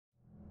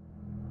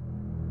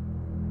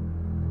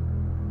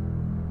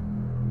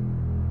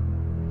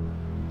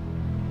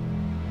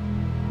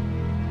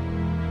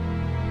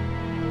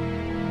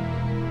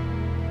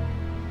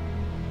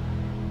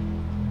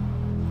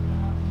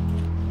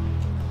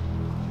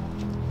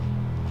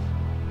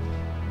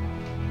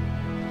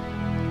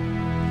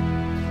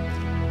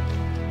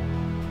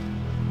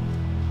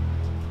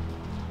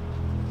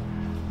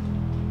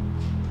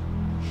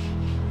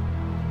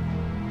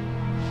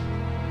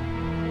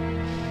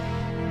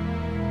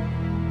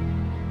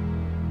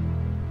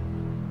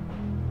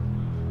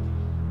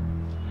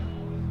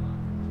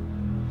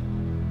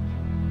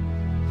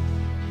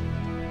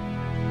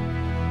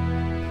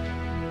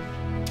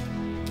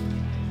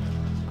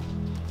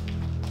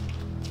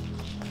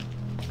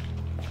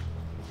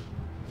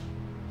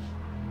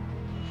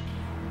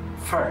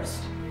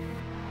First,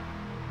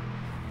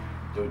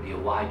 there would be a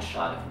wide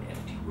shot of an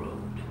empty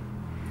road.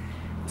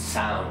 The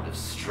sound of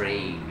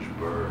strange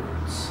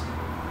birds.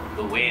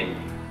 The wind.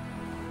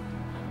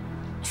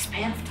 A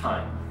span of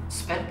time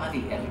spent by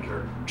the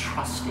editor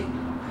trusting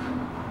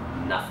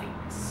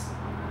nothingness.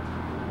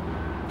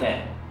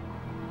 Then,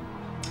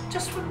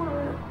 just when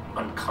we're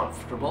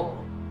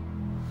uncomfortable,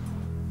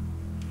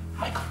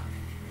 Michael.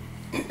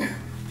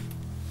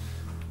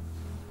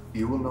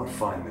 You will not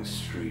find this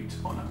street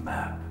on a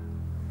map.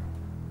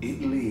 It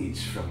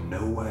leads from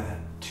nowhere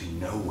to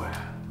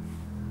nowhere.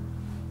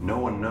 No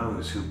one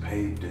knows who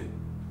paved it,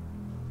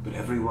 but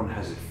everyone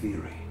has a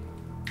theory.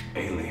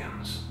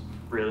 Aliens.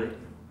 Really?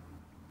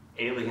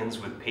 Aliens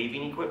with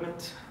paving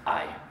equipment?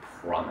 I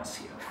promise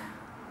you.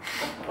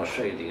 I'll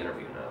show you the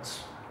interview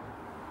notes.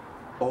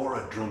 Or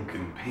a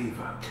drunken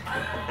paver.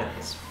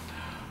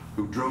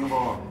 Who drove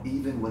on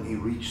even when he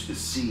reached the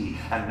sea,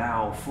 and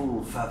now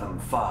full fathom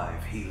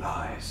 5 he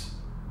lies.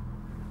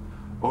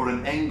 Or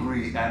an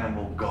angry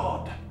animal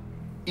god,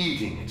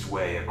 eating its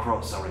way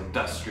across our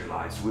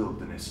industrialized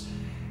wilderness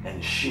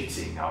and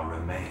shitting our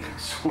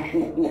remains.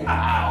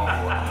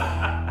 Wow!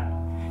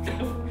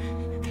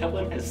 That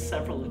one has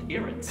several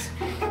adherents.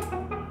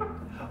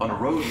 On a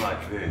road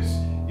like this,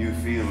 you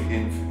feel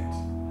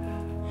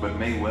infinite, but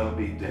may well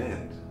be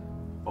dead,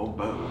 or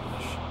both.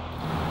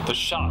 The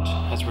shot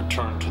has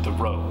returned to the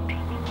road,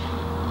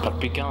 but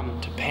begun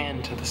to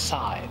pan to the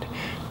side,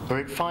 where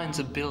it finds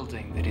a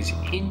building that is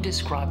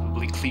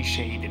indescribably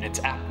cliched in its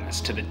aptness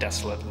to the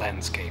desolate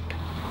landscape.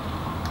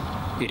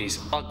 It is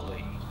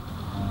ugly.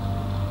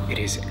 It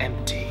is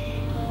empty.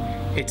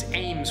 Its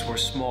aims were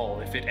small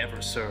if it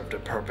ever served a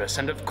purpose,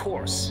 and of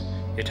course,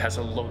 it has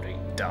a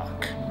loading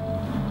dock.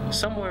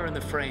 Somewhere in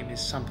the frame is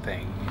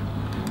something.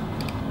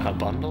 A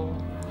bundle?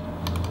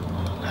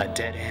 A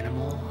dead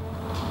animal?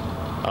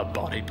 A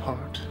body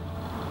part?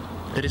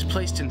 That is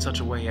placed in such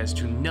a way as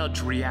to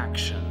nudge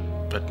reaction,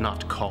 but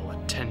not call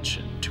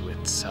attention to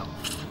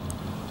itself.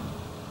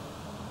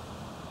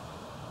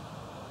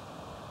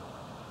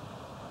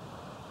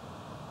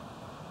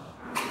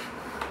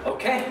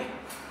 Okay,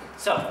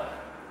 so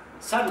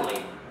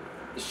suddenly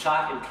the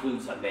shot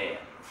includes a man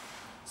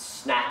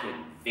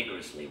snacking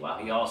vigorously while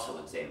he also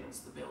examines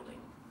the building.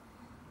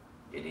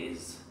 It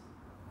is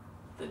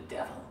the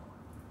devil.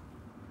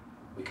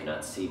 We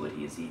cannot see what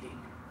he is eating.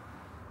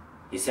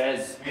 He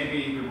says,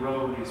 maybe the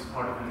road is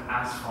part of an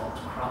asphalt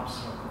crop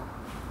circle.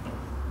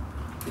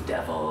 The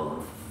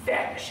devil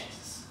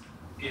vanishes.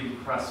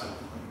 Impressive.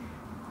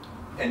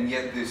 And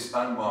yet this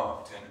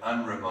unmarked and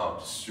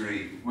unremarked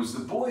street was the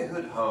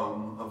boyhood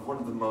home of one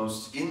of the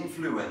most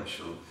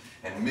influential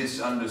and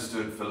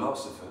misunderstood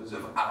philosophers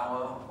of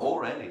our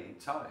or any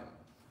time.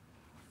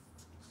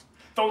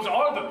 Those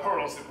are the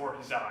pearls that were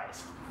his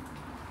eyes.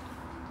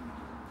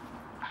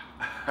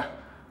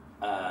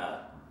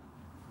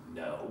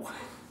 No.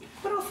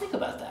 But I'll think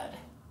about that.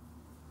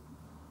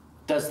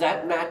 Does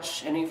that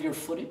match any of your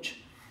footage?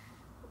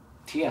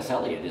 T.S.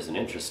 Eliot is an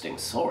interesting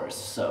source,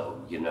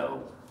 so, you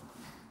know,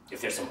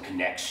 if there's some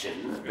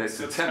connection. There's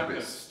a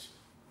tempest.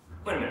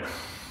 Wait a minute.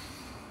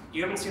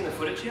 You haven't seen the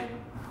footage yet?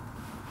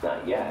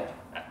 Not yet.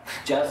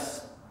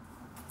 Just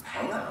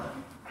hang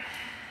on.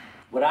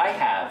 What I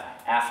have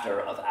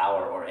after of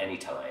Hour or Any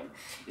Time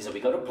is that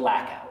we go to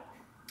blackout,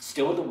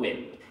 still with the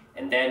wind,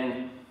 and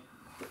then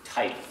the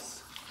titles.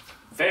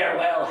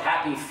 Farewell,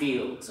 Happy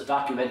Fields, a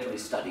documentary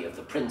study of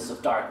the Prince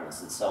of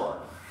Darkness and so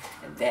on.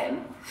 And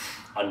then,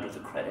 under the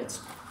credits,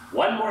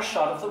 one more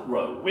shot of the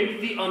road. With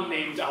the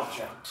unnamed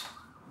object.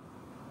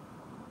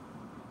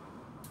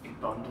 A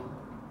bundle.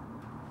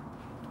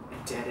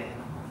 A dead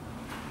animal.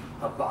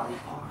 A body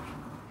part.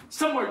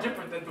 Somewhere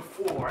different than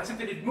before, as if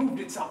it had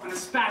moved itself in a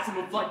spasm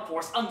of life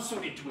force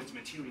unsuited to its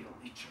material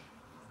nature.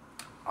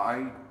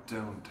 I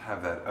don't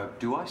have that.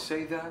 Do I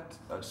say that?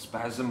 A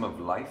spasm of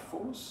life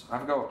force?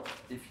 I've got,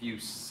 if you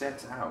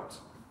set out.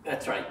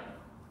 That's right.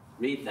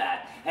 Read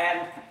that.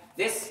 And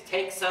this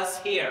takes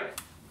us here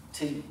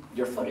to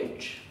your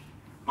footage.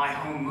 My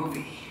home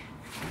movie.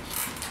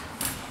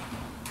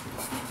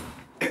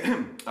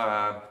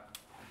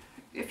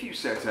 If you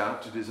set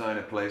out to design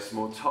a place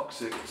more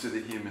toxic to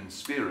the human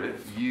spirit,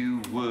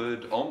 you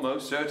would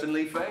almost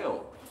certainly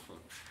fail.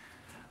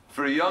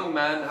 For a young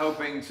man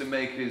hoping to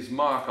make his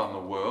mark on the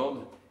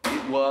world,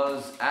 it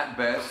was, at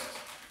best,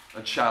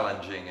 a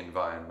challenging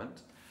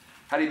environment.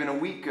 Had he been a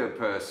weaker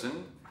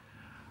person,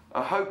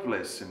 a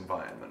hopeless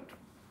environment.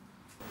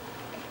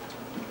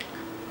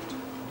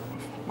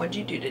 What'd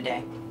you do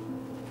today?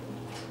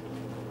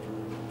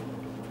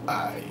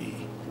 I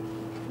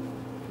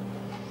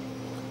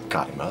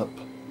got him up,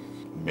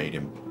 made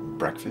him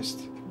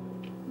breakfast.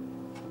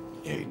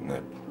 He ate in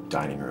the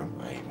dining room,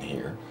 I ate in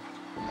here.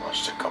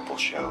 Watched a couple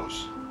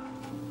shows.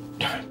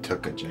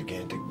 Took a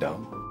gigantic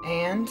dump.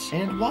 And?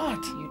 And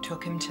what? You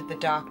took him to the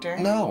doctor?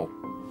 No.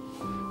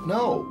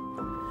 No.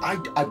 I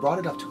brought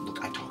it up to him.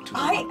 Look, I talked to him.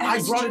 I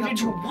asked brought you it up to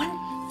to do him.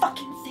 one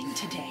fucking thing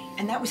today,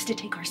 and that was to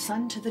take our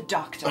son to the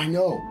doctor. I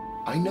know.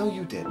 I know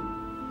you did.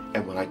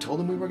 And when I told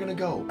him we were gonna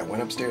go, I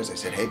went upstairs, I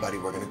said, hey buddy,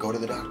 we're gonna go to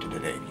the doctor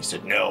today. And he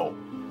said, no.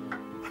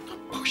 I'm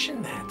not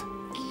pushing that.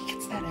 He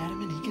gets that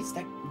adamant, he gets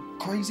that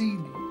crazy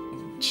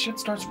shit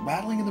starts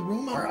rattling in the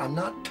room. I'm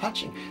not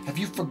touching. Have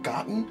you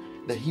forgotten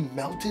that he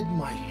melted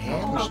my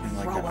hand? Oh, I'm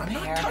throw him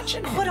not there.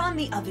 touching him. Put on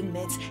the oven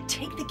mitts,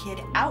 take the kid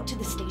out to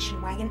the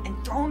station wagon,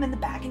 and throw him in the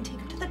back and take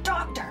him to the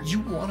doctor. You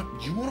wanna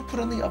put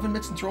on the oven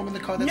mitts and throw him in the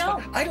car? That's No.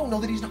 fine. I don't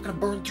know that he's not gonna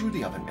burn through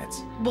the oven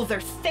mitts. Well,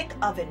 they're thick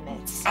oven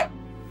mitts.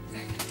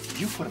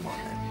 You put him on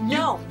then.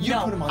 No, you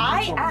no. put him on. I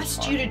You throw him in the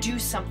asked car. you to do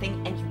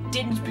something and you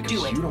didn't Because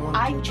do it. you don't want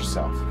to do it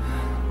yourself.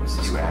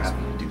 You asked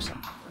me to do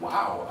something.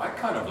 Wow, I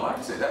kind of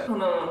liked it. That... No,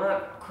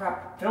 not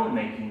crap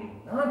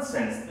filmmaking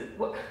nonsense.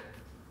 What?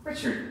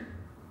 Richard,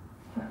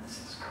 this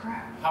is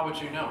crap. How would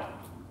you know?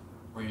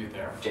 Were you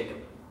there? Jacob,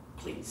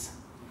 please.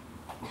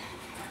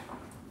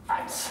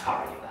 I'm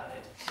sorry about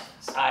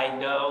it. I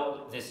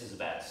know this is a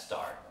bad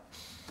start,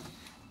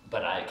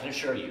 but I can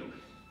assure you,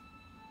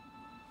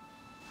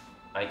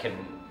 I can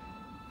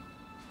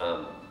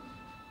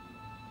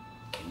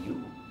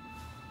you?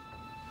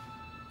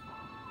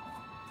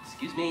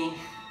 Excuse me,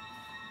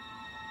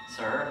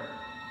 sir?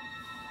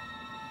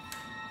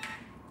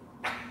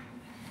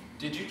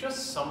 Did you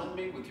just summon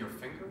me with your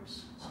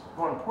fingers?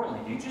 More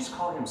importantly, do you just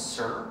call him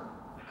sir?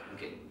 I couldn't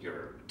get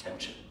your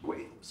attention.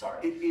 Wait,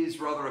 Sorry. It is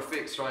rather a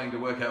fix trying to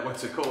work out what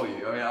to call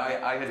you. I mean,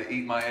 I had to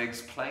eat my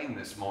eggs plain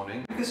this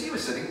morning because you were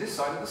sitting this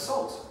side of the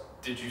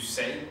salt. Did you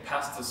say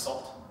pass the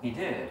salt? He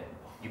did.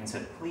 You even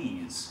said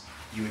please.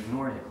 You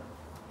ignored him.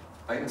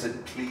 I even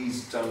said,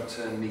 please don't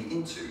turn me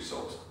into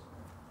salt.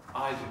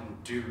 I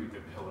didn't do the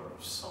pillar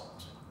of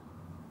salt.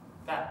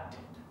 That did.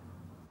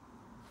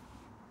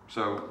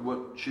 So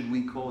what should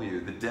we call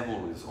you? The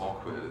devil is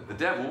awkward. The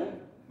devil,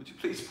 would you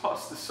please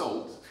pass the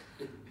salt?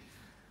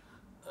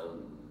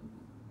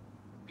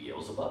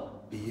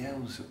 Beelzebub?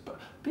 Beelzebub.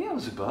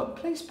 Beelzebub,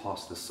 please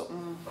pass the salt.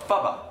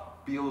 Bubba.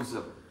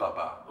 Beelzebub.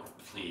 Oh,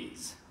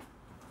 please.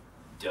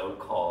 Don't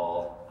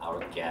call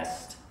our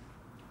guest,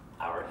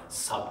 our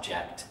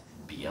subject,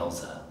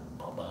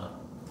 Beelzebub.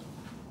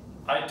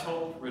 I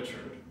told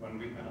Richard when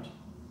we met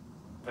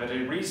that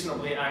a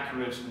reasonably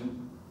accurate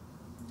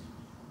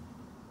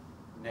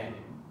name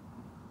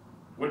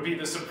would be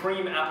the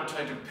supreme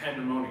appetite of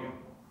pandemonium.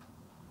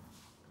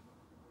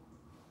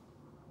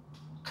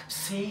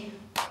 See?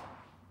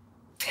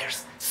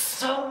 There's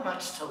so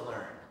much to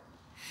learn.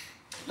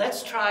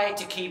 Let's try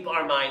to keep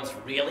our minds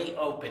really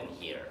open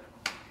here.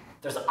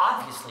 There's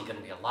obviously going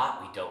to be a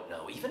lot we don't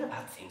know, even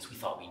about things we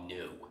thought we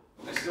knew.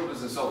 This still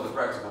doesn't solve the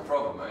practical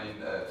problem. I mean,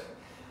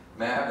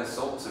 may I have the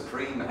salt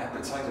supreme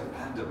appetite of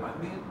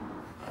pandemonium?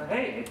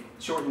 Hey, it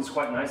shortens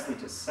quite nicely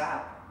to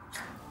sap.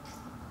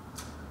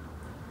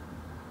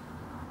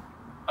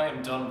 I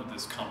am done with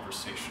this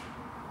conversation.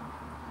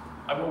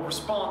 I will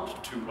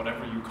respond to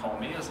whatever you call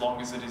me as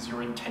long as it is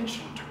your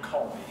intention to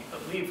call me,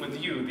 but leave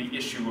with you the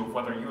issue of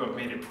whether you have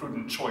made a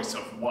prudent choice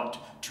of what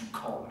to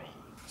call me.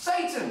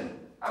 Satan!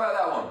 How about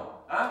that one?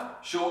 Huh?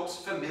 Short,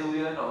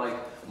 familiar, not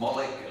like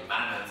Moloch and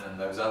Mammon and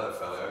those other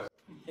fellows.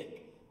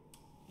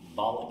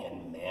 Moloch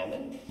and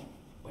Mammon?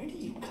 Where do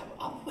you come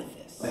up with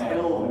this? The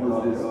hell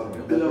was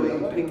this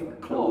billowing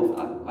pink cloth?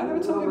 I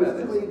never told you about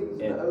this.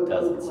 It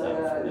doesn't sound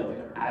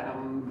familiar.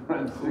 Adam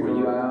prancing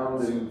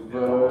around in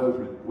furs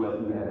with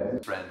welly hair.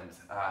 Friend,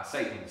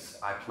 Satan's,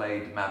 I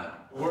played Mammon.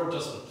 Word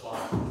doesn't apply.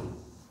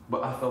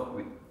 But I thought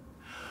we...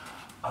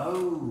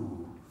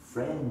 Oh,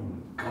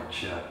 friend,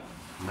 gotcha.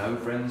 No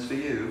friends for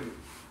you.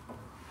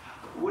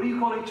 What do you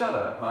call each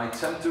other? My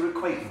tempter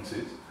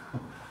acquaintances?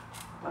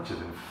 Bunch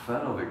of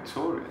infernal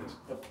Victorians.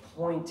 The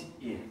point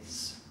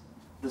is,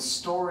 the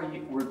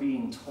story we're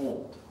being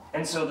told.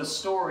 And so the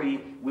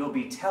story we'll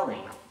be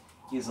telling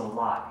is a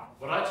lie.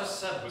 What I just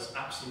said was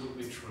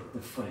absolutely true.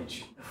 The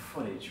footage,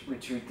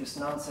 Richard, this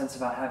nonsense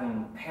about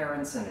having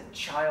parents and a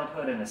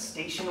childhood and a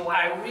station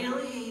wagon. I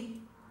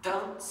really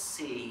don't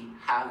see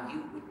how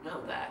you would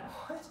know that.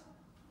 What?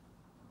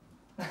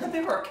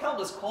 There are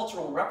countless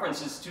cultural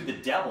references to the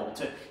devil,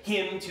 to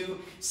him, to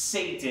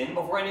Satan,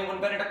 before anyone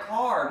invented a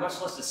car,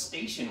 much less a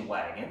station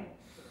wagon.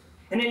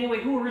 And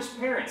anyway, who are his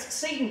parents?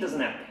 Satan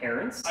doesn't have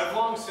parents. I've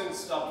long since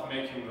stopped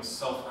making the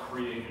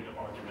self-created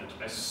argument.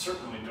 I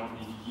certainly don't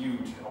need you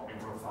to help me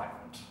revive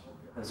it.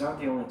 Those aren't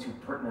the only two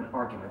pertinent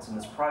arguments, and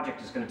this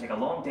project is going to take a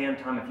long damn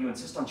time if you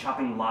insist on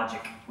chopping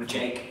logic with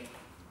Jake,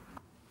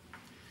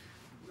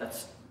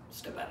 let's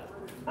step out of the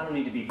room. I don't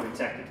need to be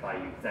protected by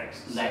you,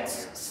 thanks.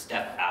 Let's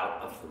step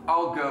out of the room.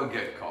 I'll go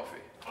get coffee.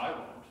 I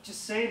won't.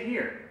 Just say it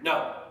here.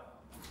 No.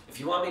 If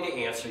you want me to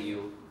answer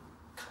you,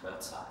 come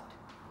outside.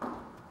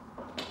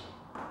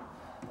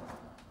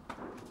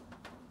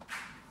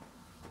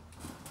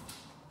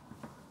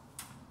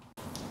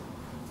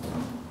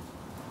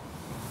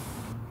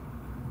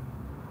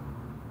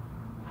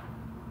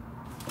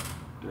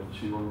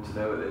 Don't you want to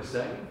know what they're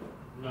saying?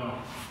 No.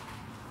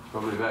 It's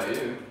probably about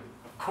you.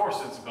 Of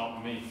course it's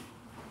about me.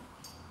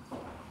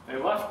 They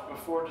left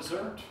before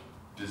dessert.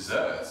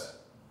 Dessert?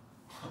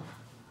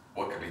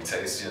 What could be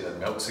tastier than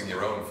melting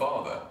your own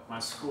father? My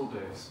school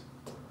days.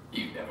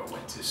 You never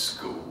went to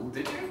school,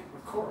 did you?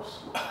 Of course.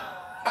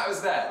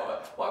 How's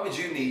that? Why would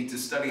you need to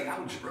study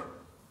algebra?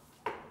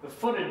 The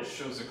footage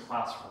shows a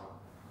classroom,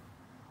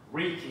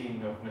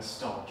 reeking of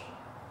nostalgia.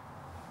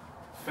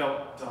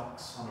 Felt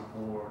ducks on a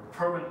board,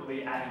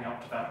 permanently adding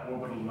up to that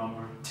orbital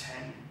number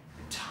 10.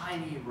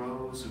 Tiny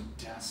rows of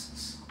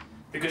desks,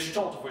 the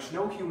gestalt of which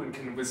no human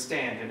can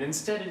withstand, and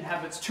instead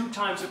inhabits 2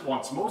 times at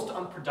once, most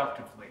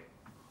unproductively,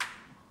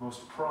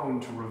 most prone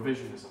to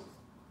revisionism,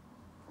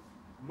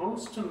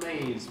 most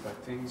amazed by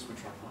things which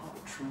are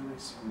not truly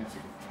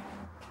significant.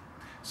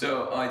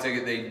 So, I take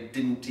it they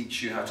didn't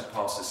teach you how to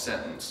pass a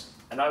sentence?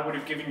 And I would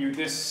have given you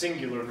this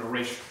singular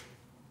narration.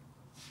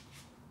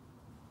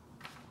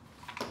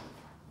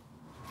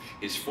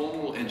 His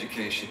formal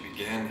education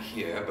began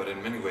here, but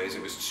in many ways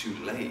it was too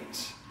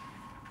late.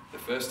 The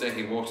first day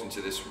he walked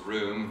into this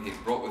room, he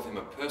brought with him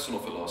a personal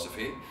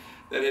philosophy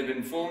that had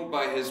been formed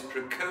by his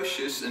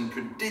precocious and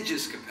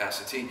prodigious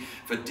capacity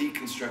for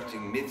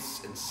deconstructing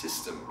myths and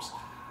systems.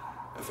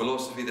 A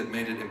philosophy that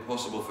made it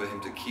impossible for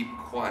him to keep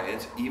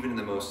quiet, even in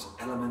the most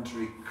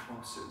elementary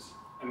classes.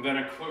 And then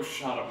a close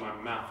shot of my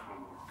math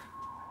homework.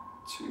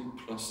 2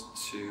 plus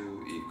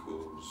 2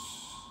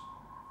 equals...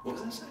 What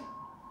does that say?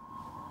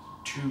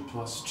 2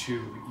 plus 2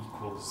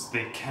 equals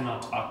they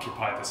cannot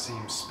occupy the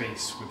same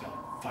space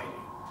without fighting.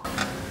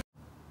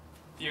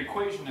 The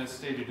equation as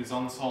stated is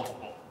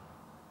unsolvable,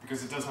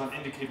 because it does not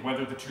indicate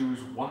whether the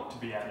 2's want to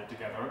be added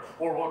together,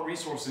 or what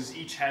resources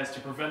each has to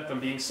prevent them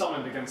being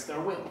summoned against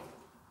their will.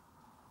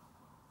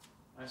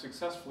 I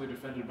successfully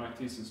defended my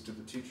thesis to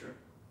the teacher.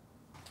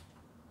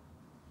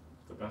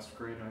 The best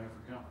grade I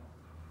ever got.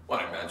 Well,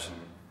 I imagine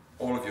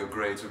all of your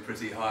grades were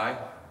pretty high.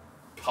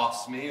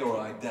 Pass me or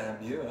I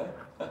damn you, eh?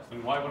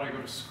 And why would I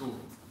go to school?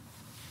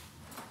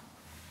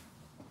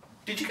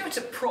 Did you go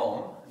to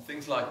prom and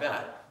things like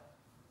that?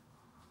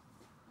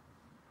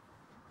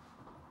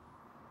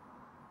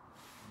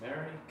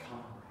 Mary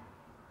Connery.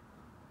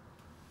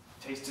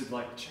 Tasted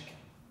like chicken.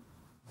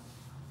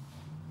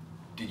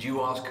 Did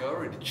you ask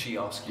her or did she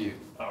ask you?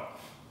 Oh,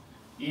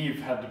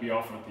 Eve had to be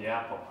offered the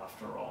apple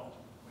after all.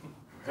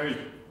 Hey,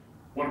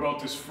 what about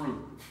this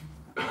fruit?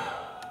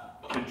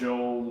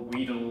 Cajole,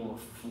 wheedle,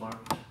 flirt.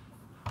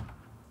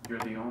 You're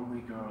the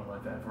only girl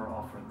I've ever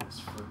offered this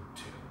fruit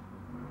to.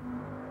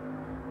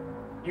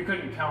 You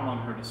couldn't count on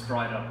her to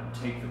stride up and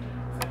take the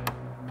damn thing.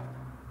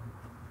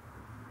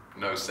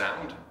 No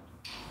sound?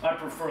 I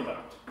prefer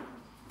that.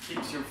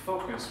 Keeps your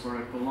focus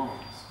where it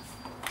belongs.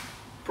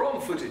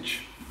 Prom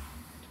footage.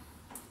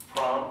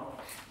 Prom?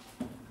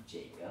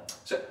 Jacob.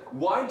 So,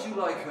 why do you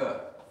like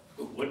her?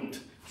 Who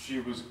wouldn't? She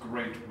was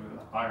great with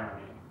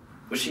irony.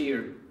 Was she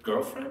your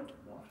girlfriend?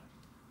 What?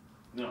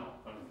 No,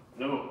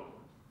 no.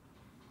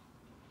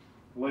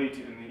 Late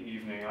in the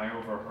evening, I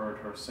overheard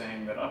her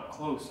saying that up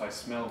close I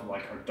smelled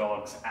like her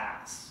dog's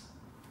ass.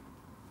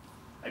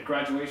 At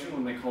graduation,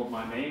 when they called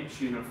my name,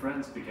 she and her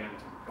friends began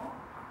to bark.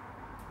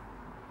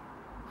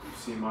 You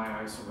see, my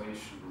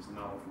isolation is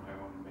not of my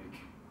own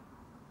making.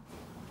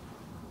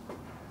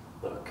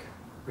 Look,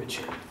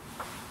 Richard.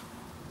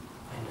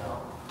 I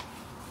know.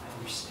 I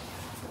understand.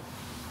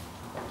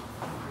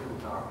 I'm really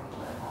dark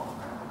and let all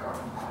around the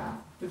garden path.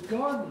 The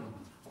garden?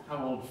 How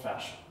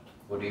old-fashioned.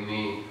 What do you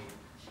mean?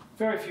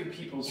 Very few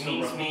people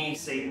Means me,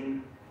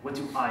 Satan. What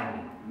do I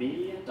mean?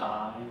 Me and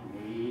I,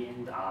 me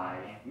and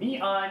I.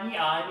 Me, I, me,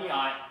 I, me,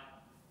 I.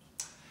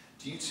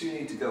 Do you two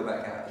need to go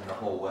back out in the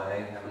hallway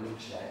and have a little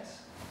chat?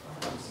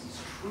 Oh, this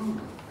is true,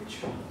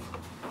 Richard.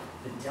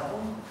 The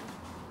devil,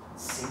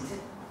 Satan,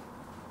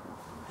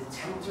 the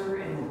tempter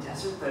in the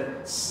desert,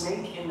 the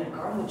snake in the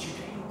garden, the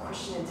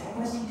Judeo-Christian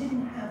antagonist, he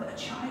didn't have a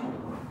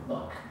child.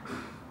 Look,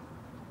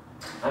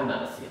 I'm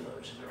not a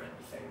theologian or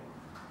anything.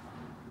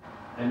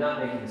 I'm not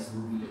making this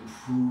movie to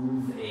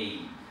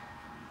prove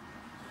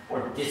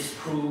or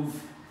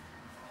disprove.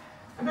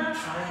 I'm not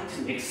trying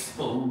to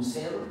expose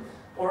him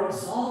or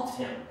exalt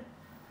him.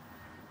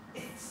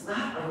 It's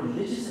not a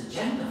religious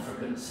agenda, for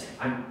goodness sake.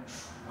 I'm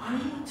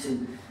trying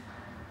to...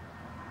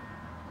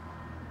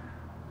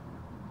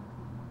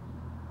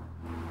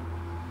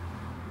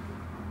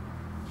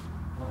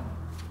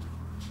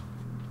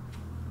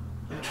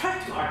 I'm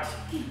trying to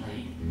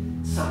articulate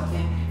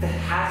something that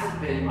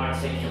hasn't been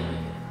articulated.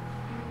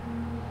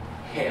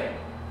 Him.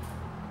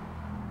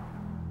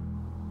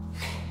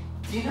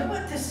 Do you know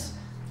what this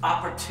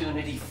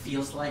opportunity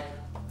feels like?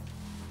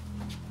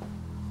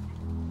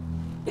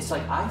 It's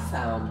like I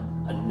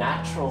found a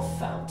natural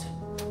fountain,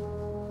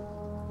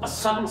 a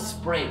sudden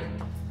spring,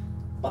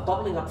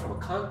 bubbling up from a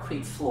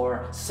concrete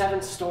floor 7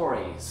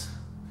 stories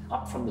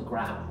up from the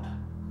ground.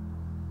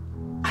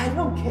 I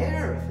don't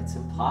care if it's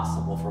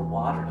impossible for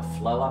water to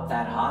flow up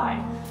that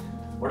high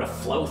or to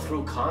flow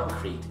through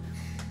concrete.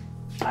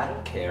 I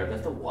don't care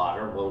that the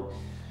water won't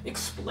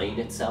explain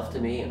itself to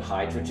me in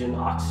hydrogen,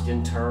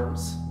 oxygen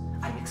terms.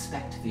 I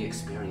expect the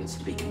experience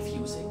to be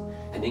confusing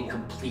and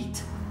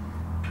incomplete.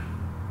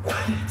 But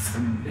it's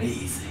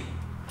amazing.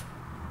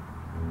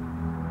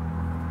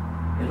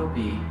 It'll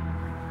be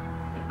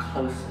the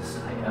closest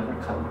I ever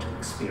come to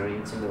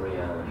experiencing the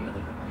reality other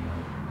than my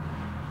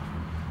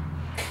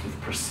own.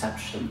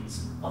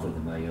 perceptions other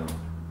than my own.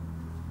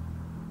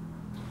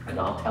 And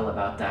I'll tell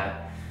about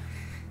that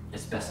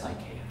as best I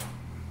can.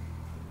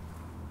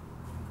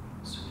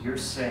 So you're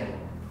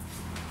saying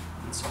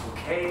it's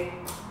okay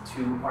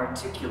to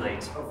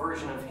articulate a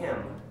version of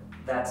him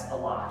that's a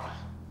lie?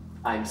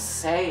 I'm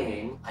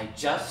saying I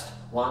just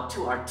want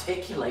to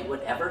articulate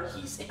whatever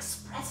he's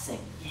expressing.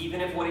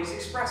 Even if what he's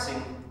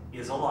expressing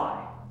is a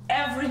lie.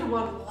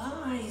 Everyone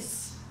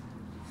lies.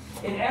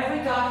 In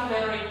every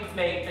documentary you've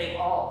made, they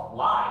all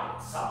lie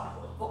at some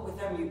point. But with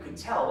them you could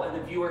tell, and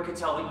the viewer could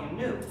tell that you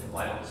knew.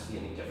 Why don't this be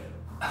any different?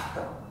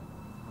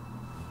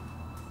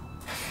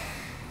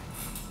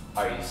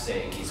 Are you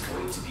saying he's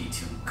going to be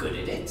too good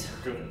at it?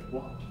 Good at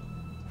what?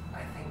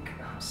 I think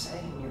I'm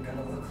saying you're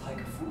gonna look like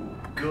a fool.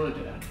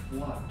 Good at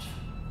what?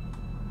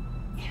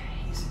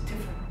 He's a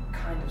different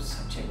kind of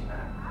subject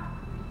matter.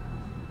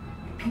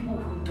 People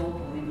who don't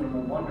believe in him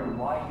will wonder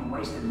why you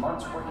wasted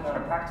months working on a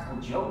practical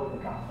joke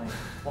that got played.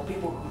 While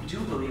people who do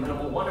believe in him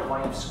will wonder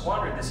why you've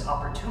squandered this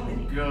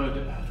opportunity.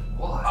 Good at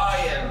what? I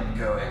am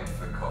going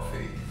for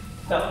coffee.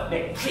 No,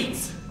 Nick,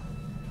 please.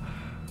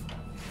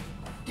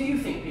 Do you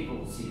think people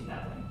will see it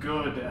that way?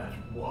 Good at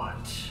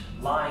what?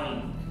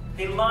 Lying.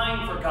 They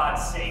lying for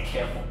God's sake.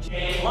 Careful.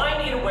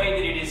 Lying in a way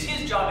that it is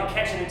his job to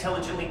catch and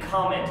intelligently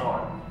comment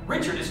on.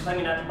 Richard is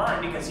claiming not to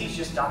mind because he's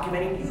just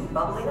documenting you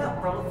bubbling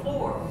up from the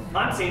floor.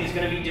 I'm saying he's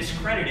going to be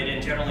discredited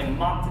and generally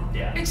mocked to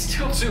death. It's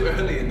still too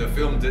early in the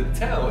film to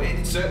tell.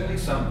 It's certainly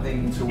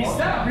something to watch. Is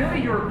that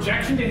really your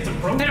objection to his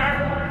approach? There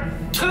are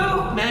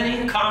too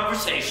many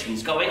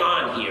conversations going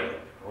on here.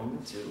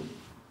 Only two.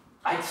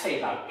 I'd say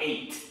about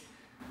 8.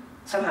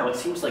 Somehow it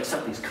seems like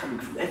something's coming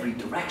from every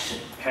direction.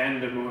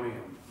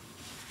 Pandemonium.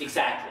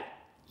 Exactly.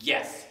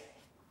 Yes.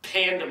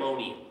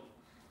 Pandemonium.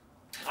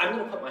 I'm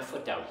going to put my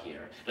foot down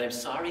here, and I'm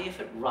sorry if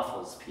it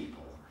ruffles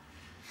people.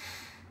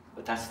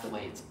 But that's the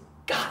way it's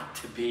got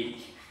to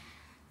be.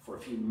 For a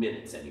few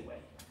minutes, anyway.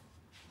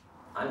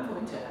 I'm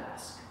going to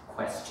ask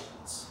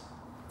questions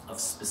of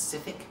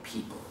specific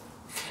people,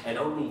 and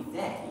only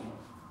they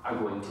are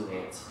going to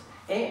answer.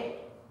 And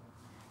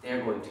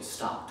they're going to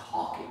stop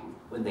talking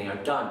when they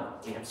are done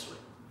answering.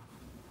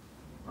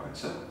 Right,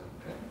 sir.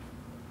 Okay.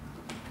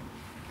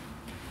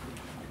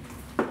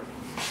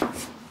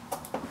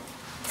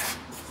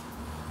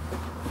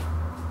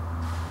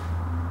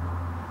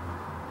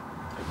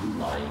 Are you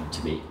lying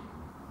to me?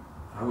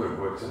 I would have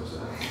worked up,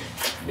 sir.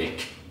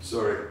 Nick.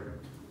 Sorry.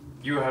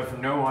 You have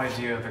no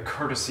idea the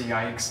courtesy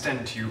I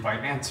extend to you by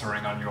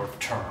answering on your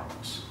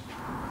terms.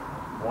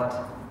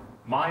 What?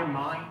 My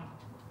mind,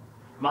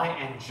 my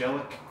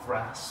angelic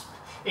grasp,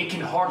 it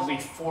can hardly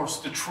force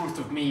the truth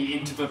of me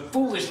into the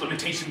foolish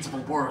limitations of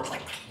a word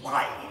like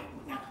lying.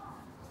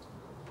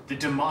 The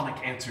demonic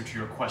answer to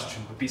your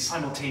question would be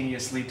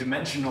simultaneously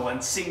dimensional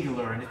and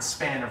singular in its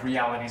span of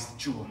realities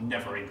that you will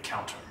never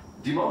encounter.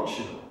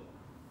 Dimensional.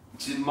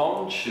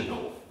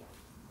 Dimensional.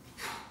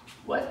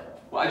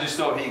 What? Well, I just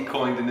thought he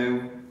coined a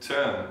new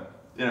term,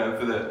 you know,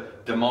 for the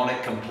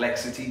demonic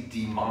complexity,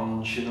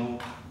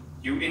 dimensional.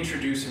 You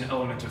introduce an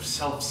element of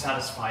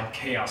self-satisfied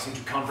chaos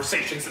into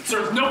conversations that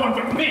serves no one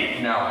but me!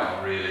 Now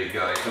I'm really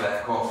going for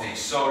that coffee.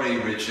 Sorry,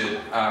 Richard.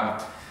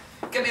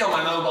 Get me on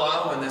my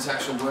mobile when there's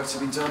actual work to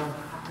be done.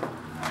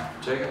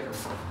 Take it.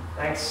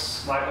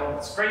 Thanks, Michael.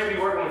 It's great to be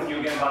working with you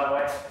again, by the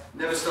way.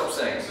 Never stop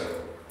saying so.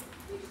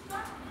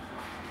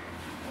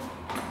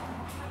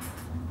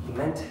 He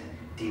meant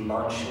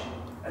dimension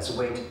as a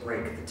way to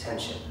break the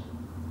tension.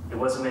 It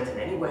wasn't meant in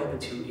any way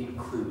but to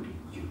include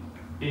you.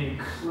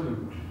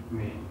 Include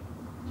me.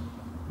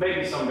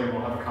 Maybe someday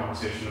we'll have a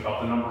conversation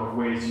about the number of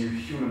ways you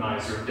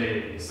humanize your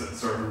deities that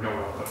serve no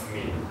one but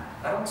me.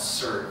 I don't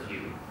serve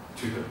you.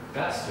 To the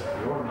best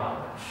of your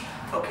knowledge.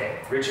 Okay,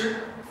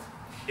 Richard?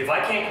 If I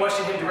can't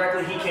question him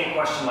directly, he can't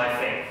question my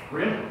faith.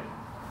 Really?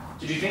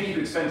 Did you think you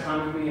could spend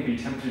time with me and be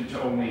tempted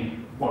to only,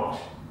 what?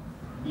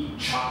 Eat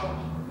chocolate?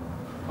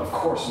 Of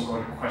course I'm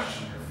going to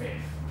question your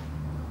faith.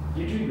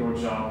 You do your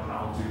job and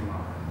I'll do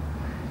mine.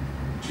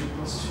 2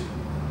 +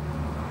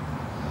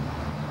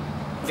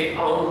 2. The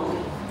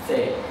only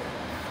thing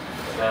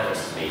that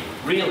matters to me,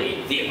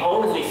 really, the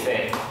only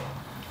thing,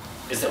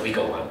 is that we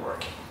go on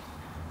working.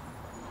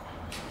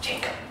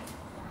 Jacob,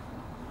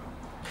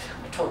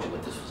 I told you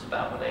what this was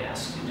about when I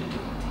asked you to do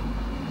it.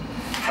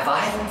 Have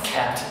I ever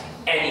kept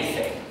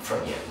anything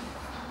from you?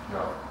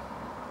 No.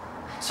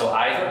 So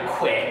either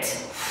quit,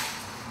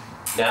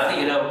 now that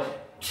you know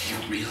he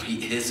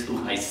really is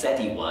who I said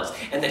he was,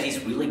 and that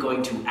he's really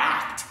going to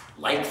act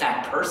like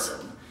that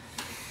person,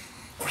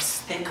 or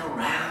stick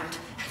around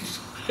and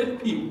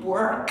let me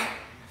work.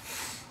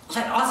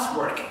 Let us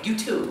work, you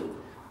too.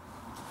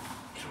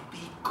 It'll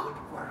be good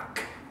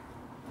work.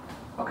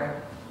 Okay.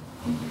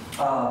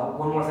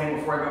 One more thing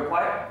before I go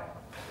quiet.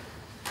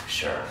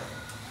 Sure.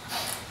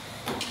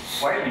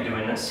 Why are you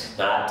doing this?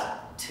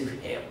 Not to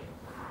him.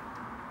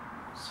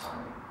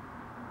 Sorry.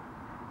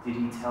 Did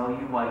he tell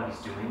you why he's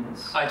doing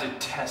this? I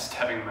detest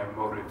having my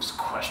motives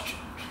questioned.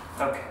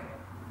 Okay.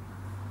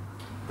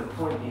 The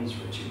point is,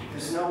 Richard,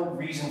 there's no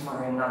reason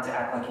for him not to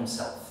act like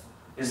himself.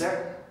 Is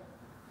there?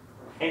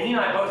 And he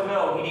and I both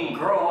know he didn't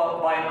grow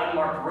up by an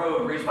unmarked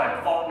road raised by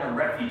Faulkner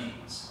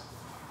refugees.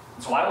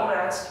 So I won't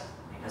ask,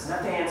 he doesn't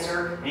have to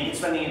answer, and he can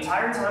spend the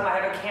entire time I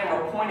have a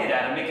camera pointed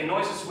at him, making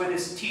noises with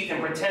his teeth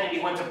and pretending he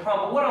went to prom.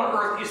 But what on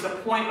earth is the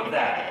point of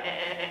that?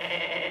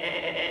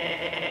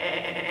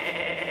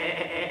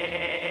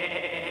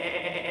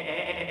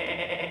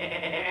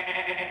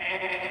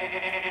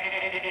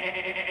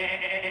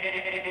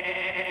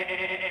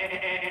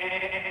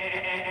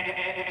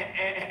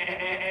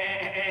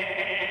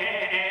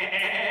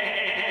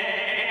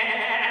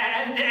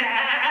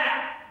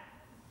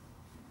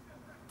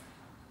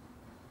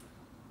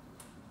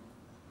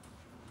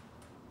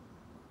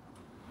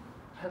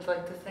 I'd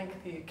like to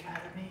thank the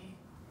Academy,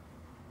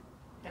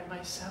 and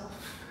myself,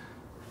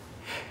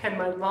 and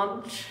my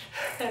lunch,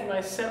 and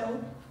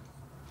myself.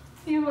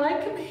 You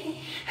like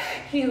me.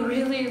 You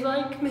really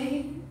like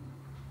me.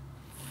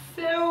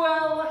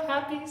 Farewell,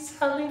 happy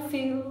Sally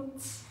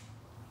Fields.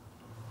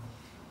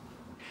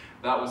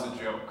 That was a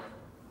joke.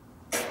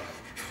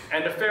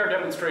 And a fair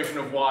demonstration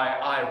of why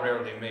I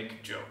rarely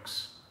make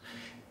jokes.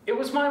 It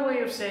was my way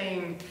of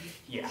saying,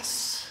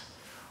 yes,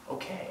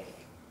 okay.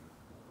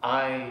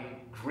 I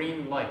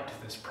green light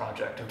this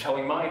project of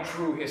telling my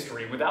true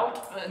history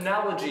without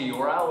analogy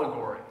or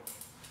allegory.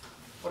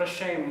 What a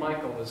shame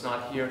Michael is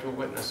not here to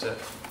witness it.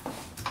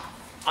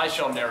 I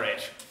shall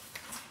narrate.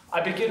 I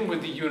begin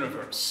with the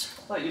universe.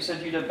 I thought you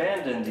said you'd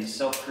abandon these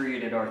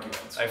self-created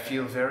arguments. I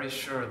feel very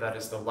sure that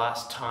is the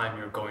last time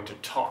you're going to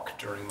talk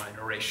during my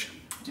narration.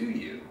 Do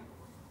you?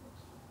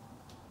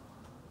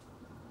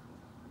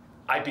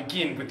 I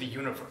begin with the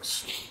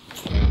universe.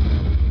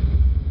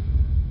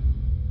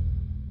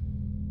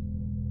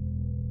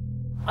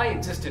 I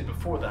existed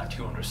before that,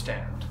 you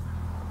understand.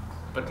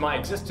 But my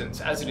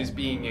existence, as it is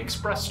being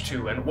expressed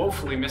to and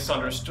woefully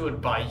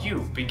misunderstood by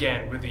you,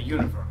 began with the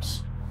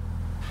universe.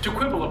 To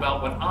quibble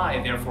about what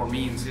I, therefore,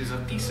 means is a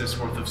thesis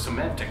worth of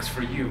semantics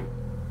for you.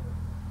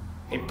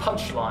 A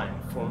punchline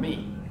for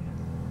me.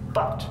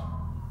 But,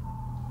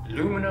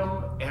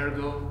 lumino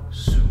ergo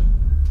sum.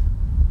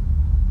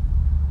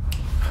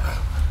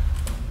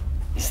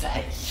 Is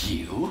that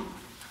you?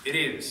 It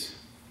is.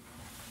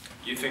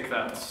 You think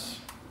that's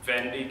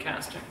vanity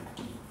casting?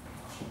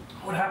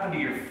 What happened to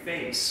your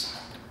face?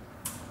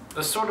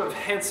 The sort of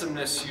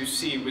handsomeness you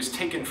see was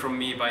taken from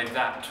me by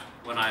that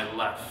when I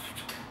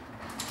left.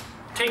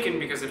 Taken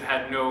because it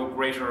had no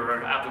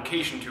greater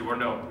application to, or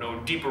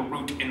no deeper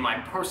root in my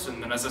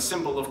person than as a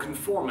symbol of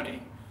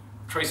conformity,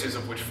 traces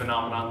of which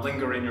phenomenon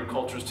linger in your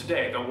cultures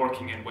today, though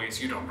working in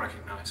ways you don't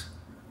recognize.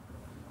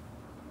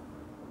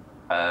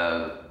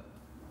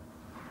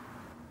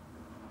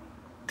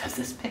 Does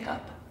this pick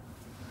up?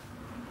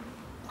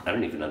 I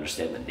don't even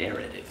understand the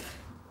narrative.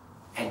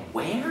 And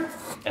where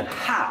and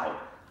how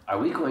are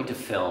we going to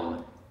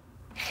film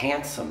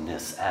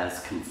handsomeness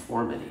as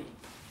conformity?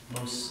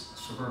 Most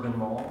suburban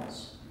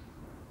malls?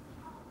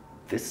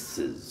 This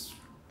is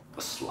a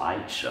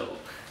slideshow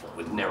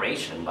with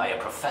narration by a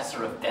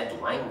professor of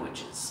dead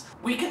languages.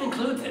 We can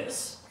include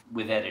this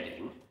with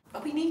editing,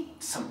 but we need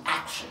some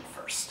action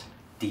first.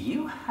 Do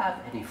you have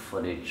any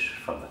footage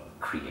from the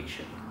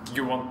creation?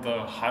 You want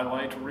the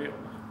highlight reel?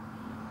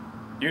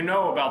 You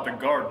know about the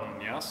garden,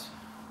 yes?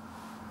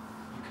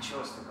 You could show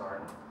us the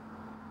garden.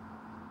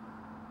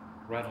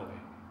 Readily.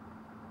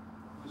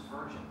 Whose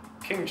version?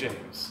 King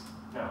James.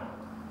 No.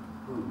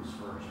 Whose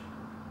version?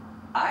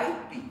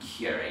 I'd be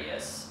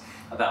curious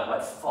about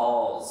what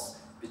falls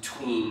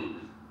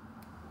between,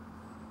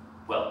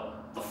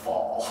 well, the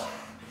fall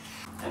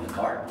and the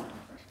garden.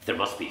 There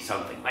must be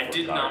something. I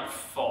did not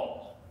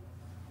fall.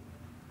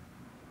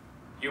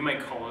 You may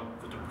call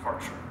it the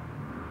departure.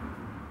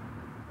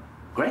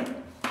 Great.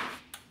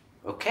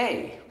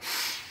 Okay.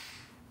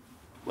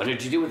 What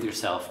did you do with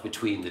yourself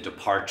between the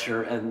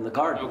departure and the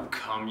garden? Oh,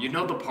 come. You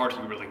know the part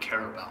you really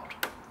care about.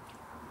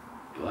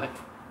 What?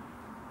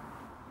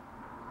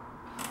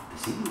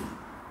 Is he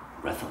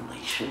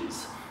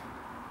revelations?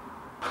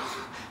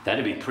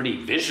 That'd be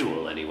pretty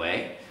visual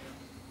anyway.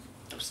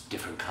 Those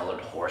different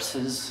colored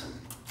horses, and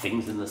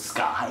things in the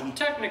sky.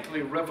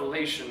 Technically,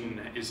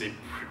 revelation is a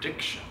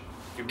prediction.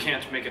 You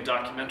can't make a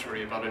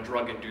documentary about a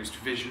drug-induced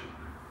vision.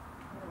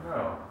 I don't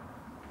know.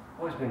 I've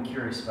always been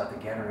curious about the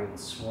Gadarene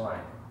swine.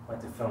 I'd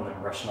like to film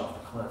them rushing off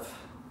the cliff.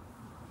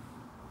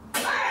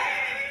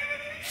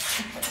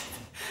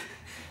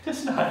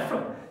 Just not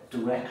from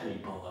directly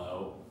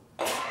below.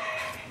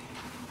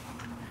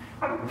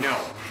 No.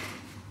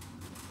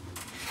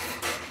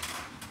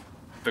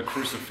 The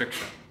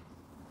crucifixion.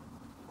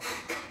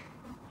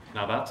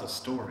 Now that's a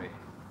story.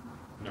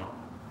 No.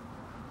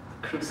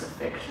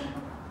 Crucifixion?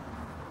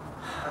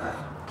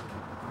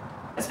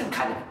 It's been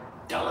kind of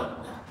done.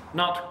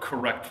 Not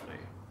correctly.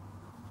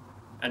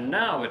 And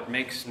now it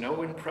makes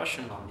no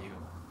impression on you.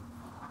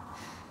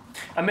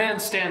 A man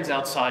stands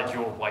outside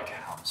your White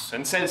House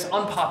and says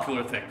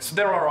unpopular things.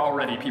 There are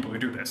already people who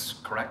do this,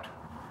 correct?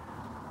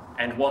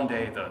 And one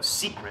day the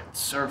Secret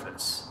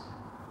Service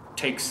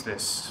takes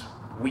this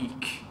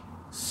weak,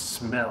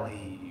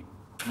 smelly,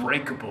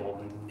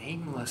 breakable,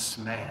 nameless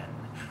man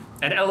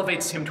and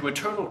elevates him to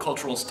eternal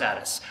cultural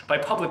status by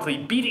publicly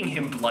beating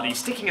him bloody,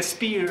 sticking a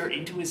spear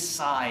into his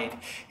side,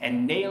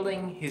 and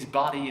nailing his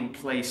body in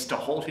place to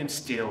hold him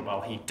still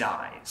while he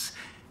dies.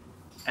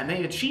 And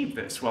they achieve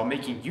this while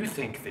making you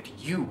think that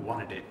you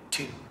wanted it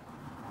too.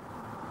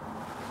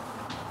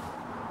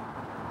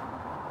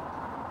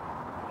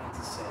 I hate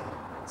to say it,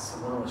 but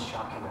someone was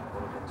shocking that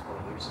would have been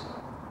 20 years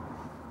ago.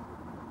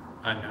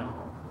 I know.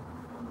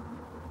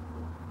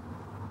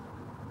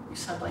 You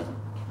sound like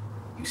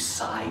you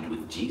side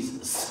with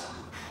Jesus.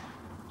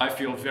 I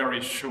feel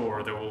very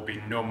sure there will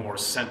be no more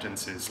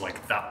sentences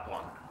like that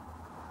one.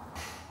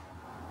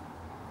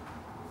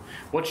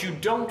 What you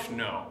don't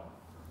know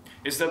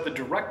is that the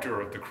director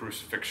of the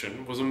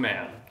crucifixion was a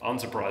man,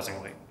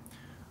 unsurprisingly,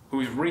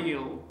 whose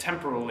real,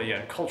 temporally,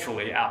 and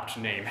culturally apt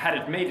name, had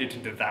it made it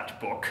into that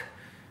book,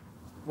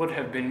 would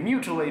have been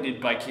mutilated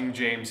by King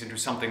James into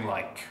something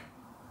like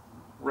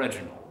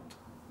Reginald.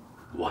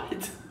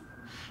 What?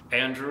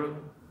 Andrew,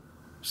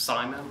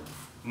 Simon,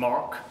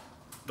 Mark,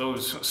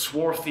 those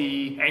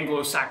swarthy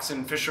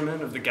Anglo-Saxon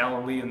fishermen of the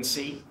Galilean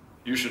Sea.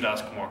 You should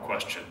ask more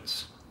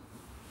questions.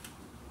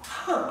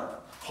 Huh.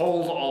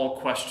 Hold all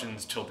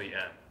questions till the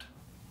end.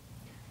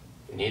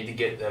 We need to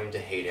get them to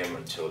hate him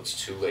until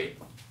it's too late.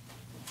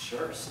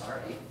 Sure,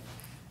 sorry.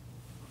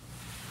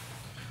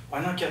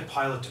 Why not get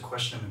Pilate to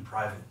question him in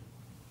private,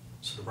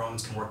 so the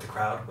Romans can work the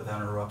crowd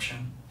without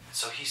interruption?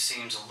 So he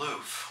seems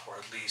aloof, or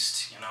at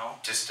least,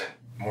 Distant.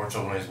 More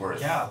trouble than he's worth.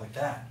 Yeah, like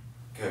that.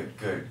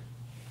 Good.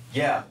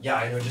 Yeah,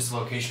 I know just the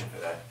location for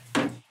that.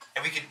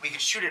 And we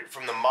could shoot it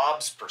from the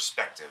mob's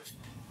perspective.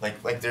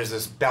 Like there's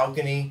this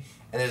balcony,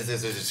 and there's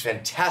this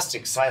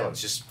fantastic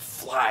silence, just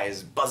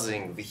flies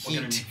buzzing, the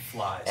heat,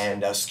 flies.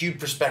 And skewed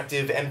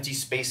perspective, empty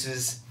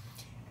spaces,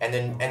 and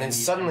then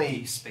suddenly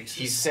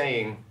he's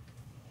saying,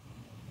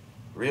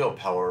 real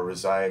power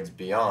resides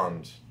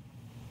beyond.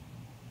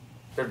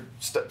 Or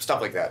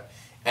stuff like that,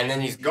 and then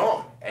he's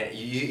gone, and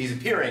he's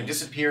appearing,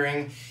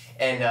 disappearing,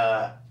 and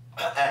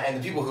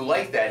the people who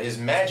like that, his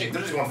magic,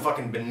 they're just going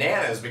fucking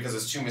bananas because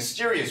it's too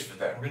mysterious for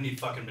them. We're gonna need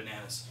fucking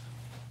bananas.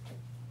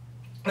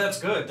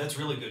 That's good. That's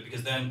really good,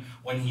 because then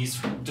when he's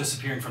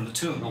disappearing from the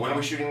tomb. When are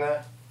we shooting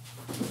that?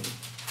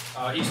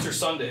 Easter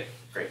Sunday.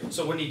 Great.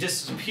 So when he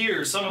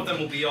disappears, some of them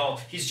will be all,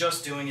 he's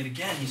just doing it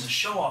again. He's a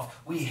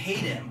show-off. We hate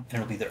him.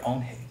 And it'll be their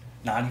own hate.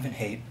 Not even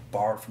hate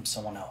borrowed from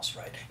someone else,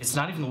 right? It's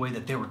not even the way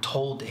that they were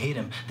told to hate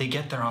him. They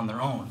get there on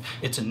their own.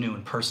 It's a new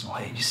and personal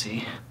hate, you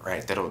see?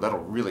 Right, that'll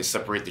really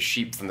separate the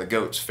sheep from the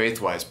goats,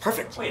 faith-wise.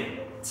 Perfect. Wait a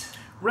minute.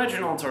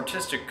 Reginald's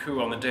artistic coup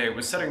on the day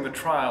was setting the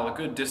trial a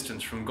good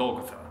distance from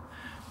Golgotha.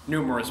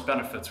 Numerous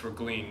benefits were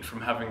gleaned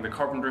from having the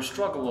carpenter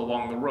struggle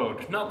along the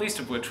road, not least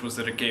of which was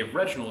that it gave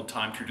Reginald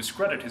time to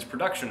discredit his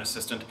production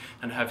assistant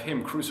and have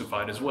him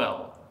crucified as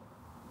well.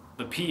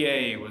 The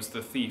PA was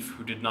the thief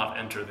who did not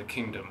enter the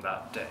kingdom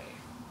that day.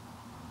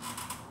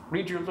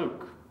 Read your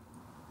Luke.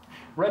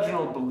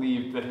 Reginald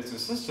believed that his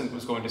assistant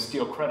was going to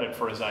steal credit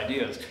for his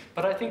ideas,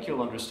 but I think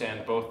you'll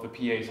understand both the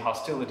PA's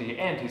hostility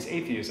and his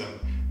atheism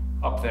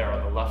up there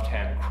on the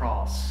left-hand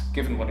cross,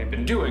 given what he'd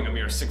been doing a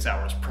mere 6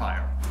 hours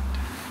prior.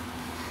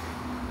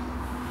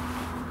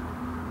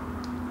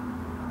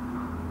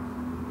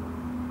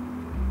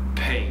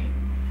 Pain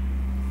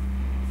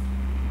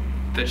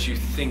that you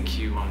think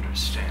you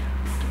understand.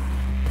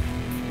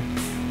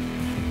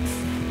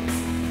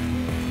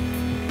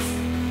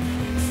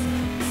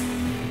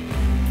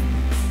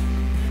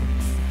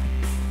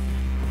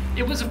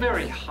 It was a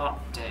very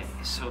hot day,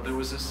 so there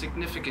was a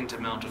significant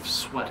amount of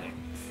sweating.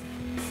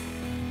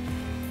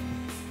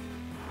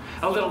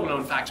 A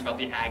little-known fact about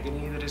the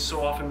agony that is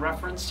so often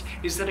referenced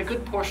is that a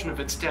good portion of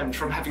it stemmed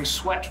from having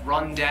sweat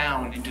run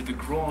down into the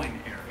groin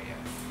area.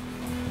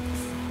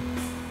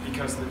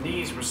 Because the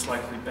knees were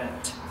slightly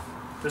bent,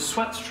 the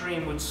sweat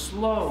stream would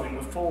slow in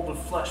the fold of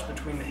flesh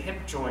between the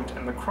hip joint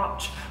and the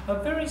crotch,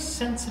 a very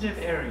sensitive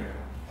area,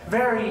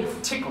 very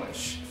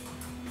ticklish.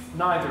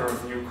 Neither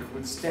of you could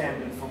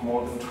withstand it for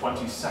more than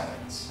 20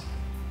 seconds.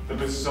 The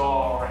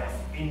bizarre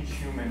and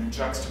inhuman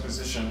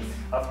juxtaposition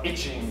of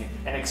itching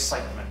and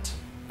excitement,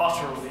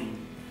 utterly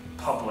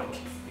public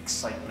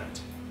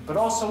excitement, but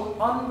also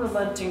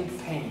unrelenting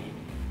pain,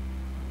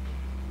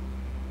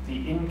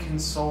 the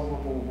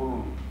inconsolable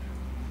wound,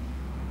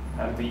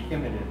 and the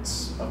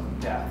imminence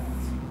of death.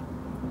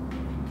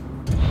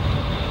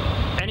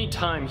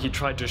 Anytime he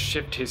tried to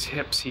shift his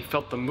hips, he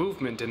felt the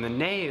movement in the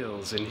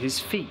nails in his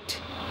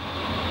feet.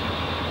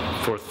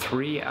 For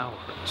 3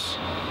 hours.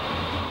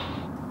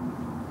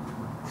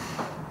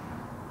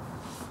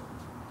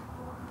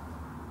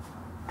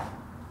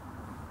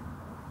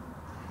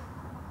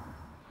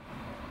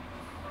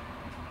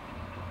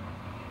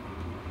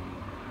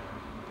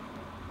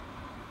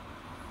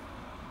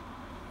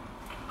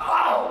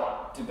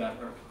 Ow! Did that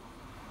hurt?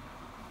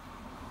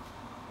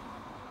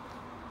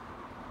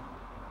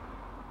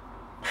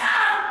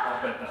 I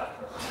bet that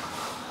hurt.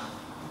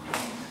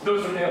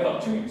 Those are nailed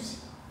up tubes.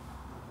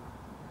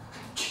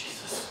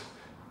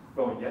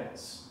 Oh,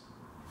 yes.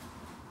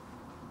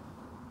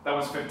 That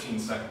was 15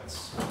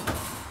 seconds.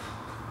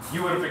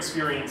 You would have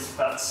experienced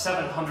that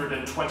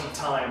 720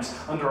 times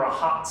under a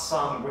hot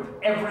sun with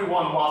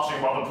everyone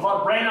watching while the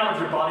blood ran out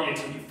of your body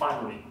until you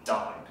finally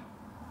died.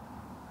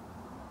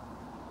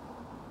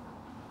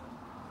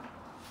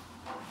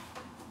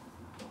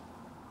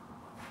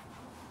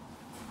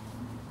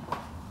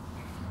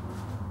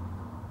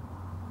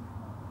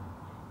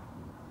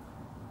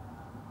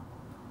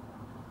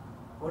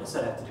 What does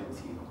that have to do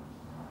with you?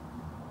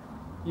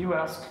 You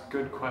ask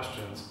good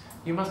questions.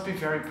 You must be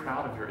very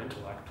proud of your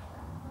intellect.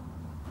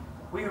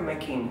 We are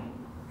making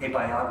a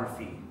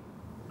biography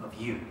of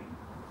you.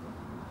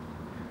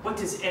 What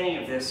does any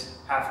of this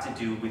have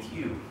to do with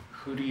you?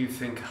 Who do you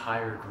think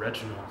hired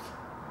Reginald?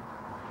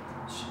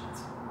 Shit.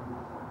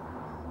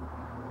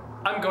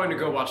 I'm going to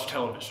go watch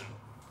television.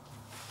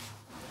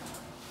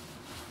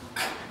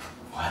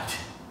 What?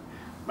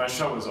 My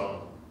show is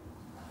on.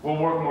 We'll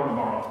work more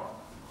tomorrow.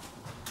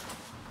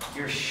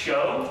 Your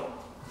show?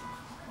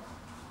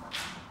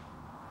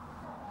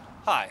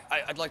 Hi,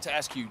 I'd like to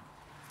ask you,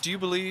 do you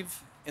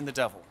believe in the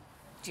devil?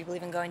 Do you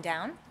believe in going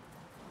down?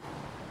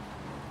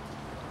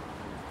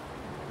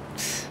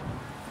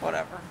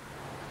 Whatever.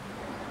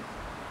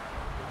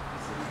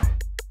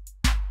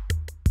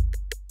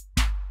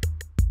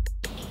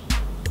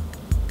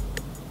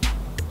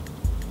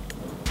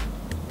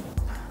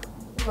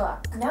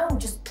 Look, no,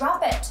 just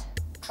drop it.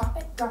 Drop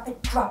it, drop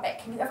it, drop it.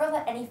 Can you ever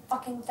let any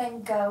fucking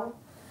thing go?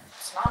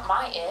 It's not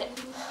my it.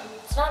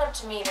 It's not up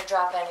to me to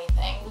drop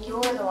anything.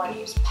 You're the one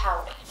who's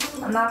pouting.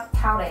 I'm not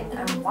pouting.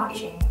 I'm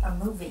watching a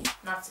movie.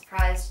 Not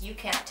surprised you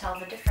can't tell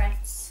the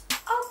difference.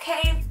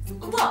 Okay,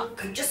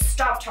 look, just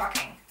stop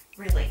talking.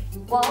 Really.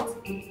 Walt,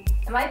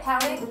 am I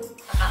pouting?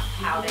 I'm not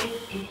pouting.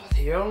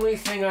 The only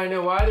thing I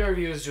know either of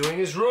you is doing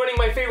is ruining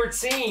my favorite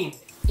scene.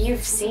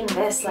 You've seen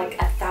this like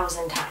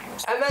 1,000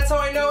 times. And that's how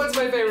I know it's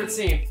my favorite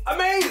scene.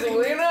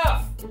 Amazingly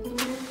enough!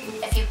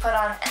 If you put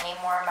on any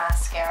more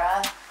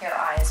mascara, your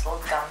eyes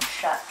will gum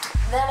shut.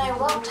 Then I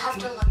won't have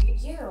to look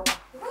at you.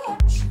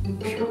 Which?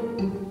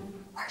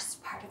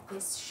 Worst part of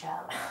this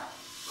show.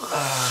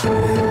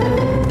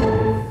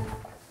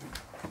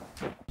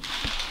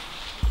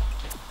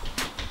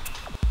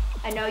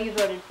 I know you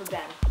voted for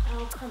Ben.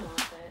 Oh, come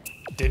off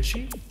it. Did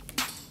she?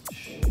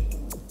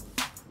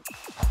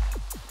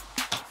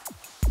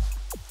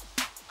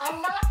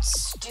 I'm not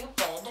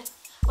stupid.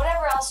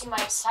 Whatever else you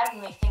might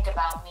suddenly think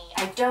about me,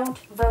 I don't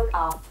vote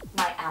off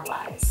my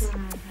allies.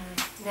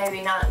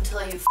 maybe not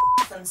until you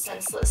f them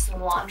senseless in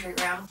the laundry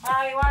room.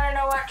 Oh, you want to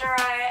know what,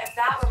 Dariah? If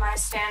that were my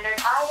standard,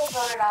 I would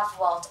vote it off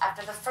Walt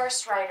after the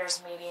first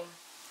writers' meeting.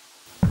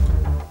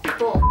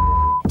 Bull.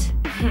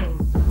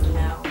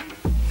 No.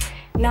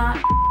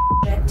 Not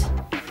it.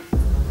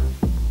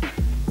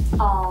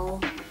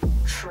 All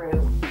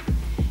true.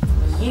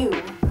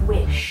 You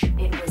wish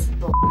it was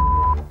bull.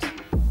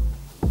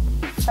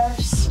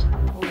 First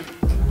week.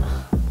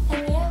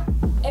 And yeah,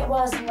 it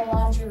was in the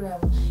laundry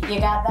room. You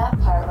got that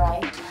part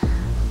right.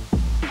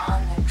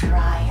 On the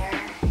dryer,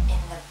 in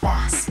the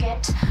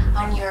basket,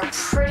 on your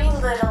pretty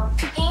little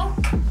pink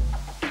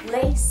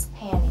lace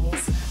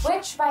panties,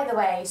 which, by the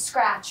way,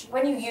 scratch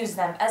when you use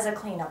them as a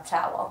cleanup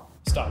towel.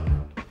 Stop.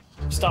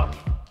 Stop.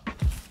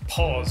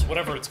 Pause,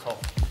 whatever it's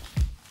called.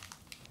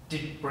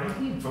 Did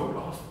Brandy vote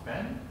off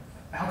Ben?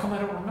 How come I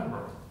don't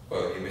remember?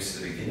 Well, you missed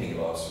the beginning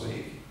last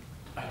week.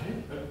 I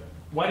did?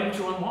 Why didn't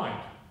you unwind?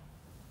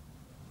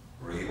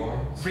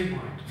 Rewind?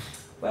 Rewind.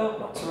 Well,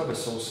 not to rub a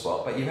sore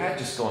spot, but you had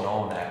just gone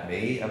on at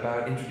me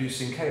about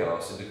introducing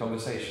chaos into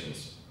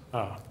conversations.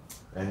 Oh.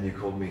 And you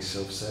called me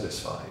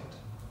self-satisfied.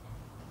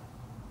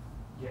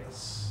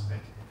 Yes, I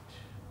did.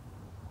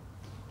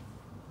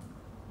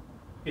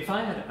 If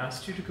I had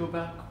asked you to go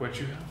back, would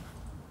you have?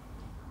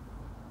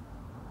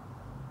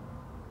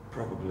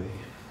 Probably.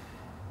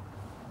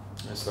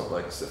 It's not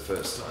like it's the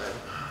first time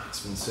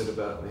it's been said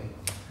about me.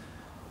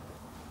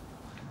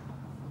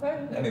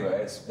 But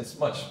anyway, it's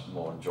much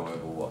more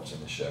enjoyable watching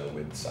the show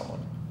with someone.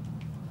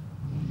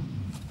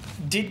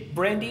 Did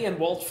Brandy and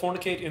Walt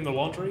fornicate in the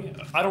laundry?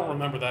 I don't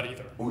remember that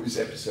either. Well, it was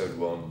episode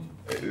 1.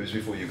 It was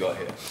before you got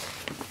here.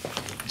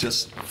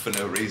 Just for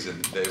no reason.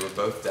 They were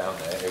both down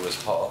there. It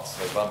was hot.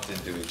 They bumped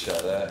into each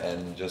other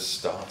and just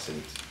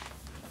started.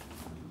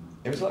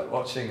 It was like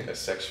watching a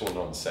sexual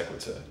non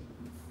sequitur.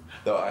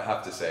 Though I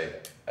have to say,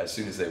 as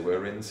soon as they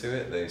were into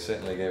it, they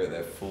certainly gave it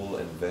their full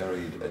and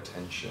varied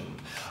attention.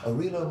 A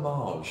real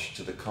homage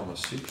to the Kama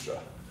Sutra.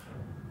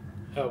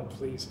 How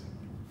pleasing.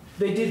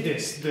 They did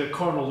this, the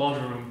carnal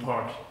laundry room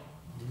part,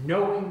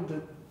 knowing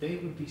that they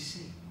would be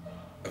seen.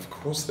 Of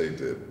course they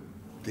did.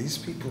 These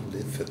people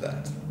live for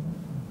that.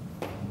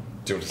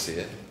 Do you want to see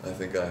it? I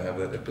think I have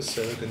that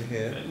episode in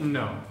here.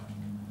 No.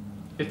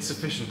 It's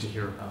sufficient to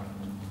hear about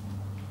it.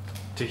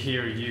 To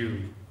hear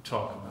you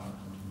talk about it.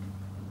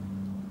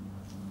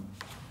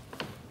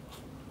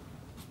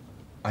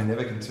 I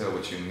never can tell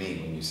what you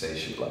mean when you say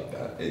shit like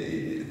that.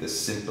 The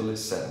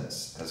simplest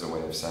sentence has a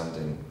way of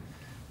sounding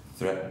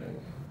threatening.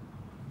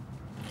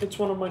 It's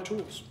one of my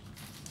tools.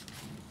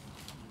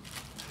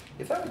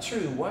 If that were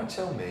true, why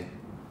tell me?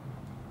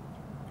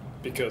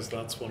 Because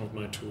that's one of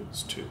my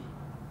tools, too.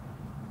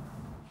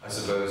 I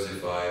suppose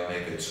if I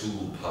make a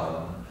tool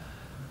pun,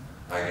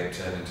 I get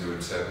turned into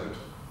a toad.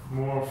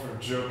 More for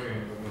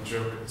joking than the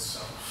joke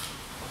itself.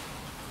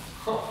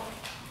 Huh.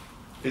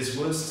 It's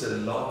worse to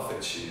laugh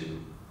at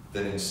you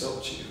than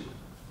insult you.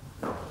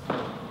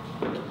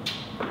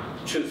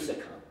 Truth to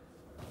come.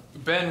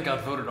 Ben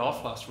got voted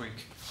off last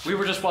week. We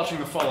were just watching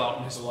the fallout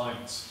in his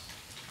alliance.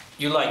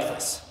 You like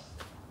this?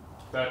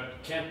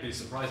 That can't be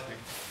surprising.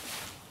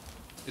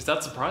 Is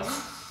that surprising?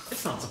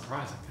 It's not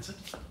surprising, is it?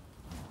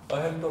 I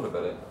hadn't thought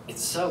about it.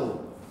 It's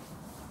so...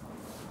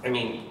 I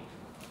mean...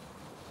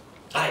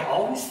 I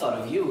always thought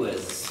of you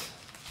as...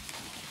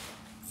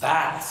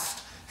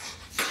 vast,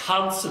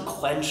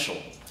 consequential,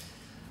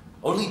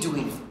 only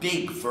doing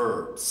big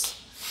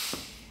verbs.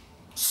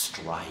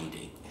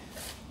 Striding,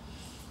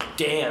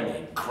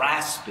 damning,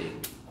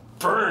 grasping,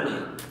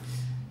 burning.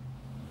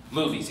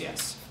 Movies,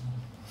 yes.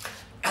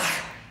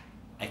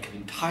 I could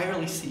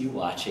entirely see you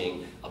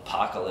watching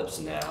Apocalypse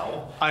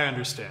Now. I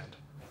understand.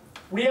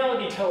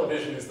 Reality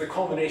television is the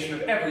culmination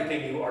of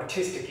everything you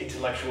artistic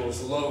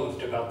intellectuals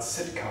loathed about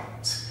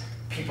sitcoms.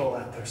 People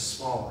at their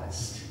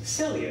smallest,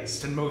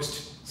 silliest, And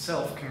most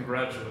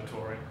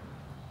self-congratulatory.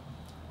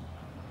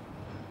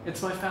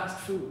 It's my fast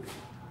food.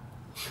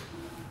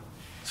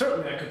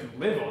 Certainly I could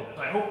live on it.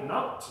 I hope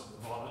not to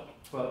live on it,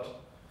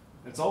 but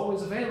it's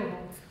always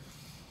available.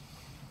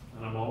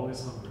 And I'm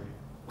always hungry.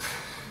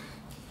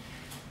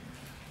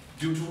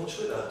 Do you want to watch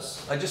with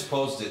us? I just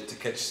paused it to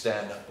catch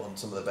Stan up on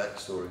some of the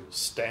backstory.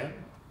 Stan?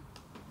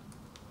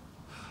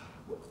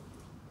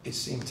 It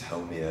seemed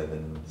homier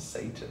than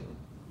Satan.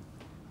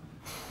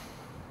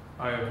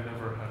 I have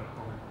never had a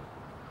home.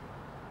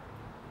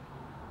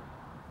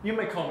 You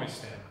may call me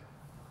Stan.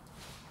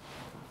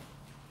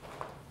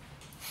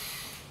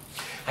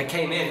 I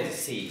came in to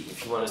see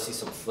if you want to see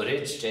some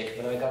footage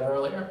Jacob and I got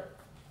earlier.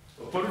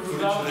 Footage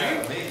without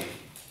me?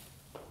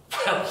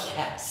 Well,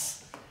 yes.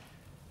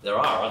 There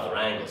are other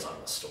angles on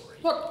the story.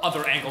 What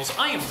other angles?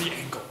 I am the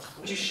angle.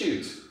 Would you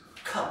shoot?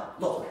 Come,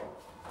 look.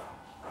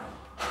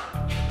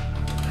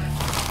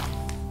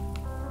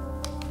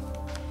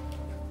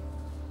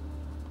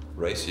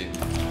 Race you.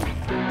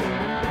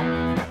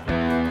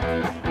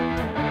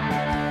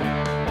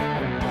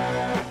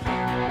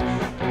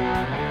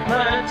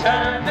 My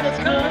time has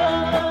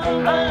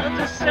come,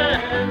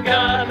 understand,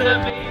 God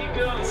let me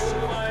go, I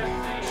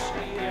see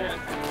the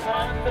end,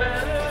 I'm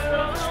better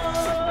off,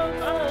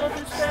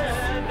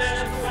 understand,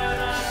 and when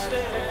I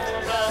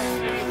stand, I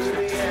see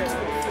the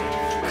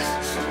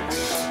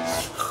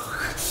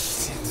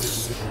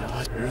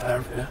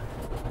end.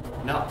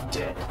 Not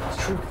dead.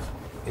 Truth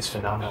is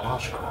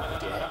phenomenological.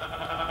 Dead.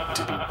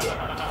 To be dead.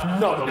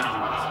 None of you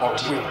are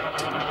willing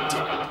to be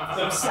dead.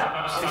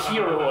 Themselves, the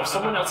hero of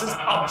someone else's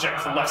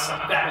object lesson.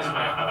 That is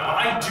my home.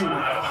 I do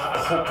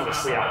have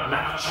hopelessly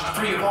outmatched.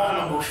 Free of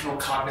all emotional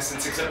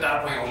cognizance except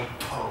that of my own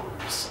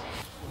pose.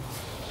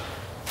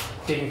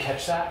 didn't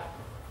catch that?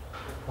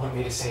 Want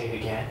me to say it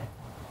again?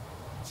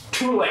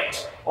 Too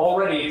late.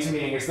 Already its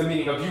meaning is the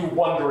meaning of you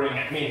wondering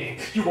at meaning.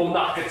 You will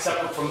not get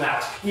separate from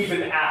that,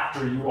 even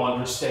after you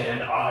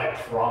understand, I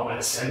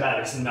promise. And that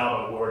is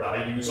not a word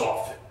I use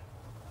often.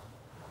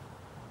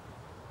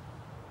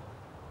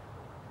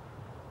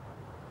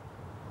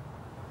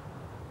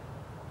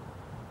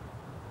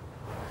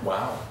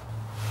 Wow.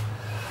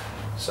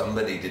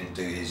 Somebody didn't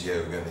do his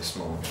yoga this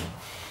morning.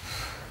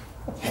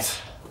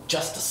 It's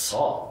just a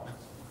song.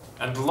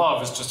 And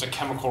love is just a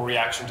chemical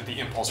reaction to the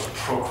impulse to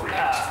procreate.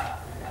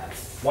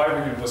 Why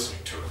were you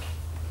listening to it?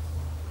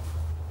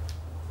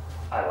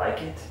 I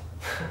like it.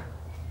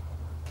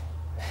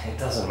 It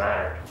doesn't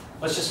matter.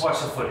 Let's just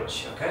watch the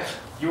footage, okay?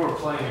 You were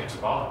playing it to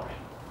bother me.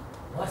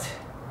 What?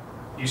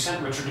 You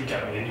sent Richard to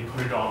get me and you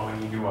put it on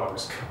when you knew I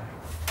was coming.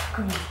 How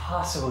can you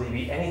possibly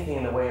be anything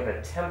in the way of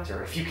a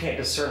tempter if you can't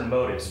discern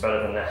motives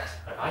better than that?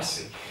 I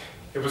see.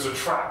 It was a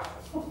trap.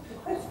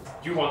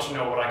 You want to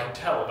know what I can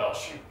tell about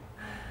you.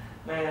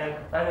 Man,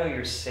 I know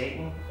you're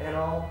Satan and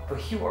all,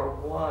 but you are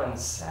one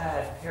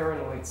sad,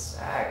 paranoid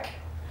sack.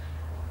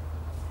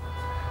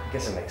 I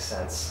guess it makes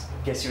sense.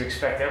 Guess you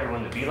expect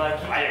everyone to be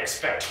like you? I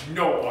expect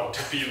no one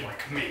to be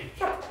like me.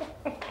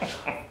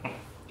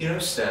 You know,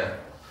 Stan,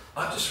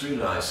 I've just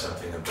realized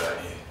something about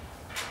you.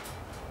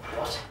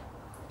 What?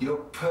 You're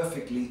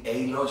perfectly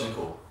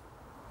illogical.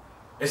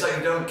 It's like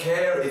you don't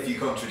care if you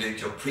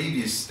contradict your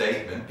previous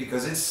statement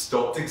because it's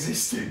stopped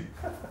existing.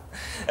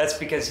 That's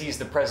because he's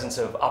the presence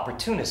of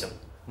opportunism,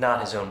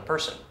 not his own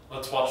person.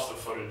 Let's watch the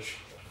footage.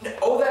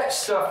 All that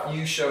stuff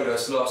you showed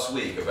us last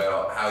week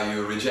about how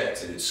you were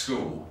rejected at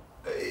school,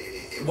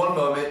 one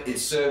moment it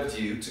served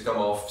you to come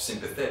off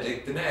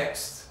sympathetic, the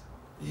next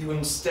you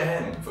wouldn't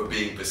stand for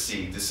being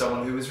perceived as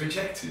someone who was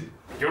rejected.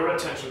 Your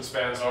attention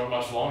spans are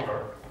much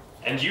longer.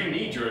 And you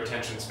need your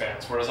attention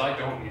spans, whereas I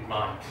don't need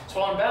mine.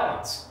 So on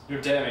balance,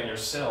 you're damning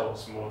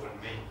yourselves more than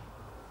me.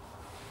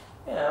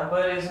 Yeah,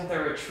 but isn't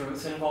there a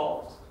truth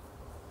involved?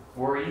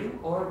 Were you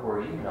or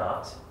were you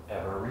not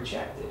ever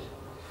rejected?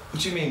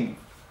 What do you mean,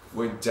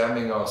 we're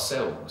damning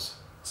ourselves?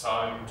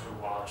 Time to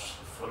watch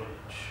the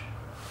footage.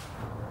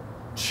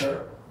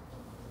 Sure.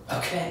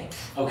 Okay.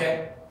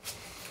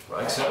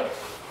 Right, sir?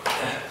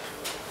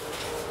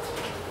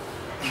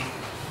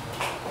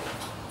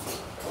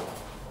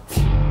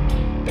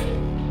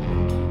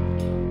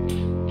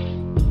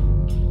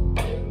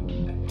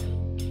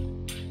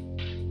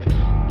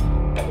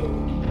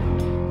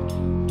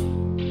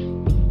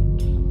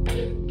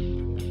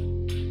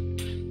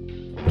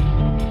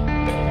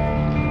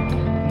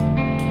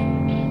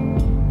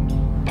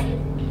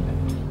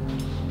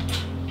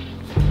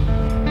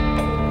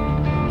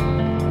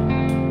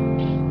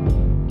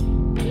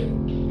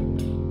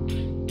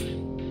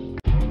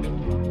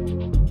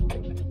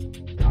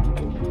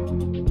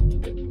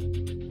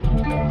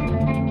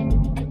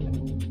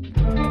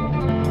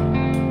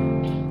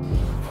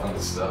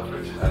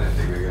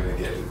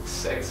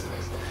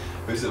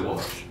 Who's the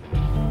watch?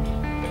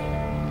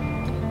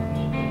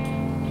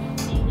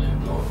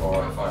 Oh,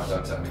 all right, fine,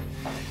 don't tell me.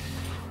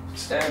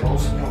 Stand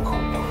balls in your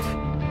court.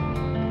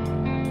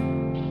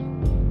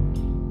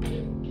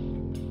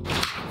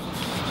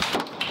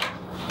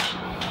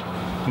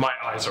 My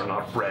eyes are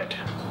not red.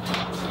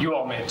 You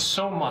all made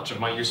so much of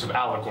my use of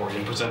allegory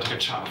in presenting a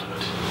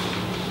childhood.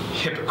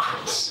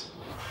 Hypocrites.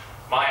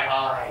 My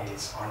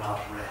eyes are not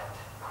red.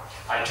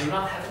 I do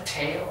not have a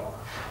tail.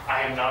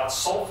 I am not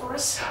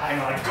sulphurous. I am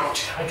not a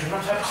goat. I do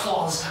not have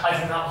claws.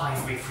 I do not lie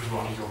in wait for you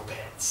under your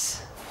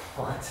beds.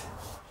 What?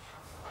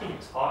 What are you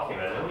talking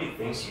about? Nobody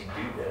thinks you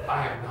do that.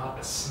 I am not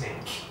a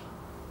snake.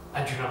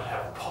 I do not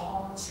have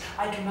paws.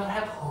 I do not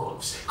have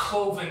hooves,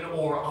 cloven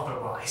or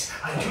otherwise.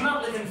 I do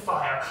not live in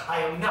fire. I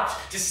am not,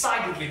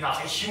 decidedly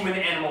not, a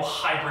human-animal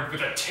hybrid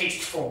with a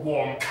taste for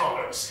warm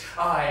colors.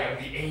 I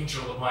am the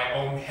angel of my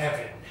own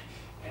heaven,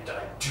 and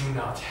I do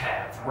not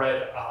have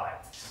red eyes.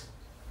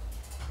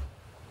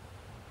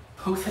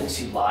 Who thinks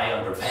you lie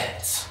under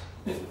beds?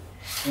 You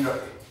know,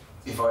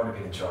 if I'd have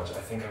been in charge, I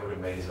think I would have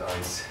made his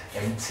eyes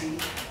empty.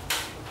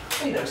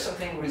 You know,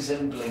 something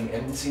resembling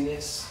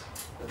emptiness.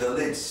 The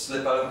lids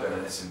slip open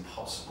and it's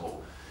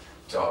impossible.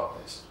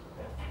 Darkness,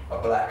 a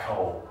black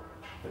hole,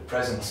 the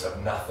presence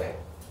of nothing.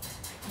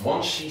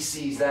 Once she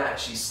sees that,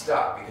 she's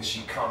stuck because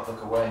she can't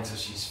look away until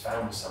she's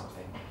found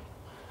something.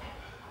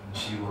 And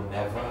she will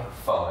never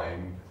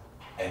find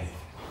anything.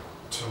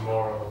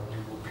 Tomorrow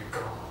you will be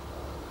gone.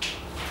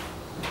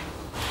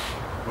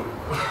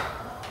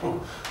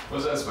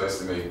 What's that supposed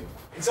to mean?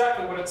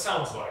 Exactly what it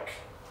sounds like.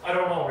 I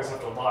don't always have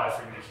to lie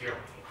for you to hear me.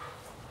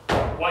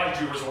 Why did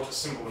you resort to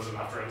symbolism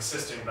after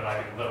insisting that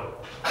I be literal?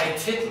 I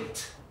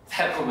didn't.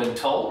 That woman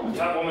told me.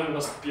 That woman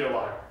must be a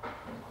liar.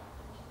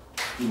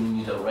 You mean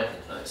you don't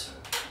recognize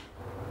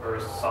her? Her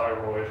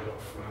thyroid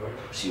look familiar.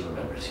 She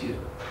remembers you.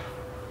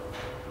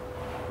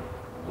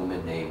 A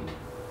woman named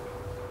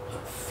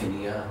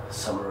Phinia,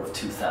 summer of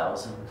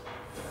 2000.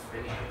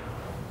 Phinia?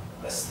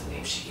 That's the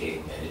name she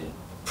gave me. I didn't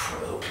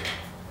probe.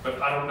 But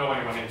I don't know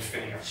anyone named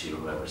Phinia. She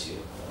remembers you.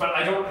 But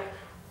I don't...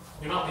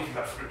 You're not leaving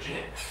that footage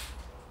in.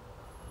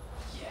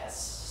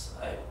 Yes,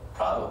 I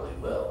probably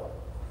will.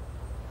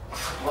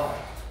 What?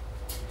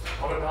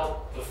 What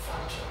about the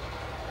fountain?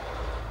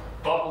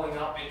 Bubbling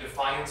up in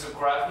defiance of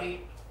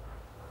gravity?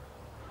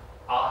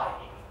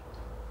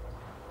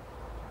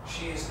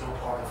 She is no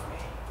part of me.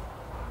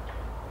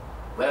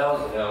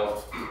 Well, you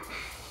know,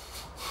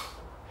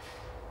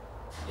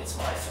 it's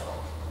my film.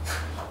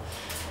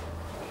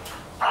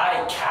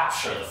 I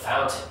capture the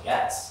fountain,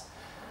 yes.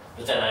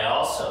 But then I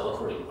also,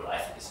 according to what I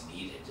think is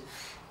needed,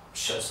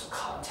 show some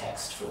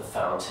context for the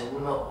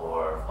fountain,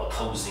 or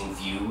opposing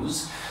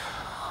views,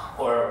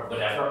 or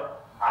whatever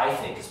I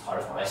think is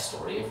part of my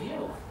story of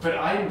you. But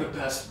I am the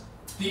best,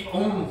 the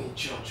only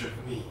judge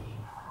of me.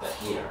 But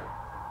here,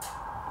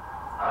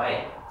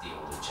 I am the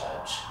only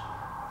judge.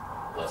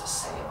 What to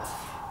say about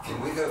you?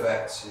 Can we go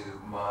back to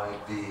my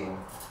being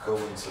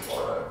going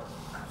tomorrow?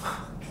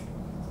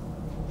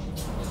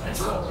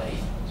 That's all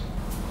right.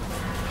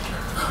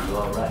 You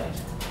all right?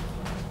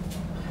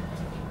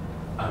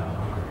 I'm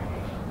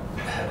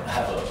hungry.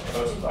 Have a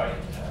protein bar you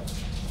can have.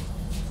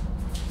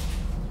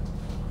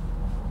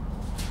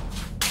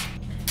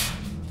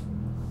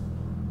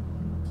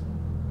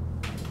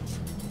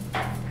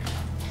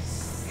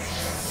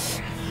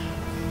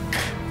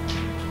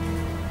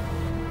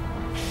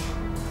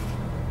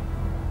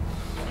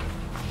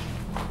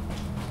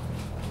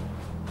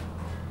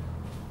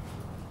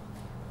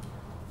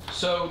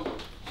 So,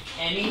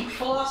 any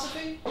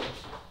philosophy?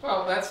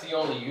 Well, that's the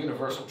only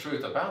universal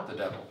truth about the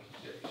devil.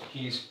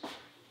 He's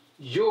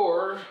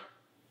your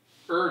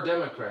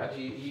Democrat.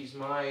 He's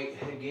my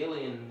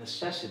Hegelian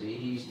necessity.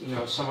 He's,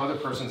 some other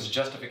person's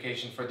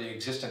justification for the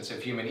existence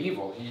of human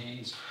evil.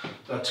 He's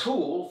a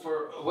tool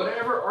for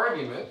whatever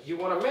argument you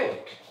want to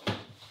make.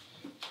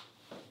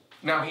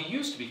 Now, he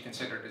used to be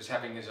considered as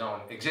having his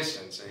own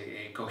existence,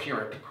 a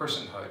coherent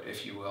personhood,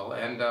 if you will,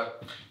 and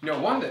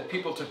one that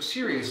people took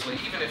seriously,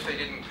 even if they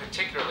didn't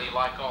particularly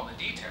like all the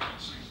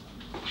details.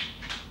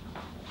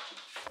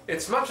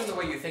 It's much in the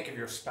way you think of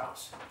your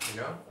spouse,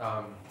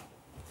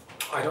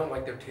 I don't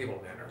like their table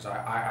manners.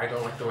 I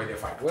don't like the way they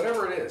fight,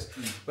 whatever it is.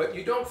 But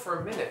you don't for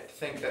a minute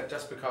think that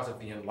just because of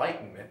the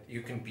Enlightenment,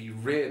 you can be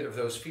rid of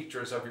those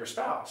features of your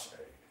spouse.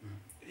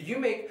 You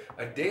make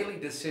a daily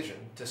decision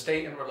to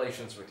stay in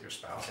relations with your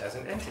spouse as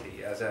an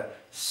entity, as a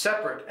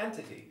separate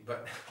entity,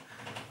 but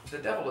the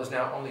devil is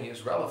now only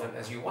as relevant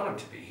as you want him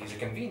to be. He's a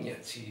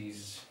convenience.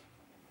 He's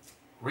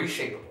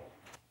reshapable.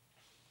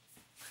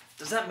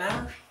 Does that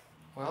matter?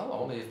 Well,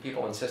 only if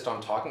people insist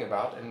on talking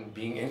about and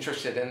being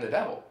interested in the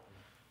devil.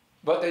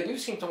 But they do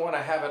seem to want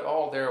to have it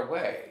all their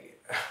way.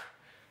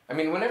 I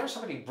mean, whenever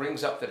somebody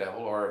brings up the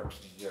devil or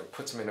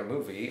puts him in a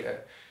movie,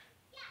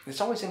 it's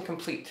always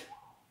incomplete.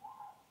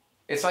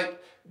 It's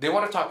like they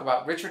want to talk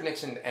about Richard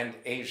Nixon and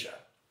Asia,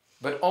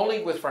 but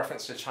only with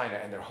reference to China,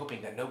 and they're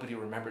hoping that nobody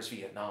remembers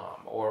Vietnam,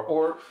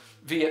 or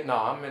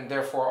Vietnam, and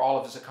therefore all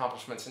of his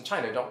accomplishments in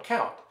China don't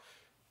count.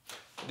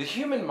 The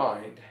human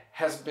mind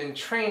has been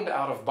trained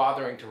out of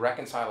bothering to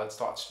reconcile its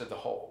thoughts to the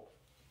whole.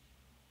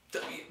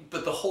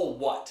 But the whole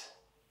what?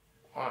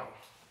 Well,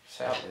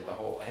 sadly, the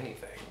whole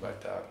anything,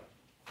 but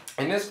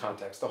in this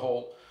context, the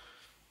whole...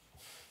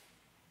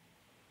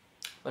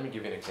 Let me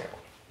give you an example.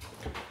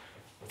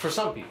 For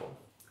some people,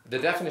 the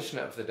definition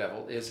of the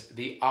devil is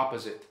the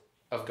opposite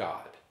of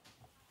God.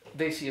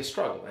 They see a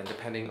struggle, and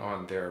depending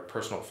on their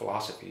personal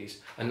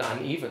philosophies, an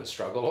uneven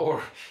struggle,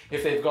 or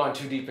if they've gone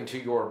too deep into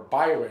your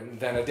Byron,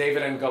 then a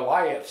David and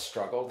Goliath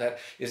struggle that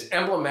is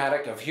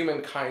emblematic of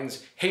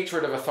humankind's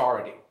hatred of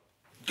authority.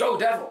 Go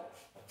devil!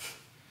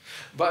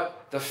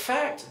 But the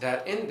fact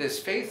that in this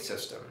faith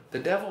system, the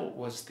devil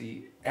was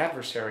the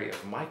adversary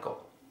of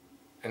Michael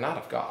and not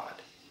of God,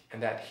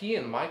 and that he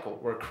and Michael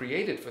were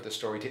created for the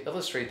story to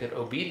illustrate that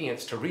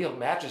obedience to real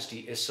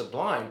majesty is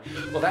sublime,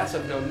 well, that's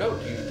of no note,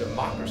 you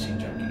democracy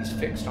junkies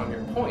fixed on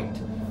your point.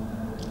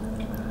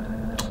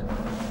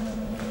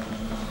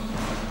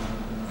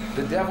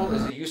 The devil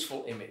is a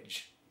useful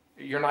image.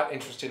 You're not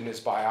interested in his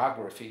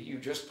biography, you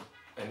just,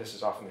 and this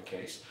is often the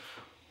case,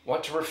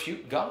 want to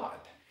refute God.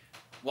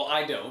 Well,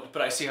 I don't,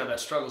 but I see how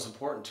that struggle is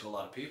important to a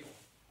lot of people.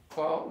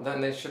 Well,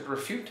 then they should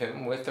refute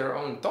him with their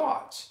own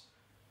thoughts.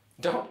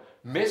 Don't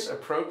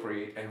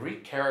misappropriate and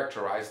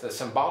recharacterize the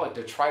symbolic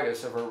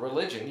detritus of a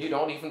religion you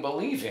don't even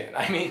believe in.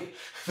 I mean,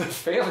 the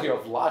failure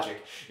of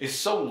logic is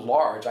so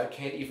large I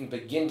can't even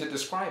begin to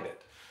describe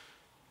it.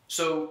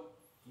 So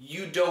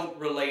you don't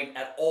relate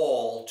at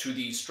all to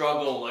the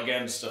struggle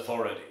against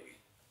authority?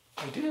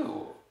 I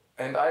do,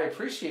 and I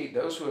appreciate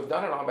those who have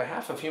done it on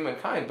behalf of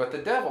humankind, but the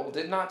devil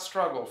did not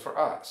struggle for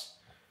us.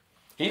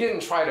 He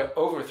didn't try to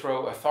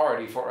overthrow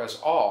authority for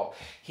us all.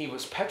 He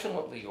was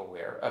petulantly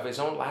aware of his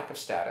own lack of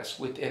status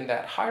within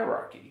that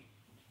hierarchy.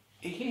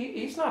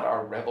 He's not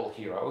our rebel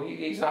hero.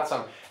 He's not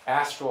some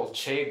astral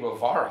Che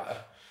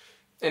Guevara.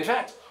 In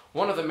fact,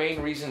 one of the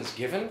main reasons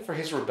given for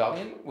his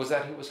rebellion was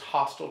that he was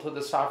hostile to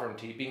the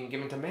sovereignty being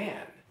given to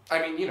man. I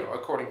mean,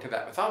 according to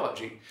that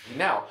mythology.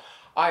 Now,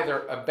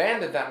 either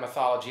abandon that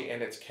mythology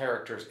and its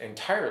characters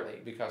entirely,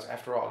 because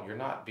after all, you're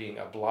not being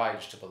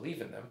obliged to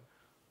believe in them,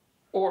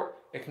 or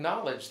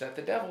acknowledge that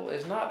the devil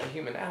is not a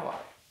human ally.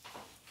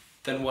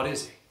 Then what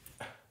is he?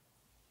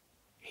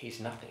 He's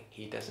nothing.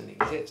 He doesn't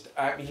exist.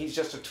 I mean, he's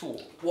just a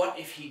tool. What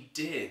if he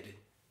did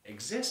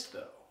exist,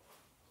 though?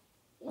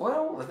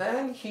 Well,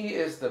 then he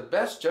is the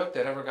best joke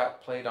that ever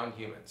got played on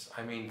humans.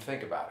 I mean,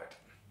 think about it.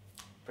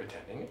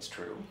 Pretending it's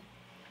true.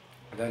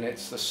 Then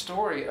it's the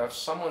story of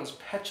someone's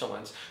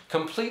petulance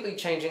completely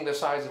changing the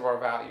size of our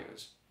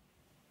values.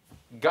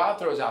 God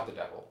throws out the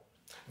devil.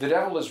 The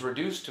devil is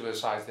reduced to a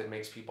size that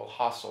makes people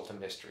hostile to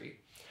mystery.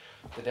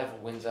 The devil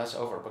wins us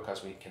over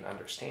because we can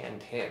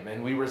understand him,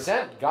 and we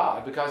resent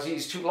God because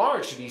he's too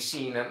large to be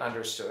seen and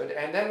understood,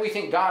 and then we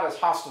think God is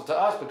hostile to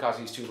us because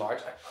he's too large.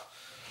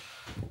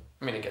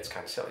 I mean, it gets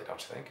kind of silly, don't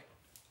you think?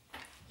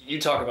 You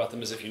talk about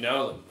them as if you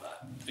know them.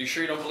 Are you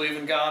sure you don't believe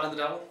in God and the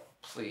devil?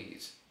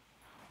 Please.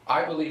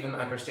 I believe in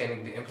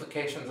understanding the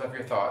implications of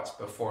your thoughts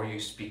before you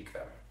speak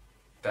them.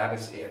 That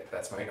is it.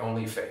 That's my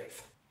only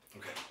faith.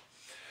 Okay.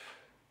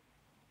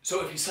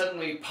 So if you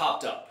suddenly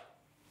popped up,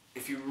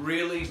 if you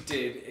really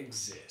did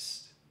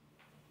exist,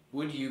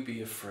 would you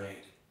be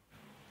afraid?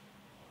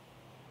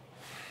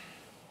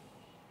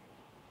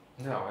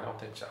 No, I don't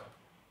think so.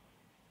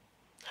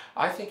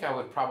 I think I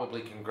would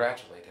probably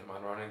congratulate him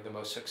on running the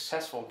most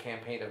successful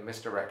campaign of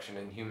misdirection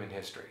in human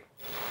history.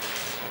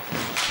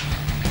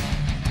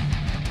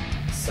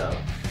 So,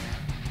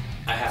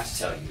 I have to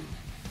tell you,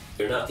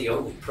 you're not the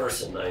only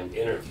person I'm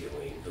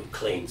interviewing who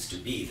claims to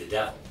be the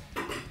devil.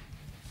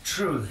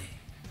 Truly?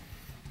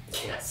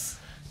 Yes,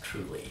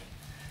 truly.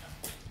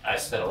 I've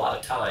spent a lot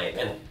of time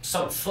and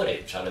some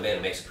footage on a man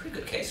who makes a pretty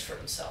good case for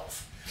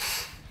himself.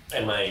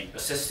 And my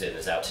assistant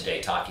is out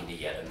today talking to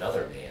yet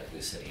another man who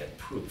said he had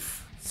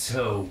proof.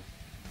 So,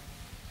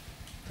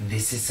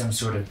 this is some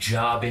sort of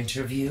job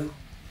interview?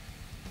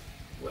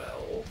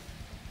 Well,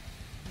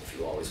 if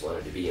you always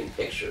wanted to be in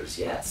pictures,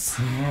 yes.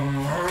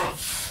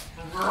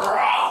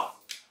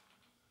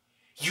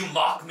 You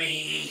mock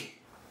me!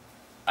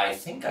 I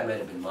think I might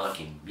have been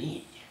mocking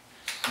me.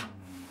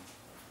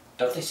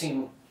 Don't they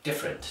seem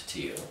different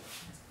to you?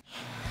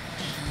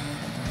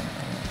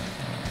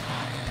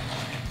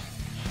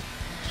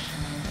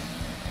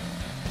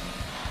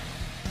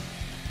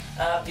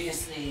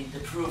 Obviously, the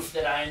proof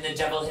that I am the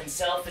devil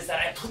himself is that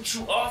I put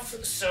you off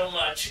so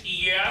much,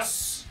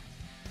 yes?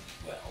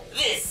 Well,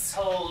 this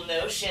whole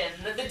notion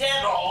that the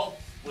devil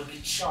would be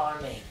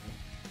charming.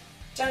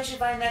 Don't you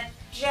find that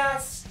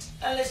just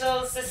a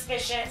little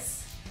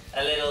suspicious?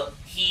 A little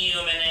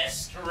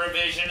humanist,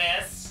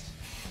 revisionist?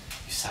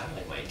 You sound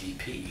like my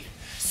DP.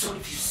 So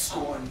if you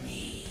scorn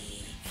me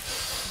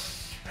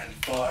and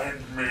find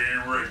me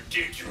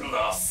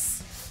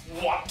ridiculous,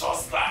 what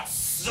does that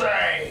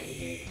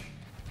say?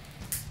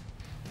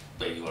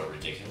 That you are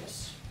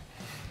ridiculous.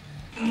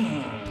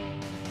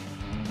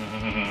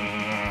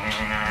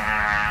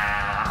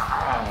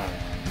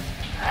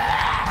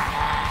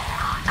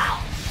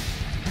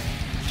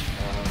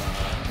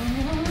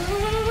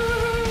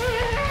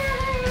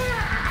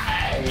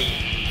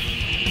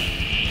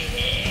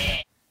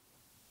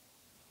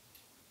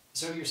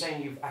 So you're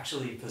saying you've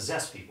actually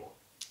possessed people?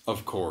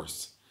 Of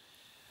course.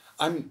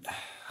 I'm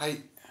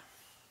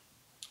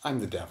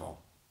the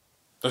devil.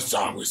 The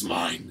song was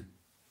mine.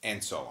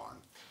 And so on.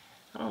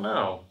 I don't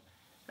know.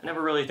 I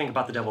never really think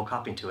about the devil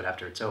copying to it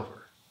after it's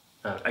over.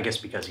 I guess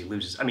because he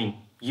loses. I mean,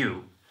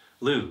 you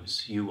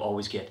lose. You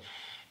always get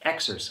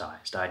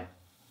exercised. I'd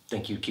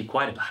think you'd keep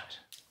quiet about it.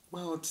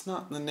 Well, it's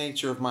not in the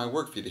nature of my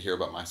work for you to hear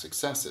about my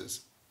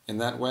successes. In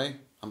that way,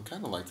 I'm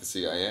kind of like the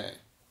CIA.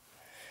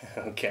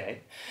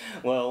 Okay.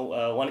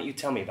 Well, why don't you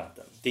tell me about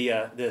them?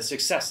 The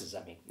successes,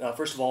 I mean.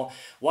 First of all,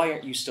 why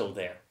aren't you still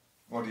there?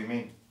 What do you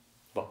mean?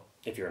 Well,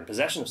 if you're in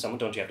possession of someone,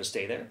 don't you have to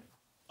stay there?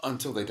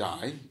 Until they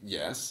die,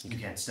 yes. You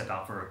can't step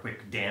out for a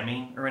quick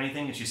damning or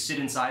anything? You just sit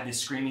inside this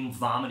screaming,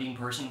 vomiting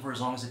person for as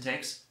long as it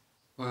takes?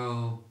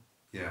 Well,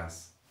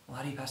 yes. Well,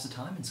 how do you pass the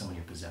time in someone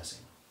you're possessing?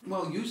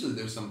 Well, usually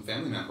there's some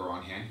family member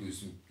on hand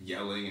who's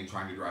yelling and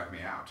trying to drive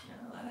me out. Yeah,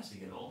 that has to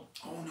get old.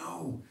 Oh,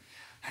 no.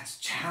 That's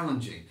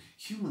challenging.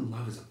 Human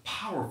love is a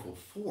powerful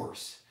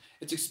force.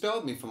 It's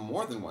expelled me from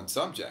more than one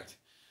subject.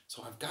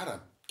 So I've got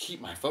to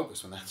keep my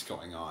focus when that's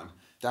going on.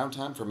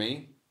 Downtime for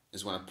me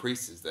is when a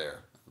priest is there,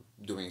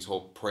 doing his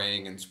whole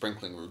praying and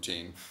sprinkling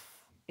routine.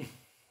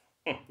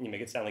 You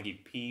make it sound like he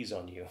pees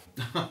on you.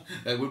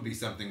 That would be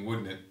something,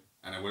 wouldn't it?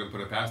 And I wouldn't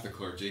put it past the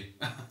clergy.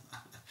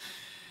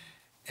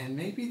 And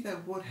maybe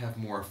that would have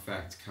more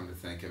effect, come to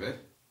think of it.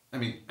 I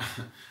mean,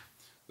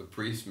 the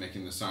priest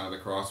making the sign of the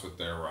cross with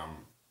their,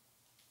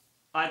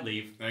 I'd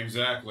leave.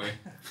 Exactly.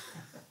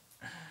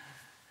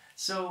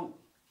 So,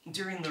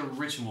 during the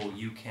ritual,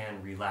 you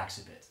can relax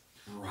a bit.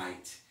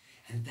 Right.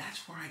 And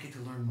that's where I get to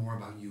learn more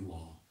about you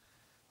all.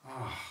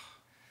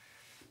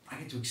 I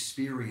get to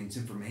experience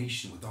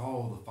information with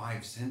all the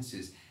five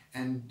senses,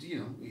 and,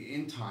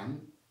 in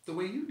time, the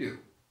way you do.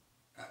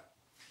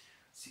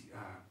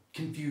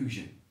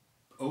 Confusion,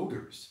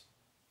 odors,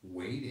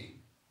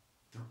 waiting.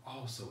 They're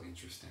all so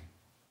interesting.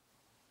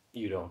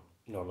 You don't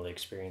normally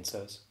experience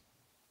those?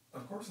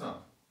 Of course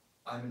not.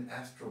 I'm an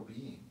astral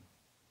being.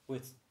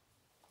 With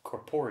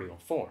corporeal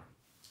form.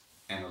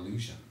 An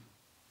illusion.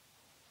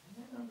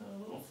 Yeah, a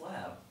little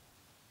flab.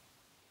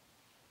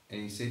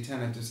 A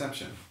satanic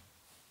deception.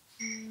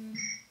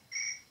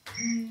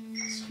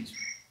 Excuse me.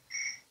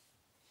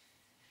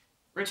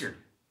 Richard,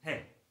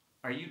 hey,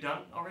 are you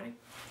done already?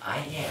 I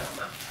am.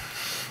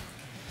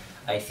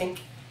 I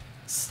think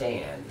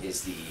Stan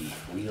is the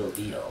real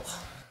deal.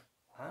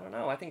 I don't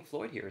know. I think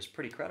Floyd here is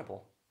pretty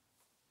credible.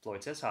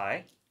 Floyd says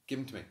hi. Give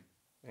him to me.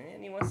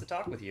 And he wants to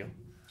talk with you.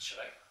 Should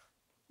I?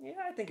 Yeah,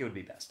 I think it would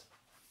be best.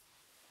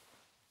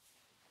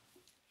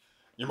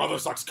 Your mother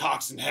sucks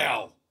cocks in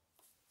hell.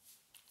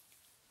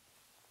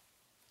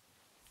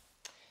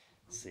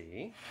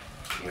 See?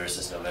 Yours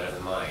is no better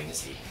than mine,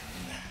 is he?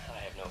 I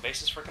have no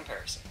basis for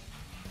comparison.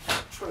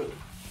 True.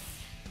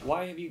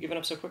 Why have you given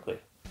up so quickly?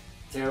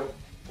 There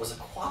was a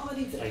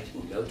quality that I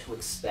didn't know to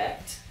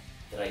expect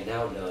that I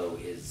now know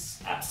is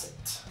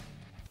absent.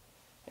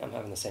 I'm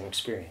having the same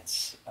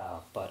experience,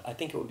 but I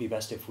think it would be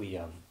best if we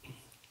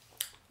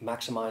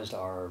maximized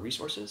our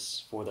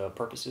resources for the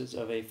purposes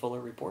of a fuller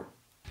report.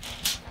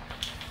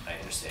 I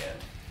understand.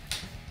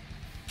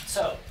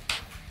 So,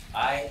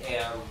 I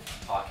am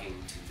talking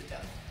to the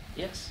devil.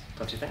 Yes,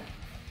 don't you think?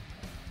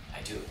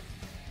 I do.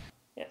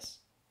 Yes,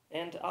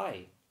 and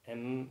I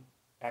am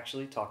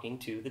actually talking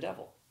to the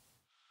devil.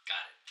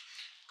 Got it.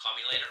 Call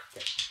me later.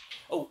 Okay.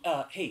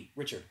 Oh, hey,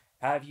 Richard,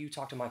 have you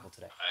talked to Michael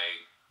today?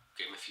 I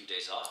gave him a few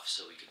days off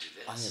so we could do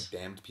this. I have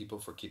damned people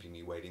for keeping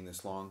me waiting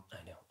this long.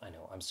 I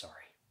know, I'm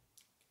sorry.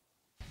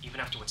 Even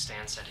after what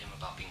Stan said to him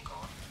about being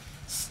gone.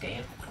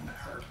 Stan wouldn't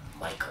hurt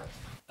Michael.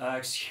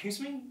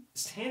 Excuse me?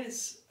 Stan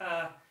is,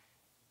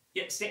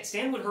 yeah,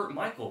 Stan would hurt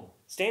Michael.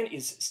 Stan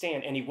is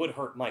Stan, and he would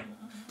hurt Michael.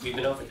 We've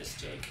been over this,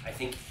 Jake. I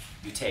think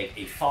you take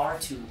a far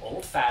too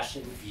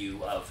old-fashioned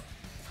view of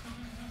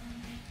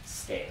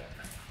Stan.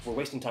 We're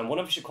wasting time. One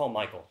of us should call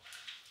Michael.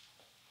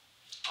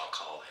 I'll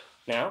call him.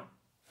 Now?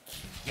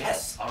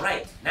 Yes, all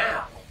right,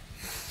 now.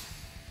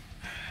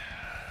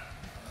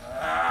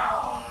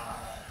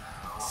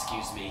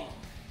 Excuse me.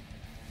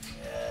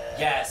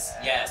 Yes,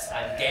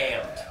 I'm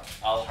damned.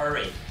 I'll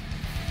hurry.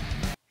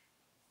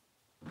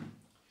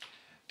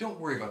 Don't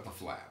worry about the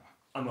flab.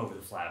 I'm over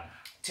the flab.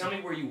 Tell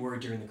me where you were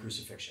during the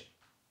crucifixion.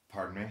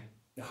 Pardon me?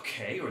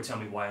 Okay, or tell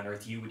me why on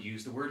earth you would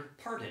use the word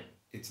pardon.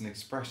 It's an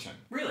expression.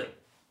 Really?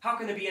 How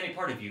can there be any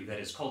part of you that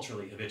is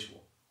culturally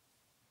habitual?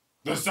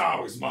 The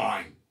sow is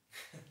mine!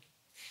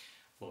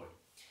 Floyd,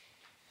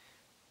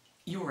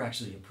 you were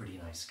actually a pretty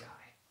nice guy.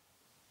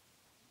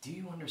 Do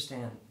you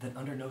understand that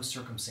under no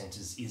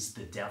circumstances is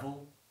the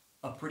devil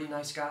a pretty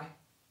nice guy?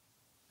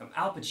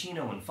 Al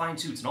Pacino and fine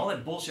suits and all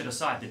that bullshit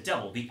aside, the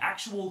devil, the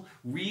actual,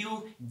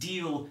 real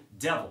deal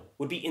devil,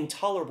 would be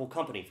intolerable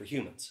company for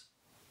humans.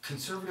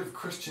 Conservative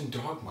Christian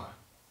dogma.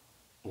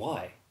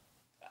 Why?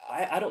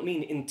 I don't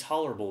mean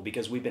intolerable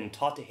because we've been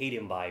taught to hate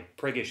him by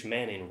priggish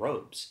men in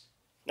robes.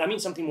 I mean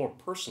something more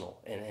personal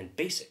and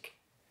basic.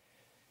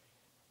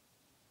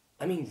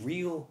 I mean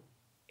real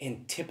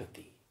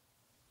antipathy.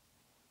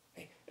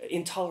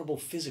 Intolerable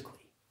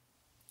physically,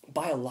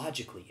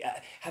 biologically,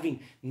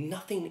 having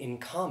nothing in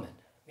common.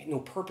 No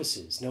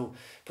purposes, no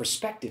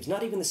perspectives,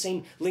 not even the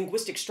same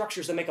linguistic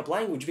structures that make up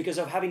language because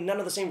of having none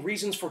of the same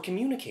reasons for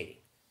communicating.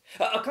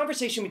 A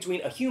conversation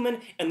between a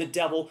human and the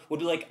devil would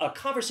be like a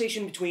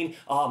conversation between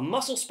a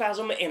muscle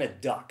spasm and a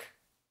duck.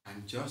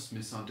 I'm just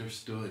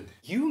misunderstood.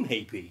 You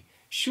may be,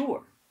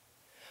 sure.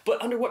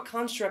 But under what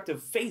construct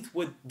of faith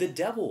would the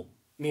devil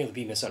merely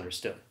be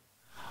misunderstood?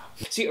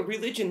 See, a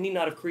religion need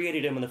not have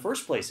created him in the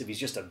first place if he's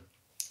just a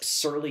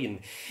surly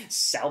and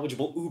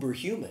salvageable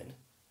uber-human.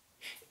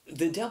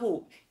 The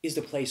devil is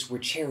the place where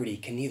charity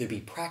can neither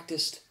be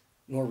practiced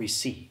nor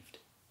received.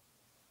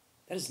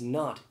 That is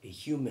not a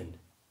human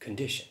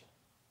condition.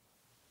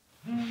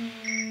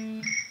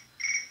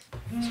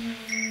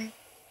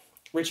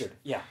 Richard,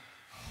 yeah.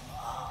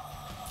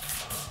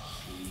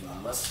 He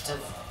must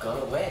have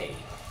gone away.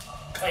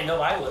 I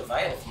know I would if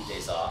I had a few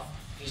days off.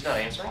 He's not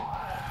answering?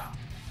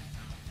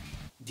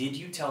 Did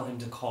you tell him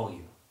to call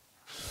you?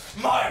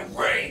 My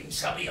reign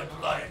shall be a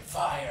blood and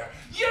fire.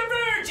 Your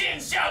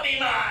virgins shall be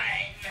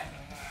mine.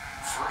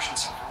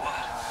 Virgins of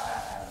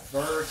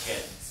what?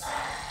 Virgins.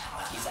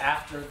 He's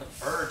after the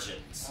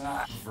virgins.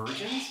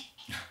 Virgins?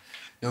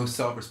 No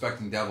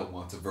self-respecting devil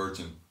wants a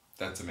virgin.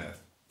 That's a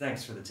myth.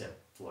 Thanks for the tip,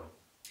 Floyd.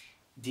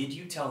 Did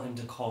you tell him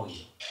to call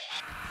you?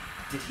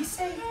 Did he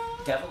say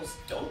devils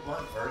don't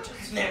want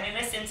virgins? Their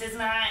innocence is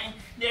mine.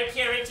 Their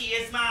purity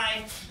is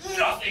mine.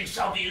 Nothing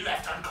shall be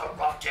left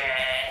uncorrupted.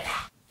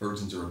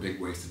 Virgins are a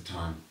big waste of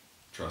time.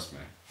 Trust me.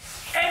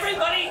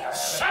 Everybody,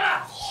 shut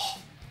up!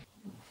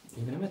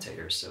 Even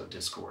imitators sow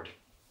discord.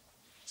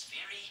 It's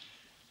very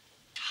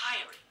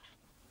tiring.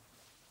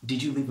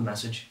 Did you leave a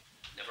message?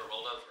 Never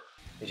rolled over.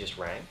 They just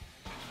rang?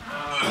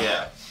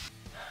 Yeah.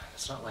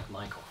 That's not like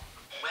Michael.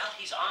 Well,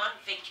 he's on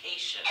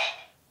vacation.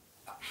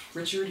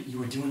 Richard, you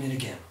were doing it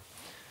again.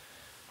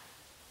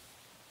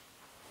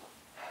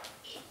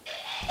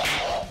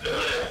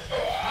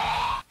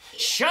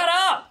 Shut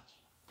up!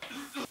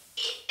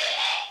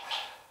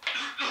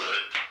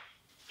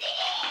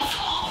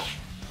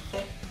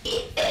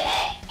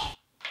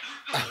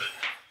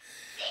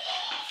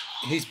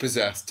 He's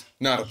possessed,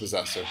 not a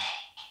possessor. What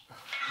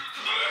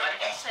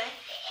did he say?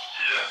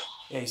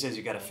 Yeah, he says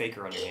you got a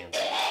faker on your hands.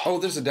 Oh,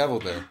 there's a devil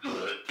there,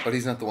 but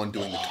he's not the one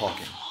doing the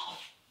talking.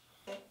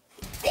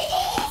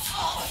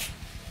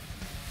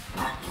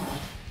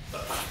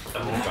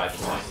 I'm gonna drive you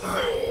to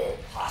the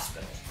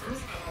hospital.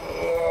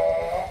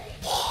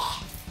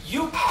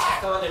 You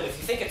tack on him if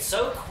you think it's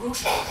so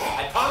crucial.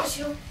 I promise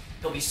you,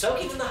 he'll be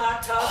soaking in the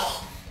hot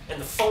tub, and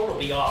the phone will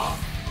be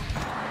off.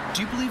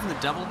 Do you believe in the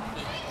devil?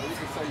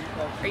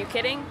 Are you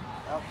kidding?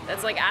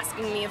 That's like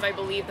asking me if I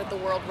believe that the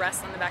world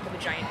rests on the back of a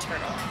giant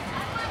turtle.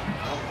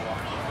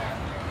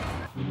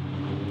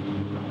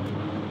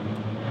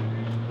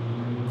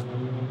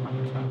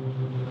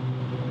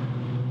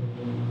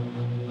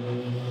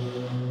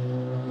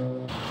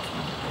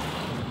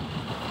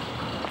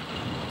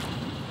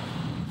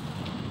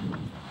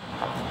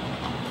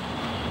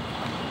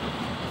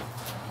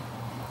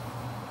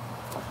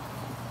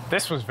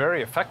 This was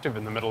very effective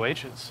in the Middle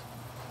Ages.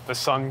 The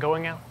sun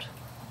going out.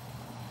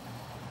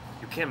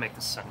 You can't make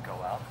the sun go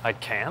out. I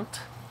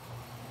can't?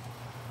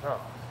 No.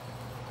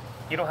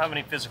 You don't have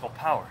any physical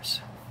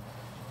powers.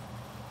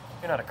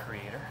 You're not a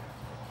creator.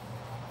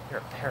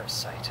 You're a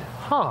parasite.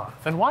 Huh,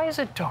 then why is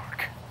it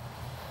dark?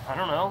 I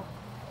don't know.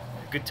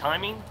 Good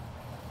timing?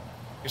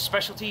 Your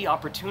specialty,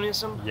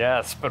 opportunism?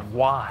 Yes, but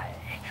why?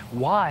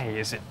 Why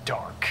is it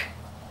dark?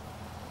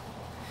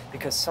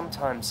 Because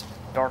sometimes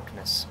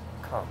darkness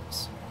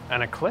comes.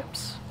 An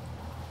eclipse?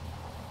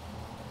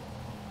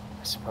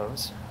 I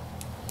suppose.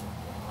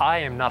 I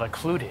am not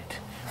occluded,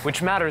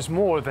 which matters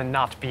more than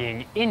not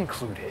being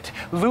included.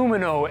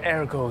 Lumino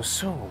ergo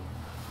sum.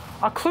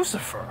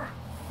 Occlusifer.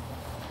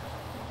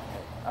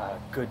 A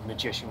good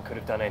magician could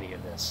have done any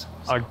of this.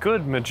 A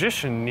good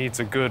magician needs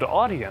a good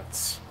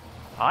audience.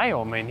 I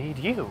only need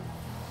you.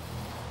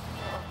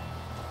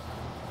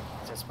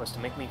 Is that supposed to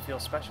make me feel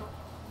special?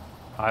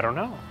 I don't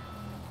know.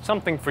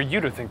 Something for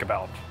you to think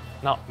about,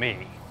 not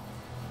me.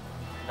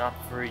 Not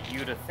for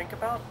you to think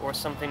about, or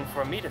something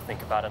for me to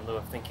think about in lieu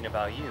of thinking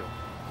about you?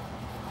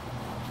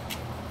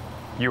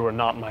 You are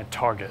not my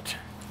target.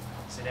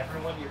 Is it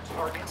everyone your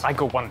target? I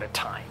go one at a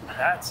time.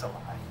 That's a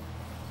lie.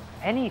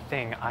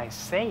 Anything I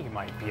say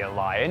might be a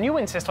lie, and you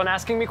insist on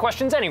asking me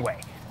questions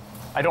anyway.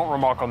 I don't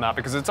remark on that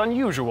because it's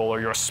unusual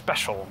or you're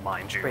special,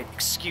 mind you. Wait,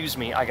 excuse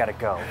me, I gotta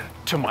go.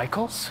 To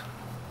Michael's?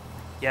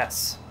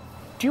 Yes.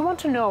 Do you want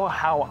to know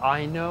how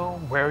I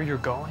know where you're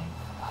going?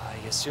 I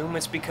assume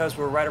it's because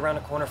we're right around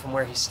the corner from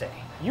where he's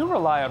staying. You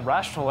rely on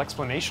rational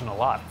explanation a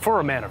lot, for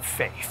a man of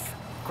faith.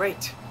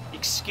 Great.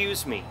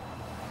 Excuse me.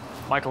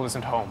 Michael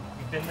isn't home.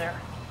 You've been there?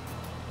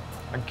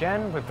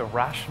 Again with the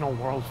rational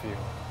worldview.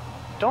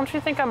 Don't you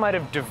think I might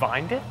have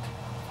divined it?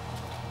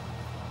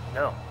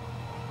 No.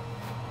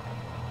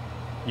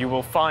 You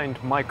will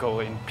find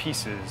Michael in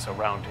pieces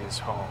around his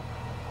home.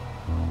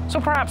 So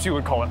perhaps you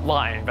would call it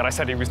lying that I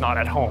said he was not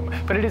at home,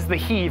 but it is the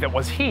he that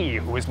was he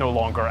who is no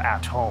longer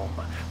at home.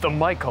 The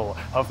Michael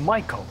of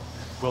Michael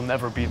will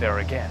never be there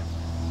again.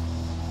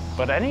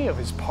 But any of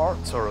his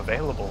parts are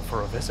available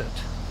for a visit.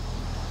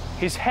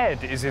 His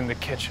head is in the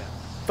kitchen,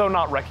 though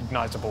not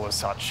recognizable as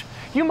such.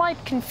 You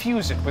might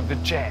confuse it with the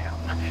jam.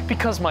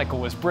 Because Michael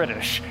was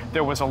British,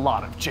 there was a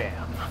lot of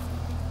jam.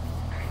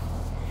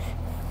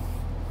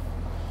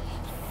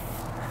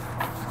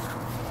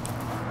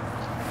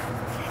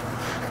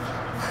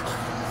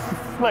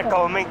 Let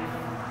go of me.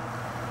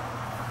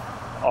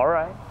 All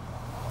right.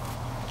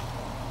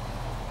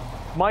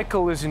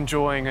 Michael is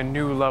enjoying a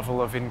new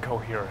level of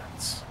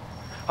incoherence,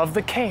 of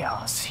the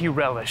chaos he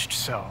relished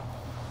so.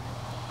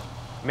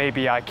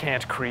 Maybe I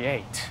can't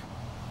create,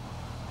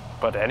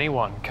 but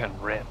anyone can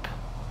rip.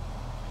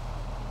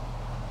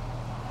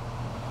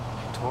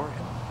 Tore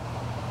him?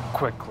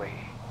 Quickly,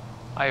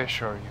 I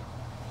assure you.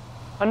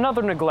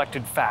 Another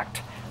neglected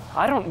fact,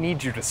 I don't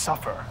need you to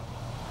suffer.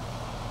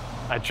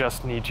 I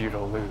just need you to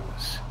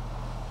lose.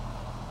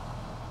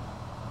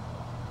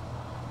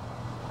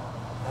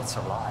 That's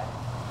a lie.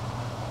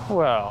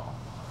 Well,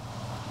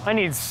 I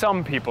need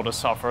some people to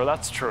suffer,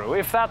 that's true,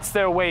 if that's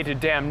their way to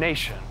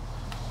damnation.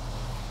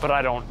 But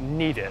I don't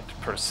need it,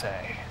 per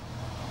se.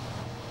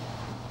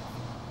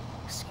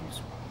 Excuse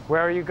me.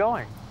 Where are you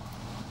going?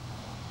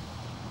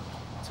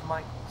 To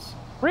Michael's.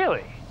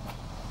 Really?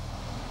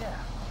 Yeah.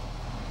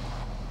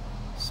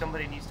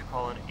 Somebody needs to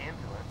call an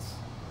ambulance.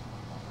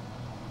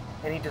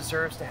 And he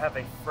deserves to have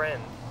a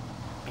friend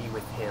be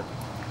with him,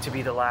 to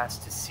be the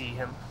last to see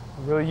him.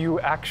 Will you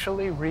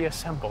actually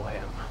reassemble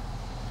him?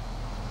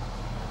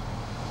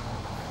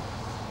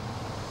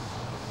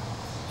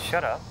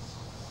 Shut up.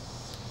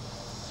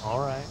 All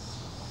right.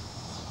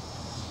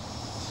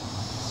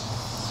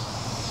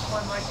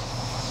 Why, Michael?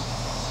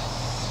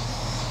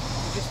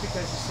 Just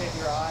because you said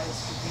your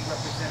eyes could be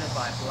represented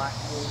by black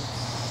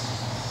holes.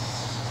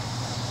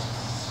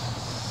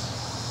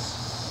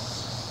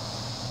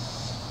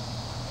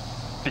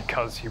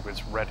 Because he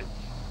was ready.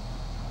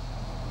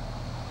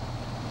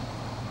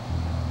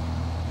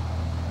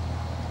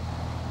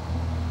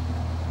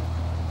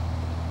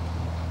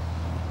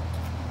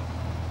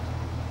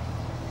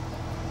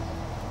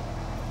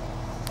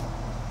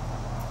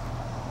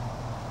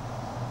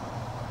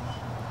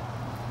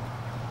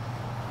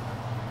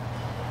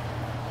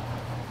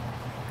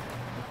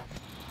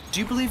 Do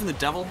you believe in the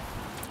devil?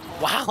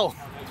 Wow.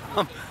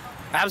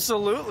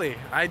 Absolutely.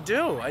 I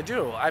do.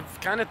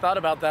 I've kind of thought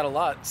about that a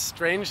lot.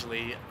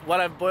 Strangely, what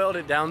I've boiled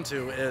it down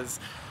to is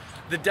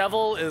the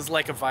devil is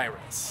like a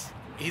virus.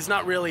 He's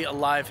not really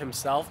alive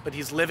himself, but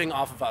he's living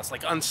off of us,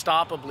 like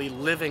unstoppably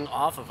living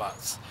off of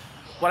us.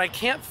 What I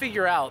can't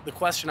figure out, the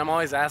question I'm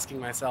always asking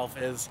myself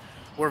is,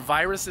 were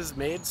viruses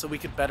made so we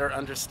could better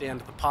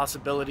understand the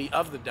possibility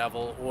of the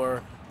devil,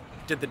 or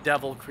did the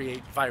devil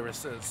create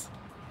viruses?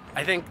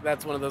 I think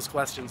that's one of those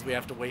questions we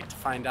have to wait to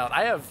find out.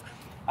 I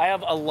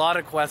have a lot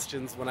of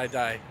questions when I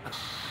die.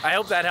 I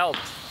hope that helped.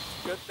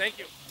 Good, thank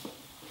you.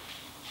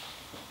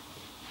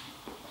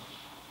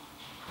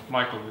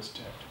 Michael is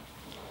dead.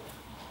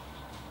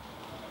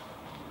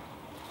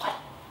 What?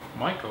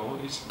 Michael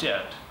is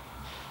dead.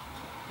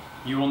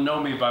 You will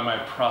know me by my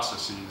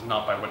processes,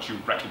 not by what you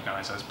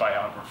recognize as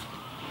biography.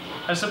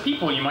 As a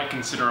people, you might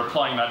consider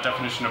applying that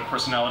definition of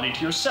personality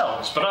to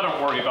yourselves, but I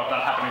don't worry about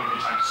that happening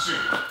anytime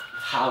soon.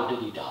 How did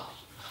he die?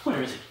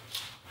 Where is he?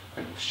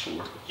 Are you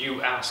sure?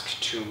 You ask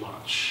too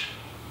much.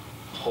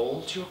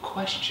 Hold your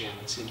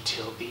questions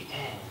until the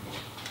end.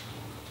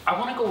 I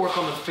want to go work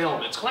on the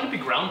film. It's going to be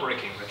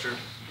groundbreaking, Richard.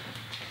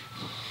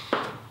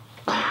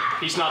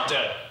 He's not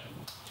dead.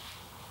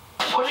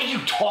 What are you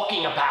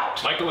talking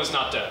about? Michael is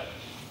not dead.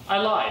 I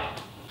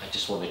lied. I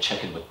just want to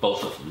check in with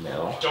both of them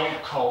now.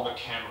 Don't call the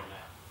cameraman.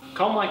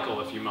 Call Michael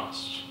if you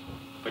must.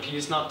 But he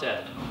is not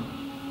dead.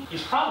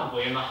 He's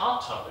probably in the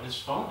hot tub and his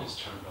phone is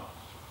turned off.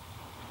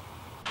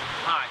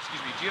 Hi,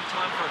 excuse me, do you have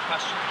time for a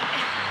question?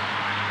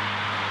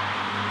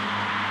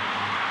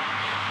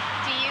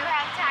 Do you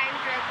have time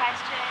for a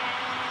question?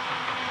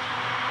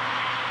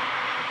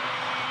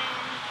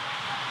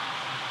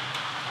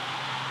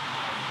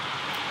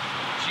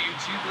 Do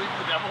you believe in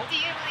the devil? Do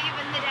you believe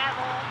in the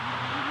devil?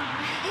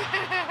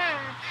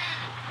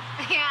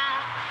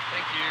 Yeah.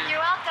 Thank you.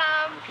 You're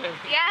welcome. Okay.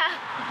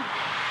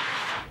 Yeah.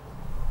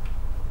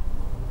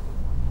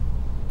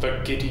 The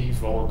giddy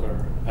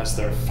vulgar as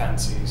their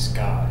fancies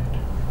guide,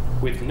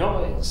 with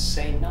noise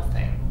say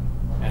nothing,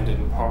 and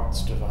in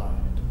parts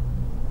divide.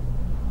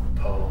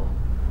 Poe,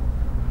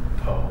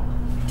 Poe,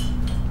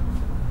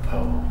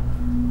 Poe.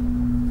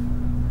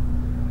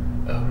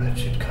 O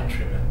wretched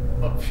countrymen,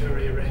 what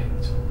fury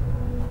reigns?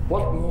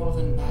 What more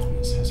than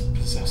madness has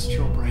possessed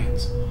your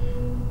brains?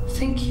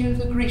 Think you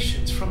the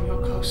Grecians from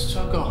your coasts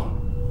are gone?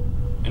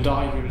 And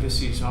are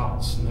Ulysses'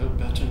 arts no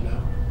better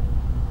known?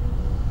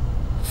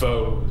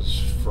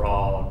 Foes,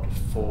 fraud,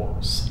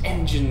 force,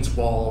 engines,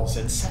 walls,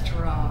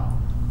 etc.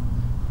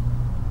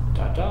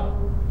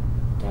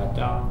 Da-dum,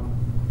 da-dum,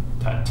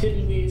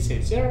 ta-tiddly,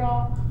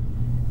 caesera,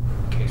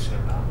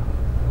 caesera,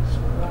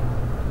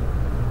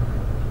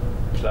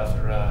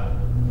 plethora,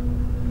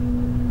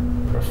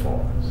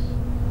 perforce.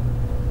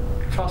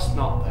 Trust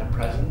not their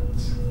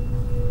presence,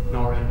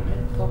 nor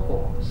admit the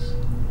horse.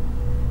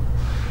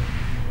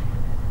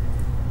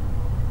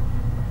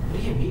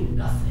 What do you mean,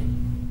 nothing?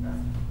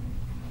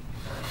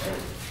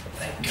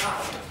 Thank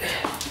God.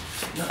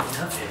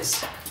 Nothing of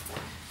his.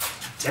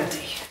 It's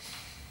empty.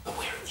 But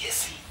where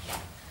is he?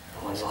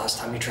 When's the last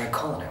time you tried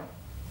calling him?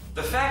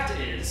 The fact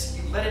is,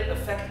 you let it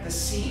affect the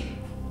scene.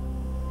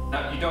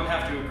 Now, you don't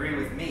have to agree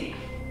with me.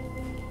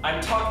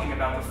 I'm talking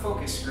about the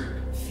focus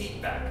group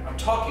feedback. I'm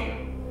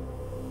talking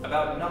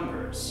about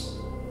numbers.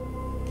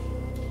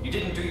 You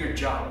didn't do your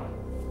job.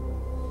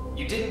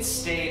 You didn't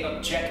stay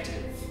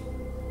objective.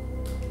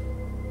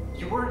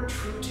 You weren't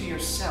true to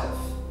yourself.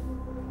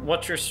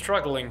 What you're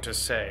struggling to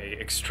say,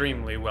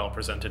 extremely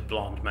well-presented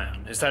blonde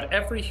man, is that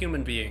every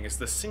human being is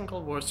the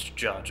single worst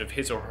judge of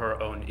his or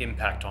her own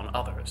impact on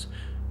others,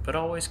 but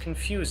always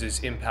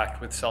confuses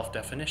impact with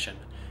self-definition,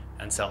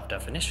 and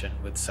self-definition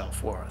with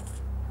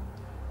self-worth.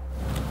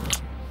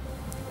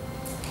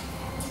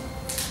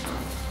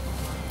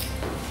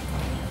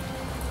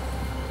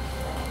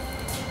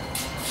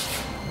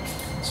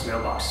 This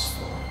mailbox is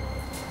full.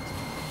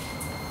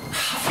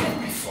 How can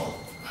it be full?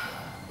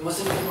 It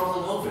wasn't even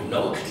rolling over.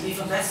 No one could leave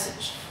a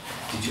message.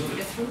 Did you ever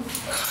get through?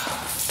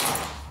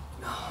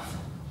 No.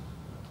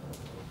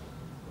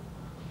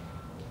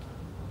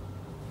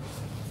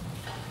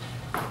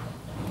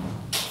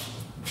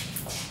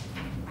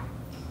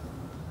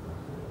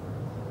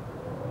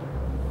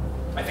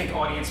 I think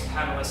audience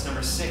panelist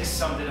number 6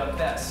 summed it up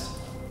best.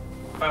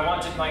 If I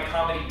wanted my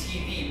comedy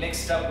TV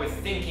mixed up with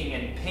thinking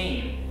and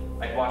pain,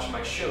 I'd watch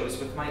my shows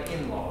with my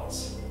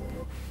in-laws.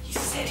 He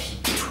said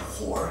he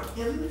tore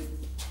him?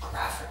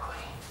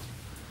 Graphically.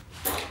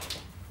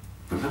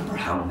 Remember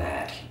how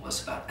mad he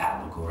was about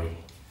allegory?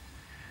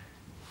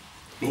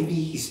 Maybe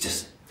he's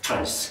just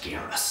trying to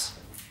scare us.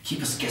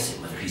 Keep us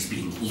guessing whether he's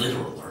being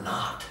literal or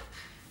not.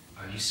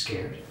 Are you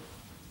scared?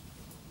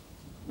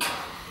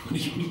 What do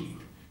you mean?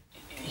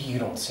 You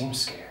don't seem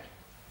scared.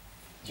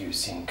 You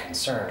seem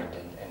concerned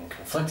and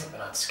conflicted, but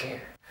not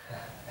scared.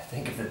 I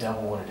think if the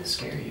devil wanted to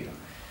scare you,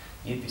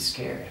 you'd be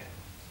scared.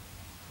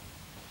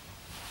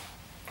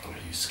 Are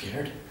you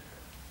scared?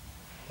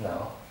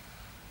 No,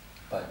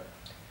 but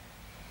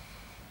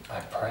I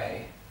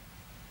pray.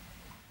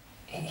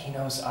 He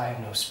knows I have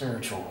no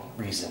spiritual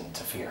reason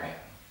to fear him.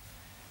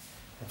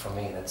 And for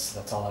me,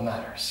 that's all that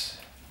matters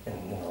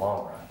in the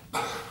long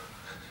run.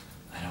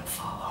 I don't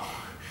follow.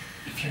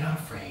 If you're not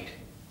afraid,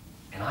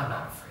 and I'm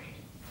not afraid,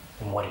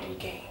 then what did he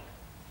gain?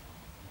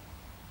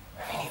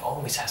 I mean, he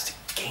always has to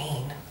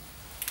gain.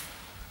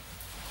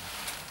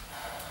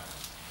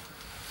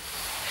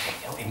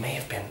 You know, it may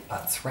have been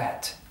a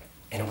threat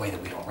in a way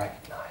that we don't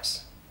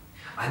recognize.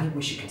 I think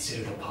we should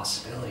consider the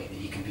possibility that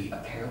he can be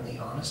apparently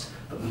honest,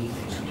 but mean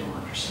things we don't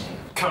understand.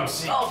 Come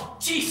see. Oh,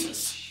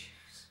 Jesus!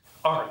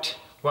 Art,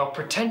 while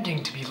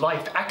pretending to be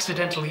life,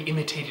 accidentally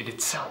imitated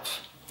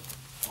itself.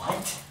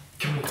 What?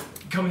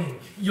 Come in.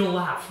 You'll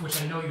laugh,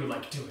 which I know you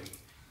like doing.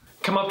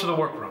 Come up to the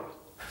workroom.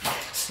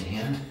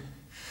 Stan,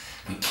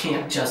 we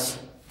can't just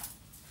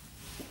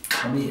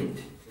come in.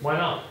 Why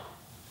not?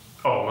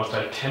 Oh, must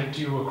I tempt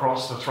you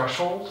across the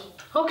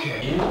threshold?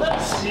 Okay,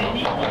 let's see.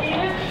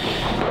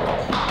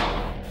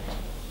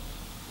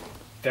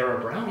 There are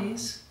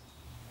brownies.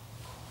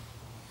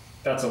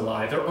 That's a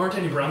lie. There aren't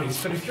any brownies,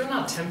 but if you're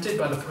not tempted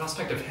by the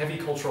prospect of heavy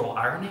cultural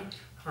irony,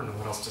 I don't know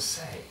what else to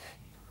say.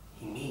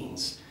 He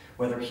means,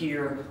 whether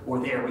here or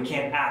there, we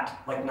can't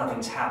act like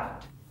nothing's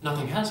happened.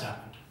 Nothing has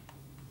happened.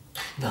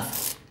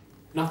 Nothing.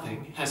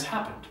 Nothing has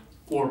happened.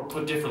 Or,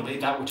 put differently,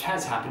 that which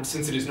has happened,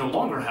 since it is no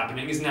longer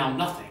happening, is now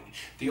nothing.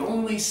 The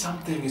only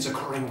something is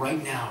occurring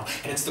right now,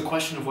 and it's the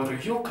question of whether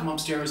you'll come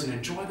upstairs and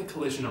enjoy the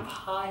collision of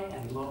high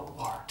and low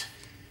art.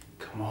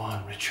 Come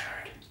on,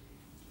 Richard.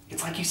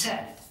 It's like you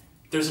said.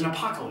 There's an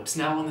apocalypse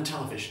now on the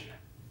television.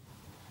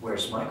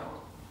 Where's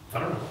Michael? I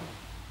don't know.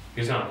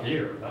 He's not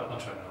here, that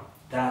much I know.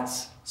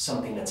 That's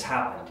something that's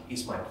happened,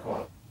 is my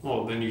point.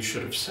 Well, then you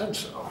should have said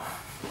so.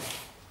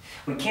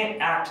 We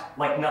can't act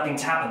like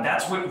nothing's happened.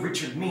 That's what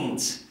Richard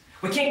means.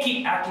 We can't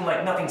keep acting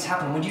like nothing's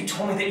happened when you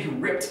told me that you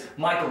ripped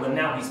Michael and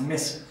now he's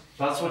missing.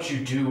 That's what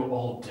you do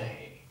all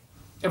day.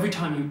 Every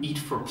time you eat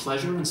for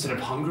pleasure instead of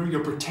hunger,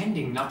 you're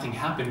pretending nothing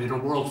happened in a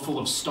world full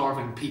of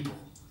starving people.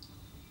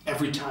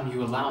 Every time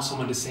you allow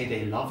someone to say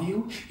they love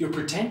you, you're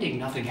pretending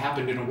nothing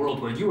happened in a world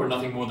where you are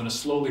nothing more than a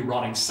slowly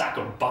rotting sack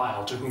of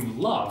bile to whom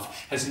love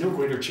has no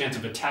greater chance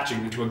of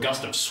attaching than to a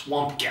gust of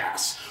swamp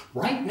gas.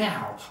 Right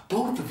now,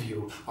 both of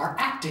you are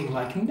acting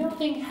like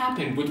nothing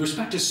happened with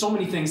respect to so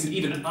many things that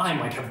even I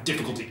might have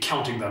difficulty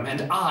counting them,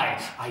 and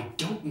I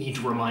don't need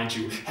to remind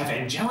you, have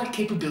angelic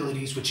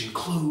capabilities which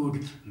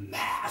include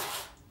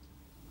math.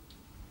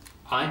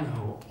 I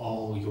know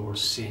all your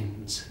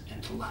sins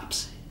and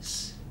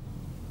lapses.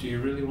 Do you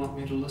really want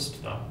me to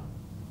list them?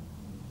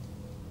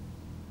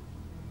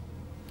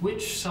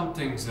 Which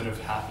somethings that have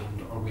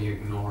happened are we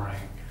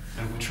ignoring,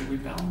 and which are we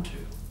bound to?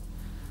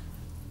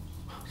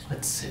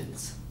 What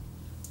sins?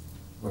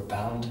 We're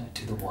bound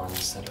to the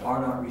ones that are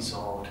not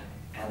resolved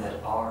and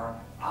that are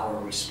our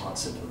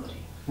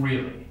responsibility.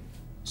 Really?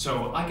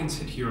 So I can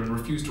sit here and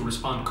refuse to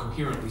respond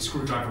coherently,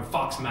 screwdriver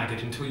fox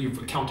maggot, until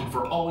you've accounted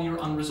for all your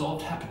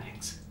unresolved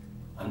happenings.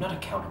 I'm not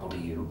accountable to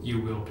you.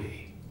 You will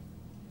be.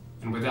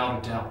 And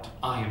without a doubt,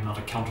 I am not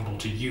accountable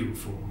to you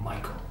for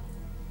Michael.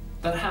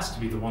 That has to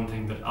be the one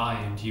thing that I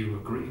and you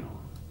agree on.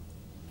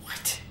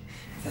 What?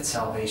 That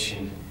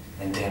salvation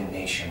and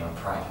damnation are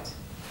private.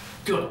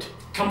 Good.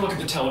 Come look at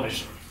the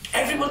television.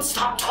 Everyone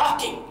stop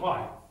talking!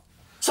 Why?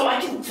 So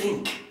I can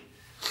think.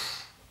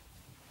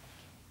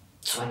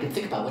 So I can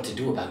think about what to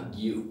do about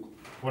you.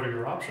 What are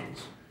your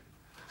options?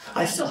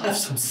 I still have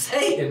some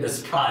say in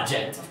this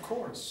project. Of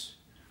course.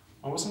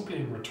 I wasn't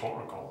being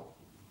rhetorical.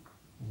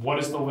 What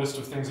is the list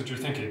of things that you're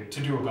thinking to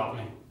do about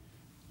me?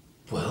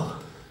 Well,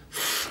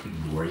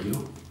 ignore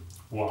you.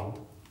 1.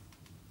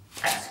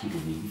 Ask you to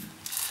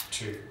leave.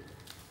 2.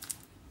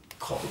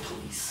 Call the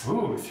police.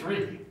 Ooh,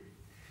 3.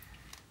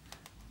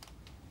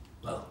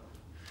 Well,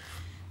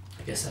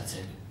 I guess that's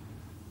it.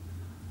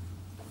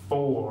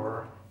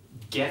 4.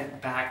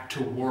 Get back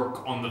to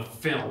work on the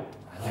film.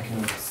 I like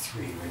number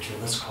 3, Richard.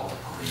 Let's call the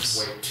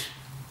police. Wait.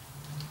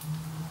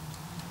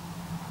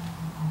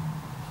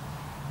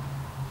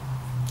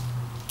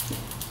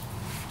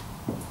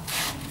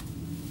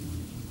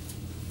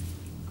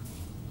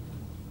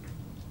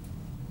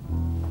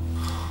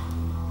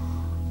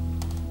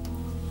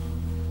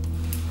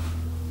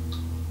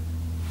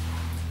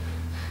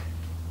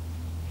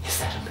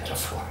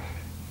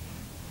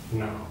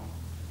 No.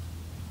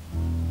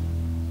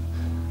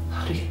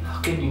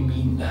 How can you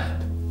mean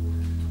that?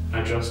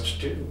 I just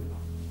do.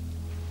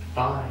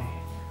 I,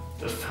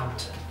 the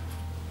fountain,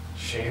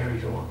 share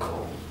your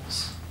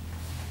goals.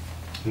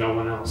 No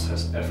one else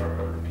has ever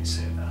heard me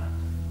say that.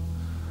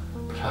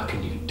 But how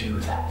can you do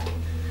that?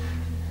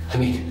 I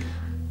mean,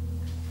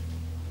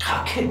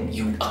 how can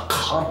you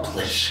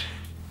accomplish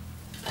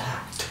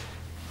that?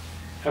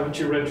 Haven't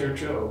you read your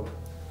Job?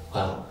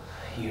 Well,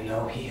 you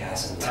know he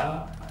hasn't.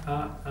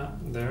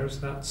 There's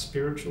that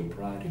spiritual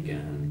pride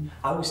again.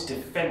 I was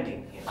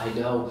defending him. I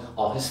know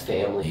all his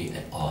family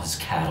and all his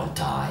cattle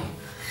die.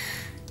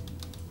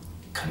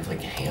 Kind of like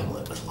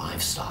Hamlet with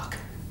livestock.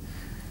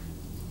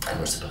 And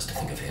we're supposed to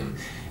think of him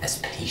as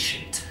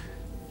patient.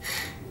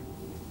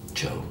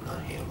 Job,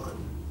 not Hamlet.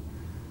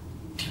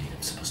 Do you mean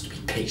I'm supposed to be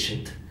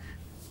patient?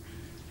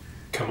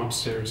 Come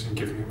upstairs and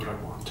give me what I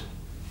want.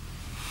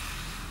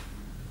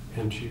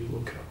 And you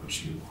will get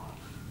what you want.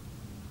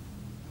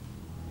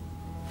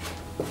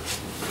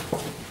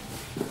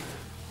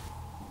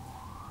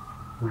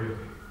 Really?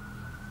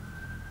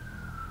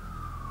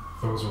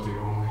 Those are the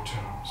only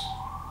terms.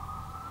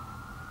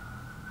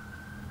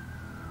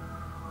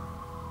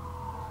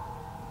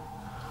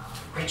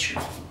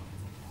 Richard.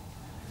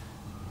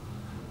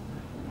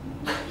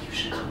 You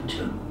should come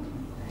too.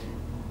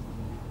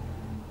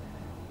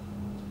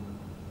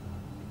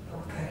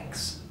 No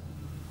thanks.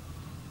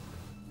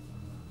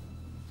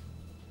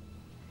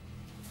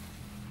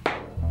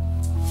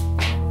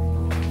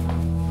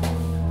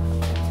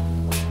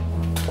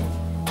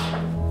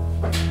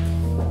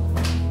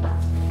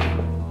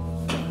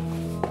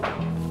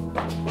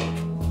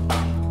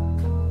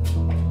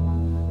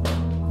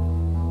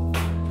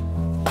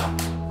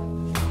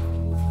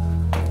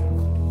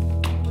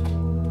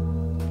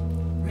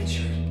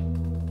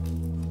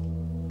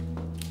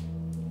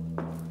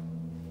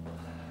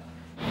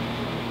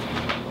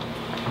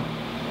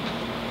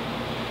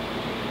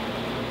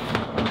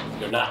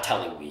 Not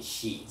telling me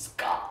he's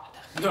God.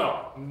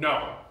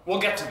 No. We'll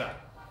get to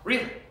that.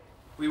 Really?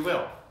 We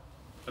will.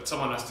 But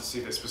someone has to see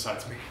this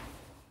besides me.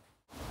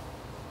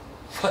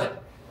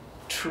 What?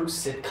 True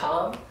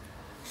sitcom?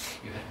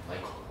 You had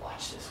Michael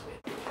watch this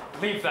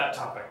with. Leave that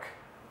topic.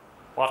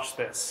 Watch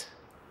this.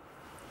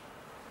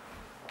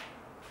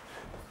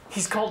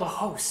 He's called a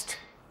host.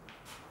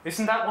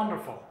 Isn't that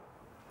wonderful?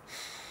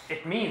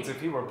 It means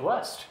if you were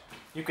blessed,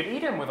 you could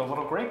eat him with a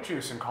little grape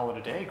juice and call it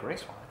a day,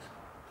 grace-wise.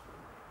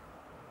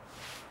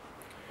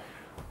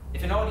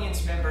 If an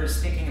audience member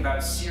is thinking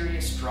about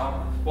serious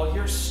drama while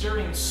you're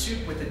stirring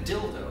soup with a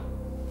dildo,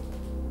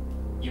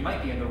 you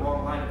might be in the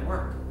wrong line of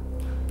work.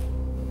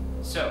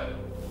 So,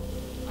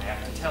 I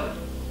have to tell you.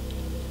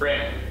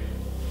 Brand.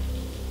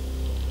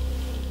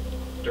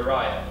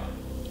 Dariah.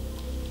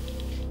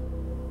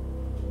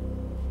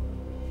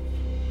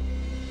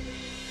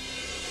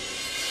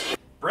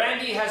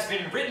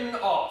 been written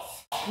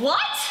off. What?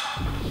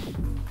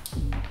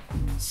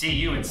 See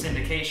you in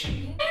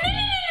syndication.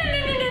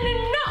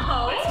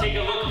 No! Let's take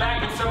a look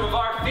back at some of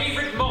our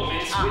favorite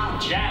moments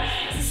with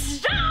Jasmine.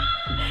 Stop!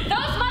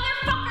 Those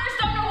motherfuckers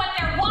don't know what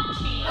they're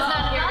watching. It's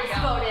not here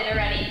voted or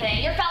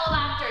anything. Your fellow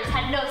actors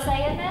had no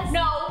say in this?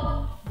 No.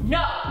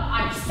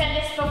 I've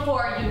said this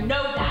before. You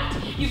know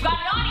that. You've got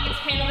an audience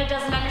panel that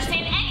doesn't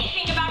understand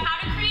anything about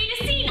how to create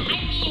a scene.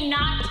 I mean,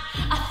 not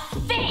a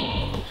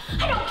thing.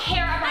 I don't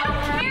care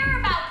about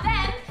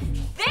them.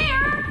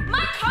 They're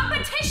my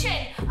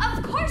competition.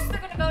 Of course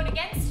they're gonna vote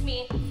against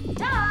me. Duh.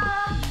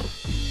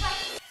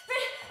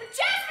 But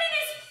Jasmine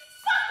is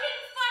fucking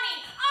funny.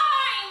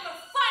 I'm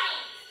funny.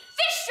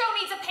 This show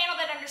needs a panel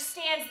that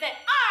understands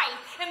that I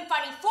am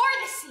funny for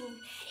the scene,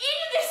 in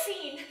the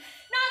scene,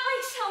 not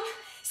like some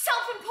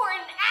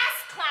self-important ass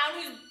clown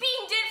who's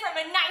beamed in from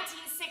a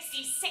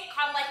 1960s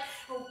sitcom like,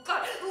 oh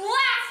God,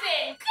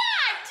 laughing.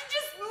 God, to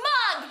just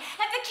mug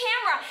at the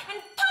camera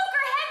and poke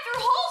her head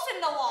through holes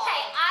in the wall.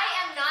 Hey, I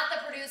am not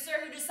the producer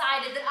who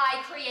decided that I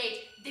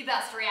create the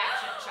best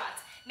reaction shots.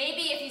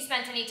 Maybe if you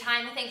spent any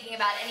time thinking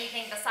about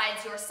anything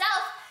besides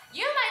yourself,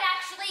 you might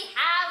actually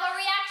have a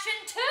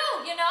reaction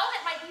too, you know,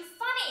 that might be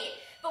funny.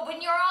 But when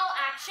you're all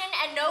action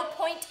and no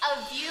point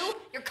of view,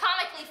 you're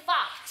comically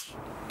fucked.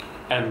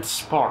 And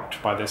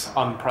sparked by this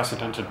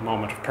unprecedented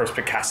moment of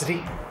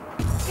perspicacity,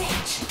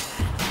 Bitch.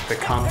 the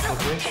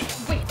conflagration.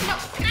 Wait, no.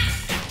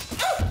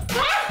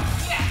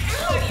 Yeah,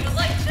 how do you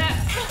like that?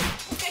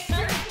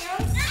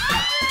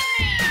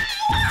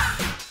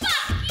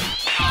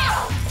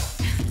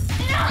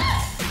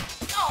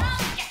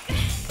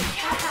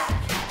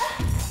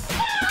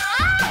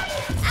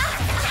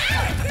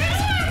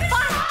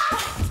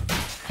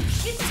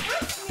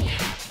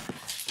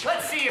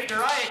 Let's see if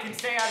Dariah can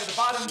stay out of the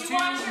bottom two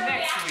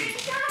next week.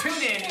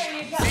 Tune in,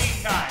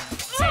 same time.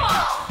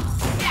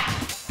 Yeah,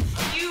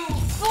 you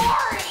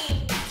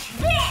boring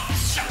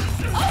bitch!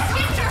 Oh,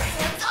 get your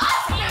hands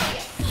off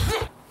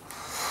me!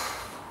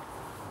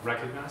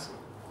 Recognize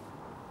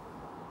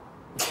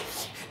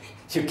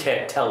it? You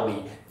can't tell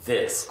me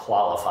this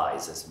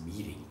qualifies as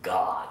meeting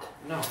God.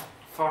 No,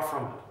 far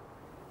from it.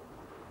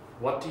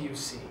 What do you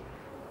see?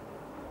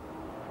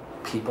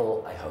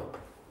 People, I hope,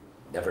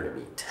 never to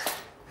meet.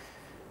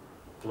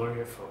 Blur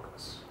your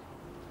focus.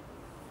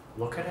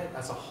 Look at it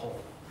as a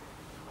whole.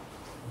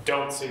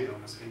 Don't see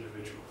them as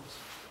individuals.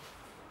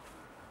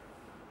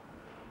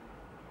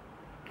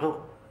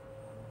 Oh,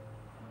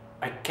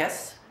 I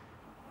guess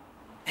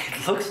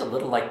it looks a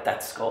little like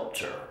that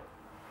sculpture.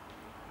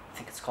 I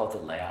think it's called the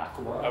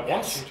Longacre. I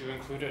want you to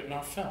include it in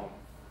our film.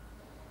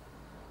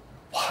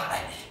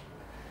 Why?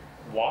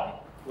 Why?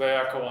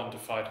 Laocoon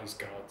defied his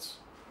gods.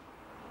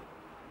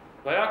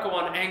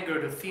 Laocoon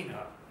angered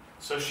Athena,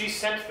 so she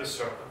sent the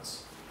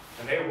serpents,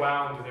 and they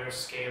wound their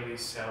scaly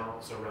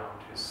cells around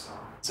his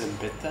sons and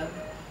bit them.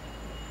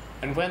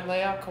 And when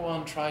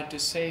Laocoon tried to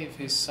save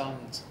his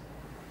sons,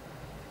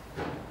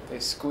 they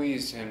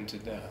squeezed him to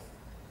death.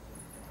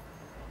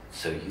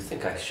 So you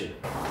think I should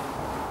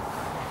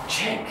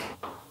check?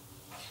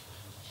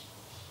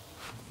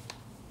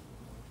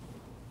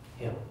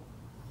 Him?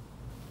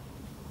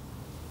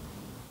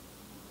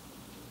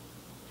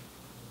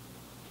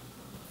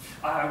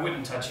 I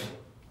wouldn't touch him,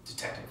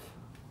 Detective.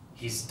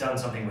 He's done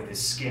something with his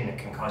skin that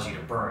can cause you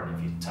to burn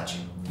if you touch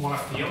him.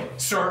 Want to feel?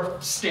 Sir,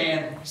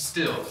 stand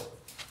still.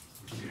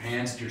 Keep your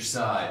hands to your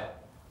side.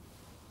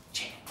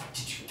 Jane, what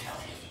did you tell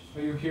him?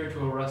 Are you here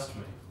to arrest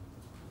me?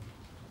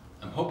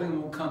 I'm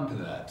hoping we'll come to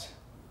that.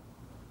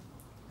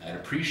 I'd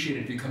appreciate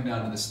it if you come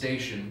down to the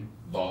station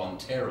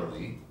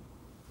voluntarily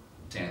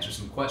to answer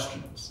some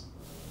questions.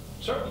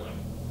 Certainly.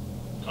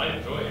 I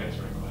enjoy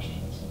answering questions.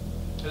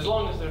 As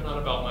long as they're not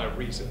about my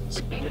reasons.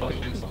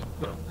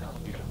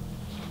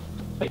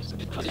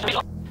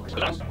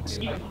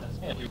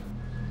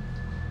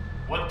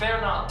 What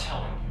they're not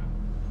telling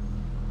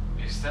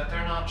you is that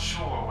they're not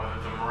sure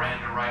whether the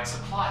Miranda rights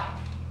apply to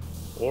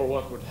me, or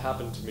what would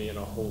happen to me in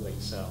a holding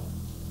cell.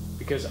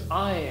 Because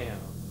I am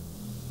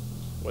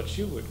what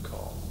you would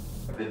call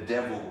the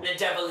devil. The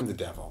devil. The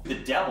devil. The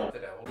devil? The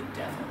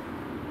devil.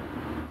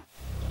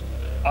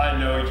 I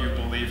know you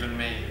believe in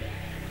me.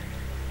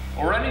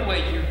 Or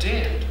anyway, you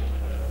did.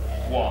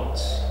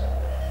 Once.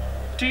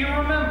 Do you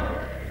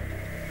remember?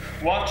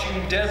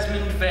 Watching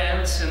Desmond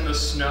Vance in the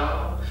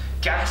snow,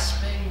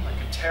 gasping like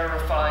a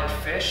terrified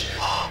fish. You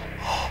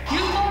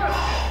thought of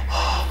him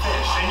like a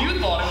fish, and you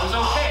thought it was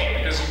okay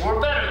because you were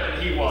better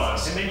than he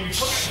was. And then you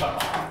took some.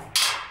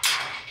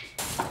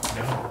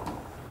 No,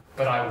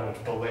 but I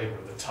won't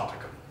belabor the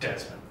topic of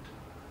Desmond.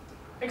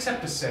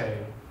 Except to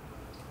say,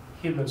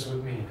 he lives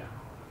with me now.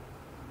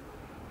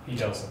 He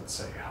doesn't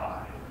say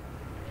hi.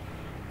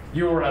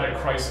 You are at a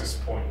crisis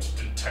point,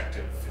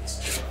 Detective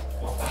Fitzgerald.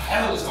 What the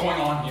hell is going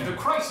on here? The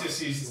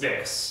crisis is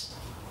this.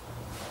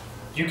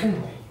 You can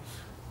leave.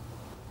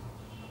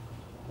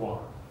 1.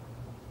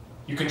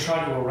 You can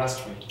try to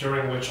arrest me,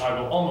 during which I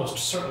will almost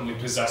certainly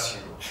possess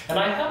you. And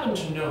I happen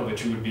to know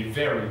that you would be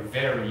very,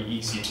 very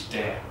easy to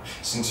damn,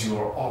 since you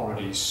are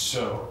already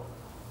so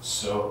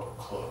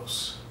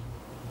close.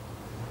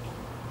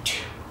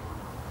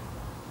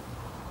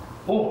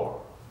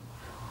 Or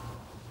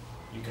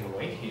you can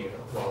wait here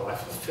while I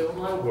fulfill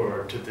my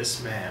word to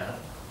this man,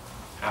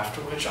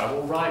 after which I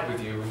will ride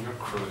with you in your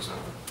cruiser.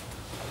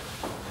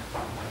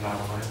 And I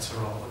will answer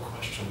all the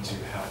questions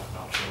you have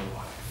about your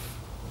life.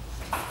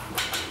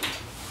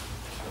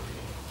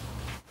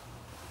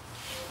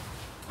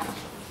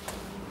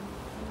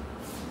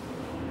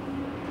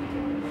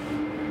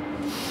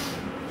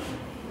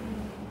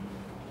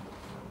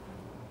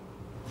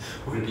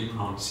 What did he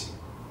promise you?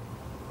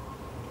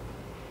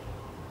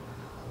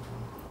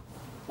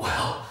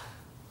 Well,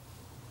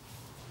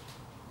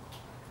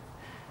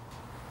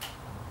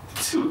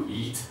 to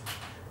eat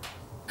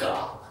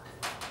God.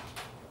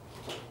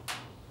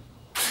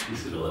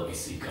 He's gonna let me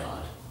see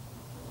God.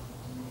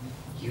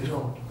 You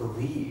don't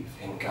believe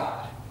in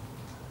God.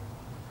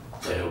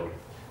 I don't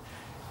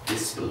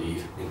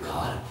disbelieve in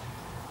God.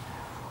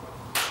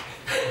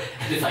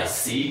 And if I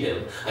see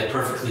him, I'm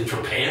perfectly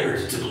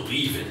prepared to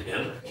believe in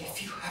him.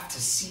 If you have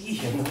to see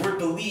him, the word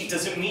believe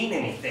doesn't mean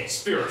anything.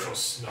 Spiritual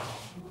snob.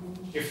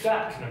 If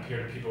that can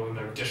appear to people in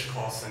their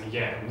dishcloths and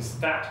yams,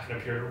 that can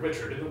appear to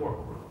Richard in the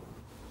workroom.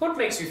 What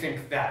makes you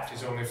think that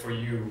is only for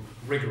you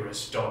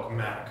rigorous,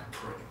 dogmatic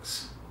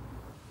prigs?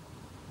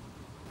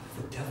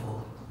 The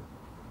devil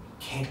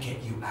can't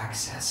get you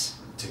access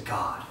to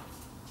God.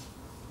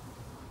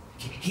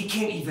 He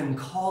can't even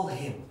call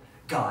him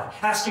God.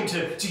 Ask him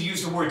to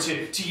use the word,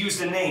 to use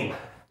the name.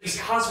 He's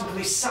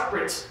cosmically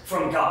separate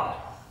from God.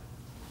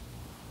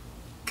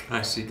 Can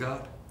I see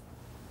God?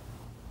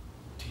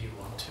 Do you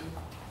want to?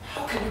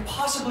 How can you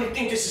possibly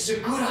think this is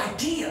a good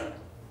idea?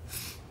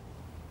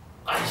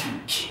 Are you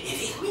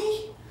kidding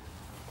me?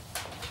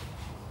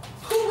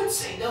 Who would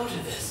say no to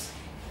this?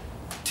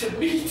 To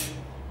meet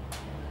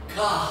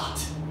God?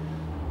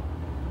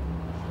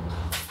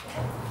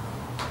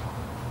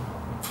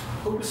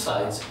 Who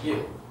besides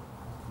you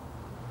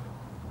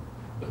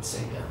would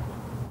say no?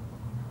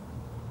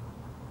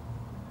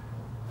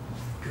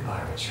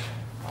 Goodbye, Richard.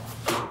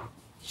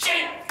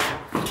 Shit!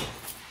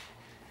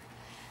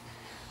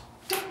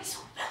 Don't be so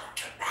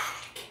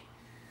melodramatic.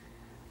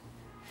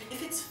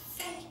 If it's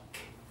fake,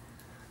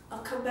 I'll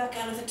come back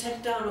out of the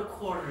tent down a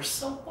quarter.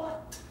 So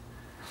what?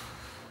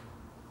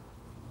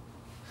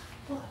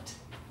 What?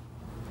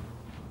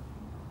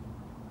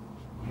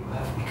 You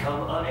have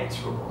become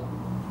unanswerable.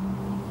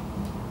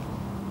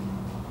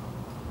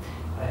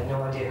 I had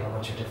no idea how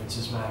much your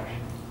differences mattered.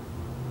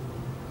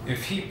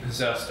 If he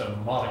possessed a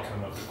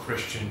modicum of the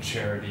Christian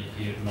charity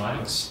he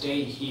admired,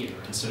 stay here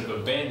instead of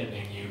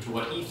abandoning you to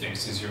what he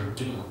thinks is your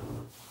doom.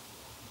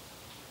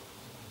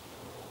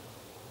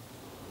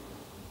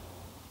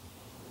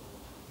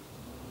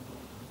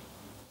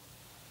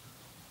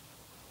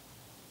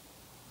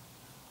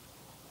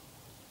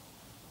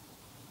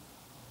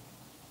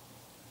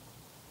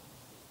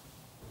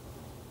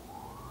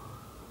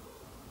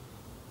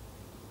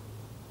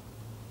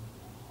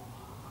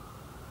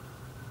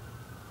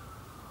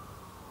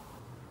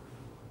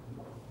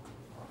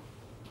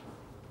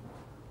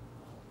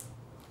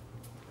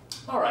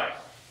 All right,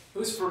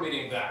 who's for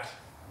meeting that?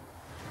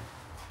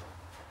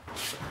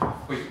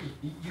 Wait,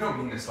 you don't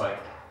mean this like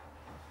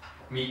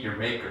meet your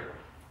maker?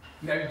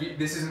 No,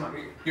 this isn't.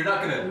 You're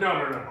not gonna.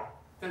 No.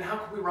 Then how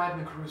can we ride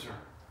in a cruiser?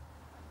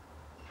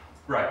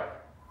 Right.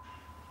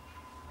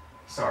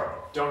 Sorry.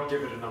 Don't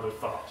give it another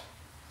thought.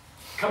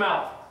 Come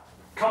out.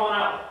 Come on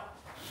out.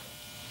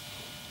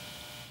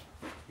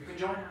 You can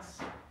join us.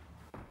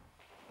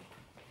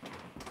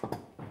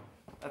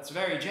 That's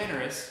very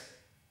generous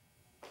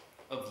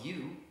of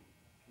you.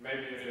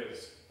 Maybe it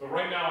is. But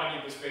right now I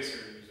need the space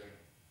you're using.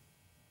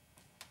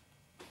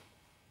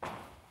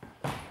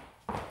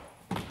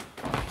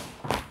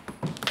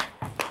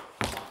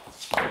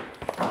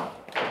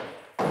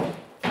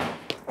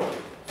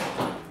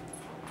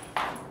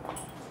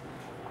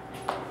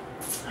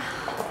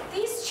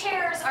 These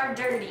chairs are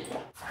dirty.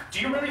 Do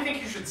you really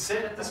think you should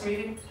sit at this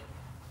meeting?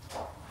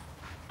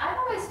 I've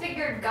always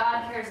figured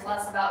God cares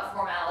less about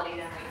formality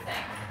than we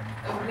think.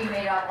 We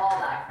made up all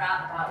that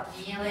crap about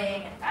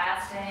kneeling and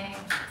fasting.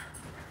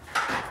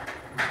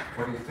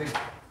 What do you think?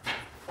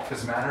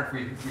 Does it matter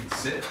if we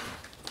sit?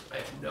 I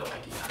have no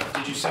idea.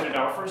 Did you sit at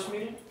our first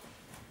meeting?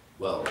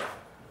 Well,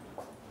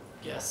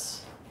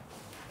 yes.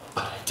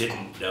 But I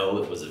didn't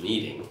know it was a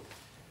meeting.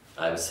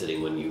 I was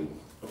sitting when you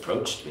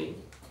approached me.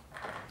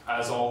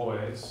 As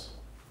always,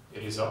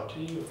 it is up to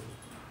you.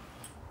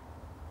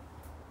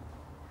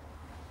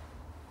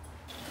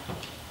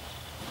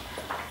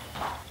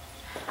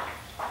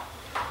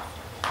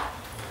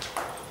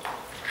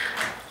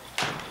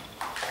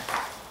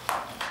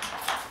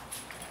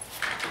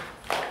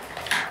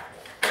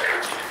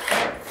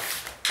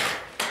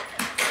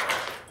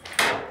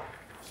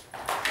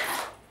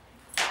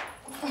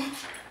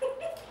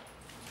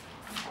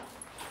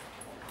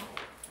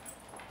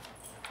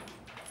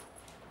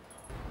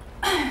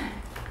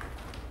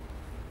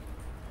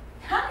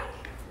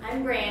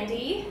 I'm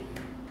Brandy.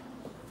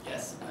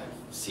 Yes,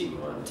 I've seen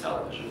you on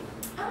television.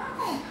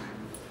 Oh.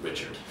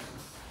 Richard.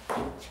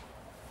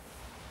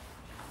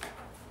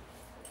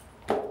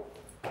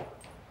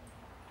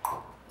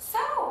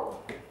 So,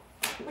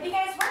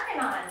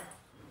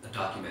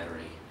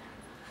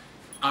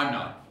 I'm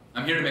not.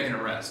 I'm here to make an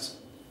arrest.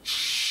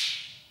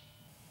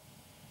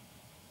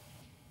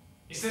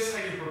 Is this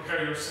how you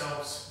prepare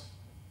yourselves?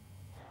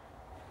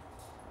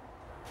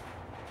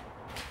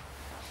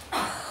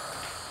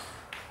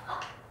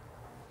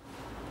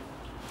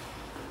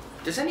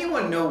 Does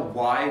anyone know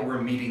why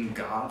we're meeting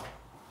God?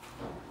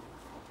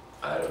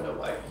 I don't know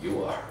why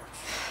you are.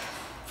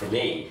 For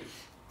me,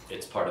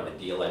 it's part of a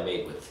deal I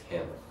made with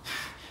him.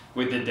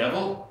 With the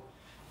devil?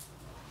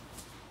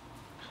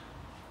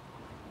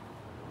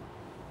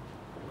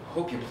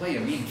 Hope you play a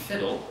mean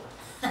fiddle.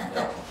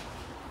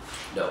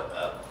 No,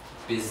 a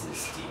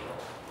business deal.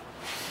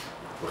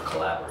 We're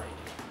collaborating.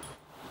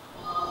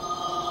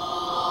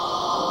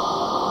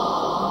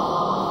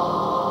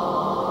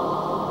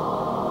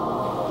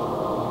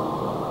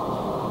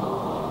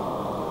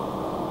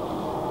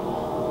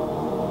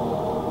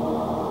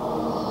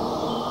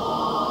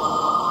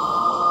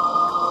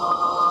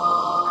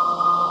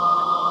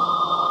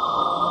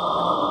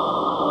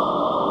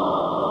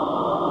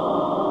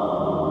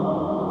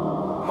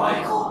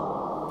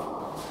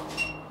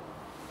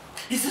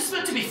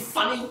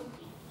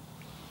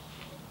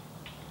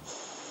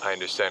 I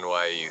understand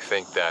why you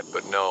think that,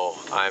 but no,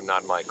 I'm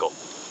not Michael.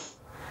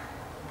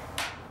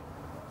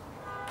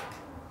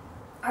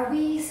 Are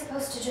we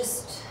supposed to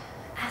just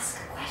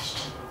ask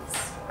questions?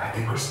 I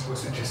think we're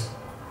supposed to just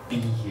be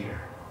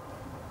here.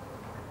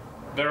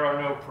 There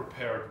are no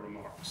prepared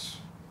remarks.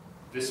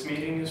 This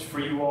meeting is for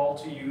you all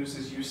to use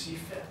as you see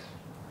fit.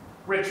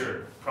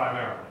 Richard,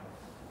 primarily.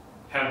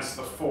 Hence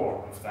the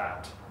form of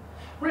that.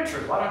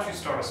 Richard, why don't you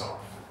start us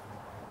off?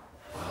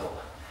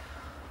 Well,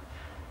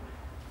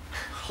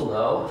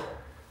 hello?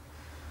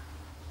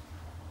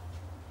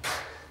 My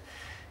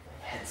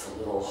head's a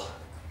little...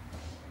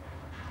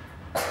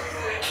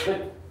 I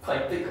couldn't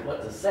quite think of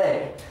what to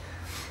say.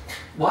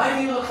 Why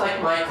do you look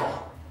like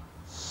Michael?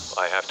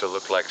 I have to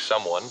look like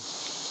someone.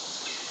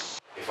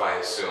 If I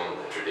assume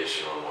the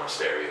traditional, more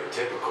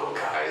stereotypical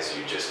guys,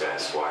 you just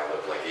ask why I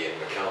look like Ian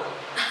McKellen.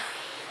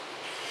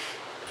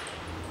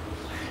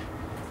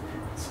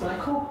 Is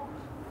Michael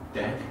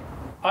dead?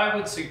 I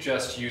would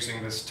suggest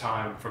using this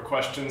time for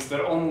questions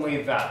that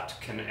only that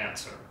can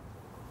answer.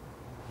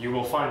 You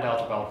will find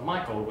out about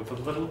Michael with a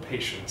little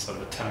patience on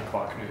the 10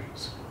 o'clock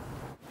news.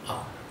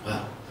 Oh,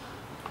 well.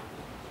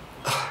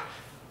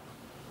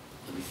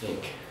 Let me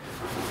think.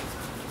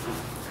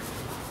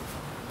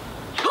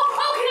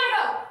 How can I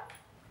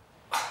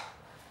go?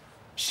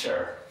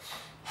 Sure.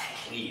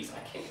 Please, I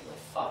can't get my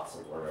thoughts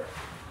in order.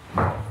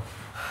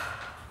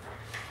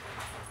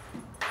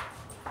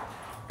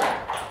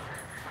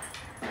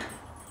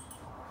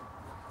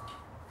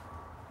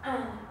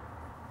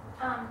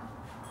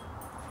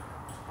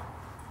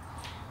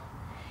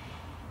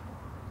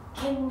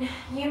 Can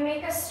you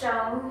make a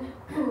stone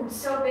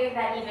so big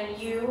that even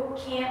you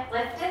can't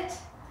lift it?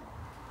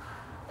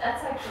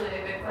 That's actually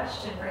a good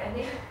question,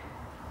 Brandy.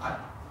 I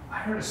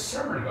heard a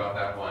sermon about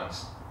that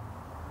once.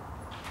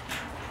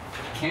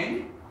 Can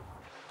you?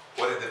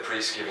 What did the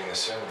priest giving the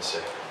sermon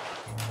say?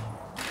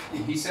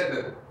 He said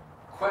the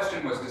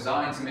question was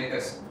designed to make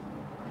us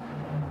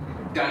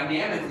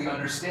dynamically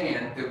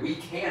understand that we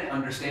can't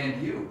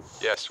understand you.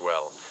 Yes,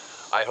 well,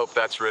 I hope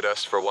that's rid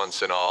us for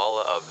once and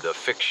all of the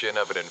fiction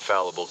of an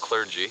infallible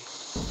clergy.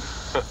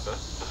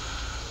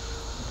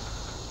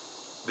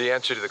 The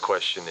answer to the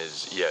question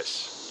is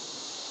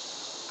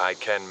yes. I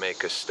can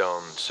make a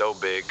stone so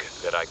big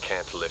that I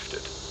can't lift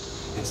it.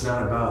 It's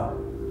not about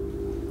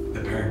the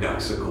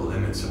paradoxical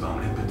limits of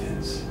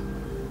omnipotence.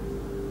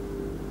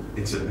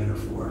 It's a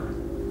metaphor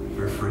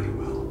for free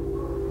will.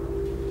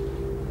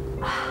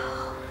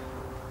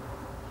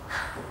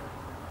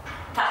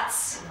 That's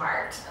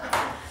smart.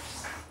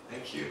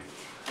 Thank you.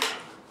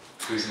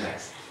 Who's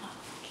next?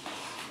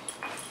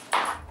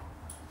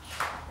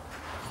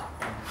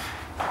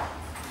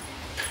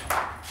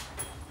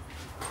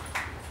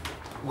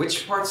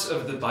 Which parts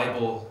of the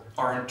Bible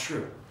aren't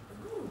true?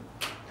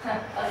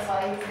 That's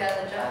why he's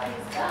got the job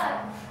he's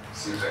got.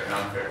 Seems like an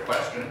unfair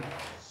question.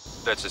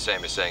 That's the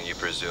same as saying you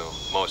presume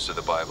most of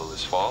the Bible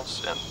is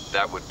false, and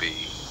that would be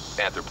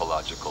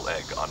anthropological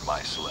egg on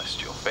my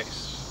celestial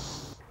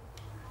face.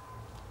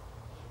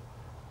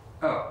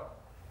 Oh.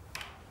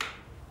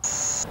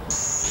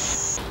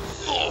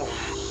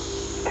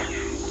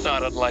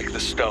 Not unlike the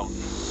stone.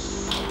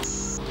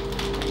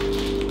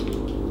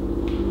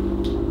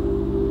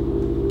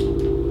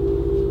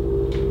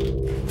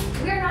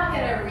 We're not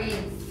gonna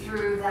read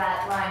through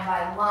that line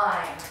by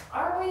line,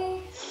 are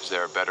we? Is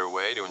there a better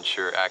way to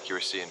ensure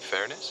accuracy and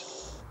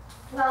fairness?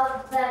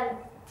 Well, then,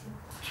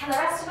 can the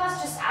rest of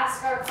us just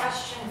ask our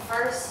question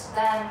first,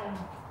 then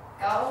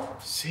go?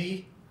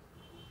 See?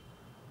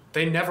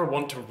 They never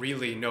want to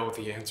really know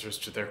the answers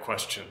to their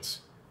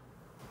questions.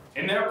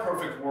 In their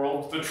perfect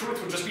world, the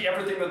truth would just be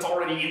everything that's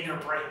already in their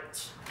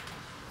brains.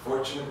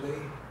 Fortunately,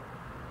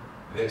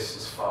 this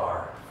is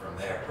far from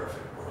their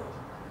perfect world.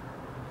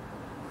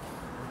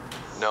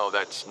 No,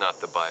 that's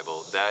not the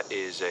Bible. That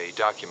is a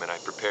document I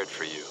prepared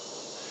for you.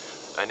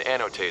 An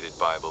annotated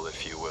Bible,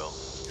 if you will.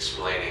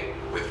 Explaining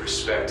with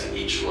respect to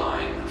each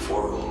line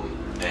for whom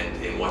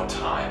and in what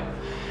time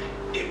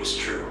it was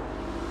true,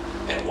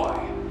 and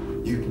why.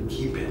 You can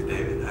keep it,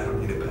 David. I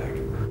don't need it back.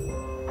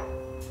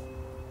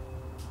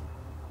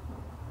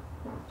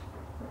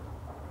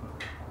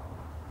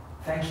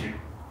 Thank you.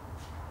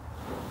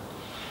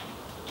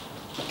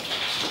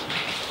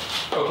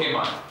 Okay,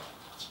 Mike.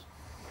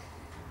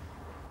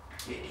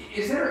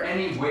 Is there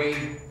any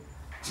way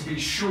to be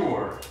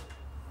sure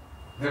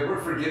that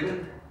we're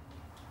forgiven?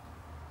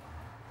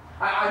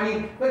 I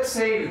mean, let's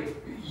say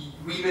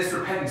we miss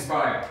repentance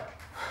by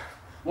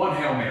one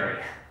Hail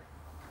Mary.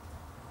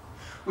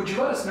 Would you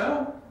let us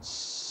know?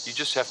 You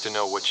just have to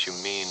know what you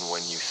mean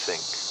when you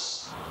think.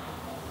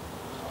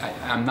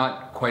 I'm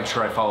not quite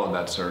sure I followed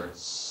that, sir.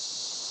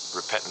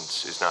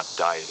 Repentance is not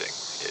dieting,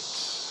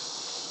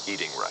 it's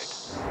eating right.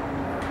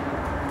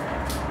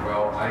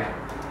 Well, I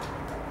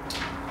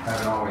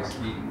haven't always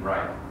eaten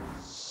right.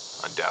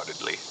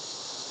 Undoubtedly.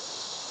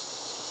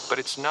 But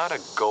it's not a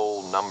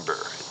goal number,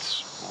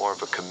 it's more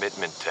of a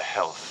commitment to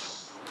health.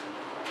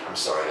 I'm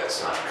sorry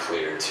that's not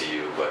clear to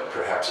you, but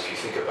perhaps if you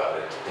think about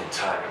it, in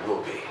time it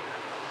will be.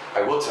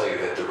 I will tell you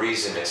that the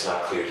reason it's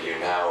not clear to you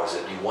now is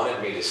that you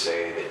wanted me to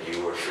say that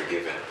you were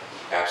forgiven.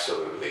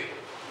 Absolutely.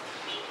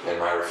 And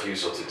my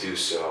refusal to do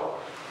so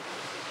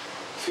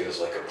feels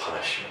like a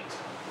punishment.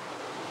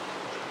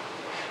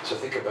 So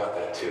think about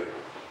that too.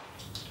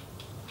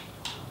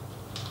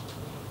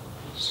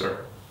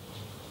 Sir.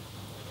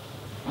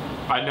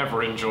 I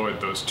never enjoyed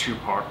those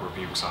two-part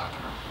rebukes either.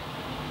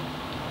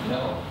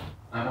 No,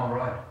 I'm all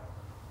right.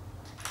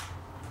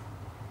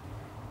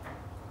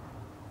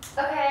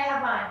 Okay, I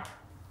have mine.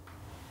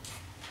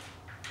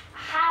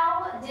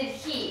 How did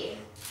he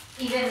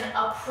even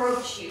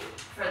approach you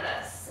for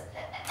this?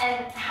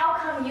 And how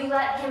come you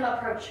let him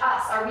approach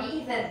us? Are we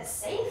even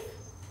safe?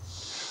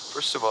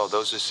 First of all,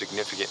 those are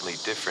significantly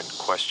different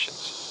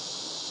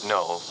questions.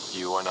 No,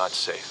 you are not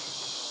safe.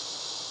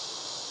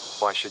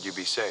 Why should you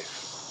be safe?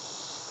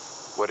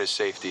 What does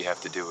safety have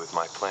to do with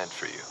my plan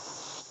for you?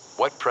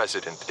 What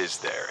precedent is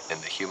there in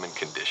the human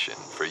condition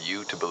for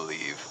you to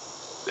believe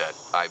that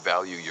I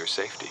value your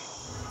safety?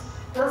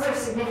 Those are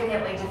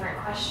significantly different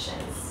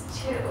questions,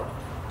 too.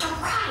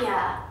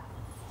 Mariah!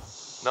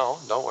 No,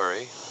 don't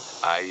worry.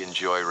 I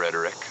enjoy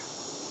rhetoric.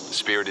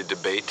 Spirited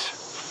debate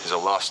is a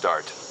lost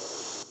art.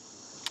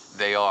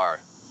 They are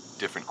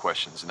different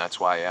questions, and that's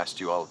why I asked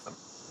you all of them.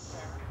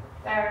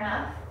 Fair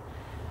enough.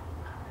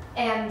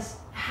 And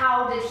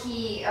how did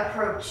he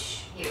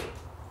approach you?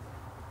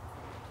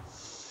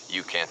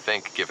 You can't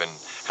think, given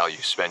how you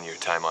spend your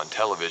time on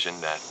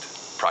television, that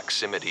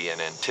proximity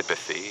and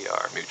antipathy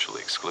are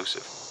mutually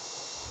exclusive.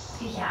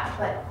 Yeah,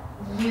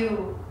 but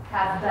you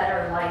have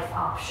better life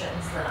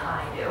options than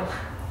I do.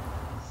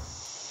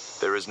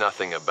 There is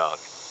nothing about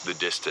the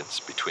distance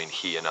between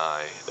he and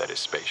I that is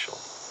spatial.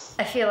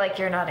 I feel like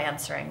you're not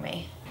answering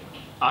me.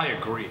 I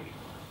agree.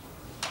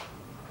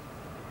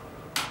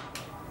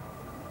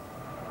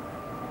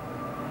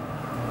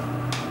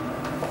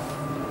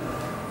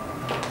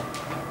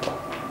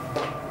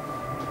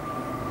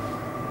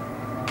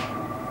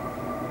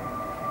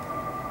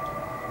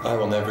 I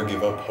will never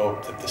give up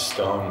hope that the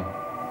stone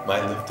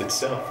might lift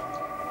itself.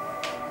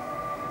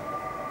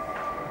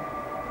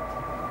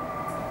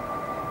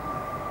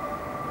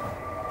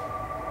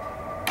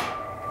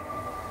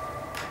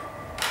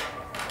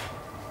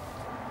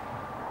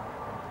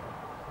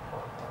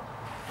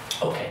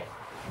 Okay.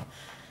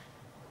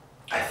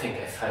 I think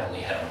I finally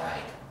had him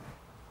right.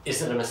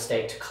 Is it a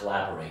mistake to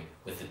collaborate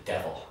with the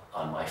devil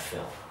on my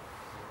film?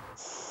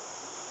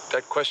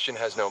 That question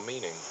has no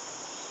meaning.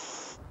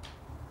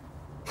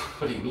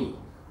 What do you mean?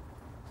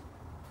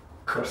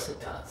 Of course it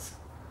does.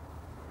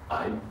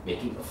 I'm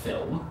making a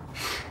film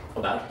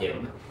about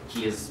him.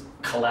 He is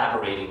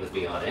collaborating with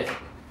me on it.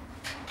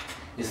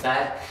 Is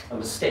that a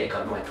mistake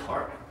on my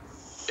part?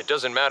 It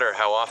doesn't matter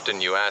how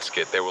often you ask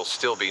it, there will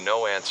still be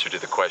no answer to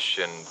the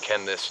question,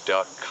 can this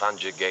duck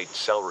conjugate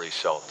celery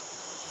salt?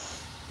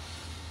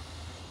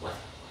 What?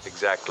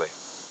 Exactly.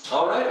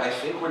 All right, I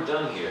think we're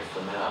done here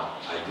for now.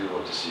 I do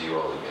hope to see you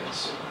all again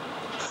soon.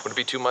 Would it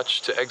be too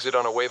much to exit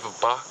on a wave of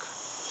Bach?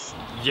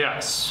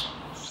 Yes.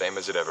 Same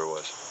as it ever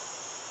was.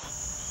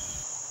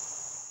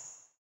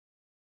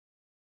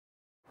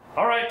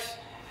 All right.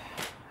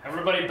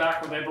 Everybody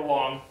back where they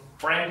belong.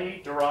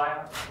 Brandy,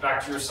 Dariah,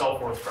 back to your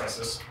self-worth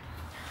crisis.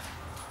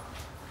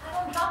 I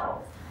don't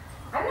know.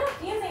 I'm not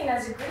feeling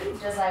as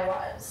aggrieved as I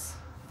was.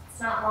 It's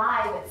not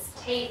live, it's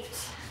taped.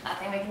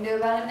 Nothing we can do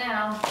about it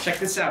now. Check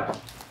this out.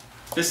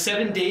 The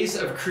 7 days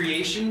of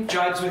creation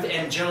jives with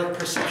angelic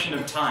perception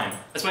of time.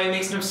 That's why it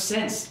makes no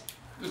sense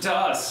to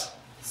us.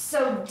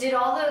 So did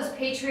all those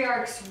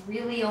patriarchs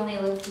really only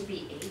live to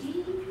be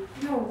 80?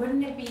 No,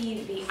 wouldn't it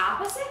be the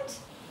opposite?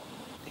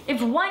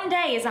 If 1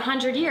 day is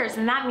 100 years,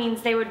 then that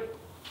means they would...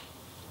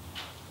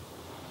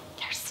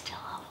 They're still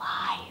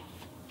alive.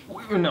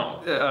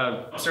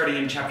 No, starting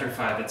in chapter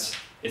 5,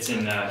 it's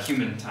in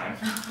human time.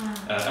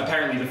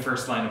 Apparently the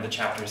first line of the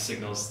chapter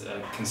signals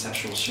a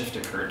conceptual shift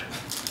occurred.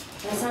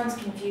 That sounds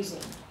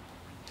confusing,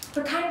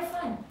 but kind of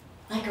fun,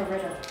 like a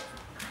riddle.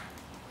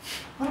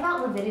 What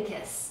about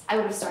Leviticus? I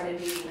would have started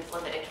reading with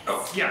Leviticus.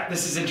 Oh, yeah,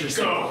 this is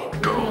interesting.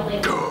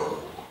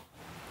 Go.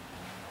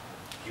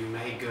 You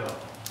may go.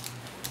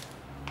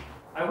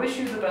 I wish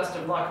you the best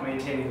of luck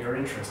maintaining your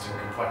interest in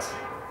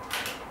complexity.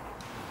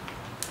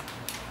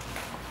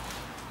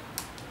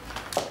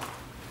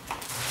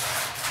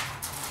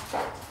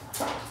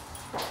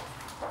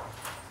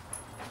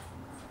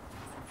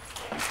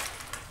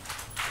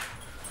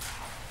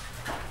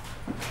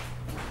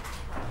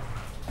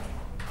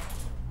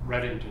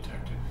 Ready, detective.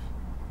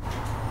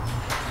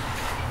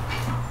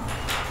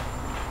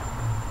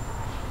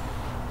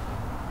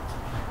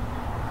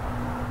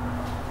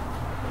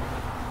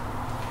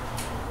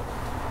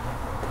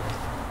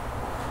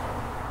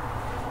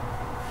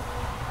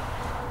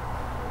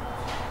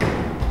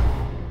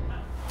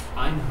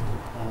 I know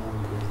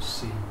all your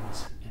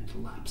sins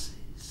and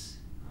lapses.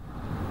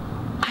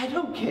 I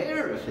don't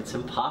care if it's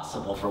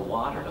impossible for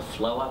water to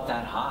flow up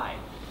that high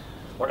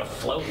or to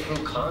flow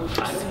through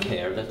concrete. I don't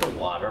care that the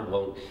water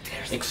won't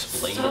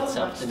explain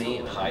itself to me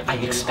and hide. I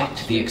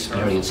expect the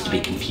experience to be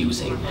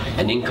confusing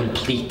and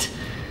incomplete.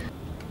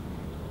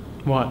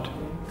 What?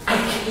 I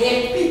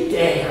can't be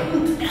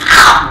damned.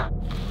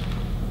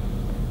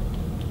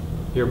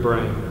 Your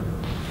brain.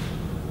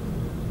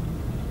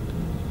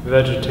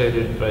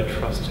 Vegetated by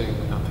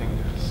trusting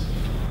nothingness.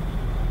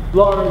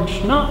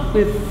 Large not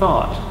with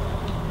thought,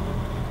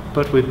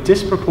 but with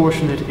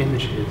disproportionate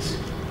images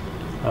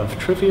of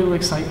trivial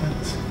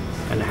excitement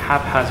and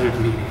haphazard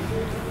meaning.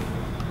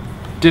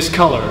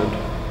 Discolored,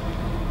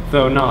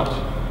 though not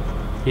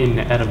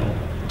inedible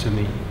to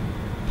me,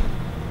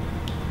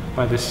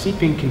 by the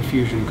seeping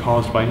confusion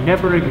caused by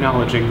never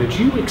acknowledging that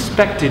you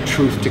expected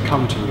truth to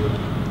come to you,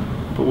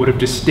 but would have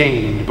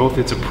disdained both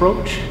its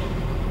approach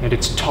and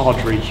its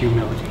tawdry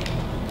humility.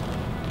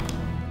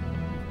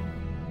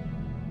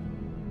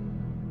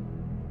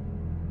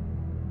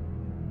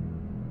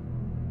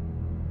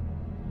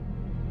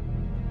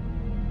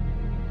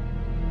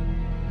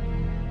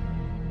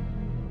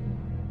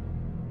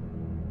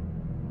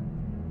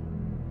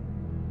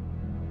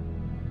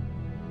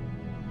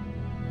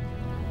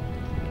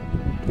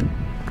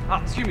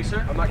 Excuse me,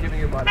 sir. I'm not giving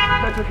you money.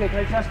 That's okay. Can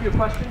I just ask you a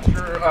question?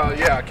 Sure,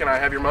 yeah. Can I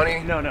have your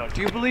money? No.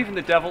 Do you believe in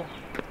the devil?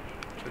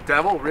 The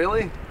devil?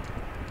 Really?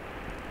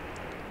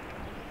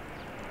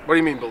 What do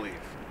you mean, believe?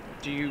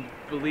 Do you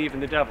believe in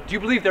the devil? Do you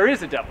believe there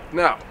is a devil?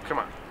 No. Come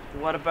on.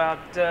 What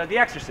about The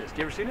Exorcist?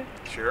 You ever seen it?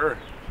 Sure.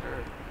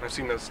 I've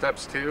seen those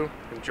steps, too,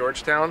 in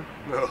Georgetown.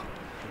 Ugh.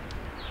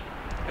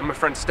 And my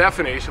friend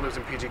Stephanie, she lives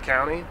in PG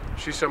County.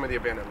 She showed me the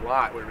abandoned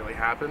lot where it really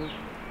happened.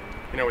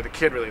 You know, where the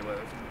kid really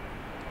lived.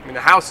 I mean,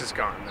 the house is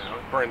gone now.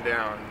 It burned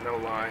down, no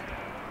lie.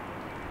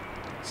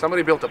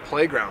 Somebody built a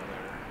playground there.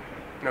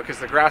 You know, because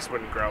the grass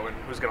wouldn't grow, and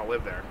who's going to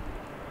live there?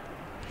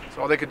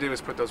 So all they could do is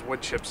put those wood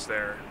chips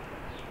there.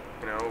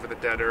 You know, over the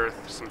dead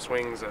earth, some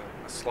swings, a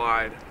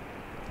slide.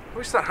 I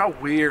always thought, how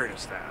weird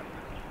is that?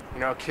 You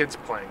know, kids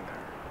playing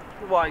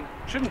there. Why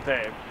shouldn't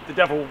they? If the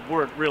devil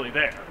weren't really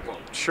there. Well,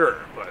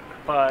 sure, but...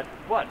 But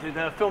what? Did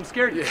the film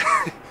scare you?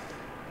 Yeah.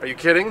 Are you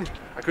kidding?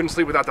 I couldn't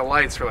sleep without the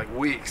lights for like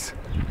weeks.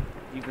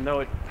 Even though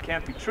it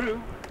can't be true.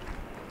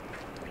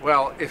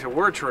 Well, if it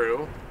were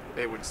true,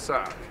 it would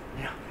suck.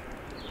 Yeah.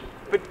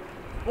 But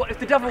well, if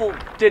the devil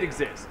did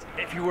exist,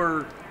 if you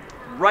were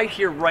right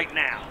here, right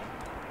now,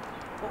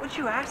 what would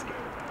you ask him?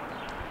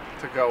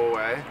 To go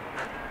away.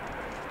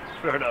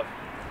 Fair enough.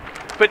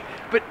 But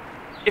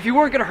if he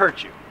weren't gonna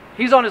hurt you,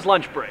 he's on his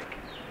lunch break.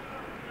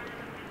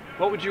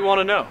 What would you want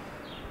to know?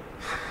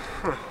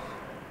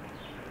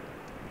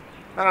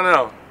 I don't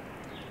know.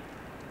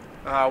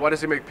 Why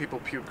does he make people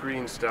puke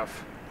green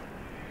stuff?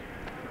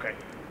 Okay.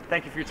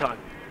 Thank you for your time.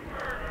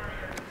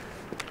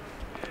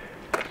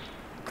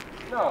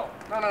 No,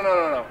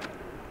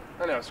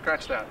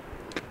 scratch that.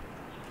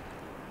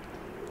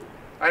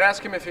 I'd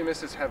ask him if he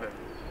misses heaven.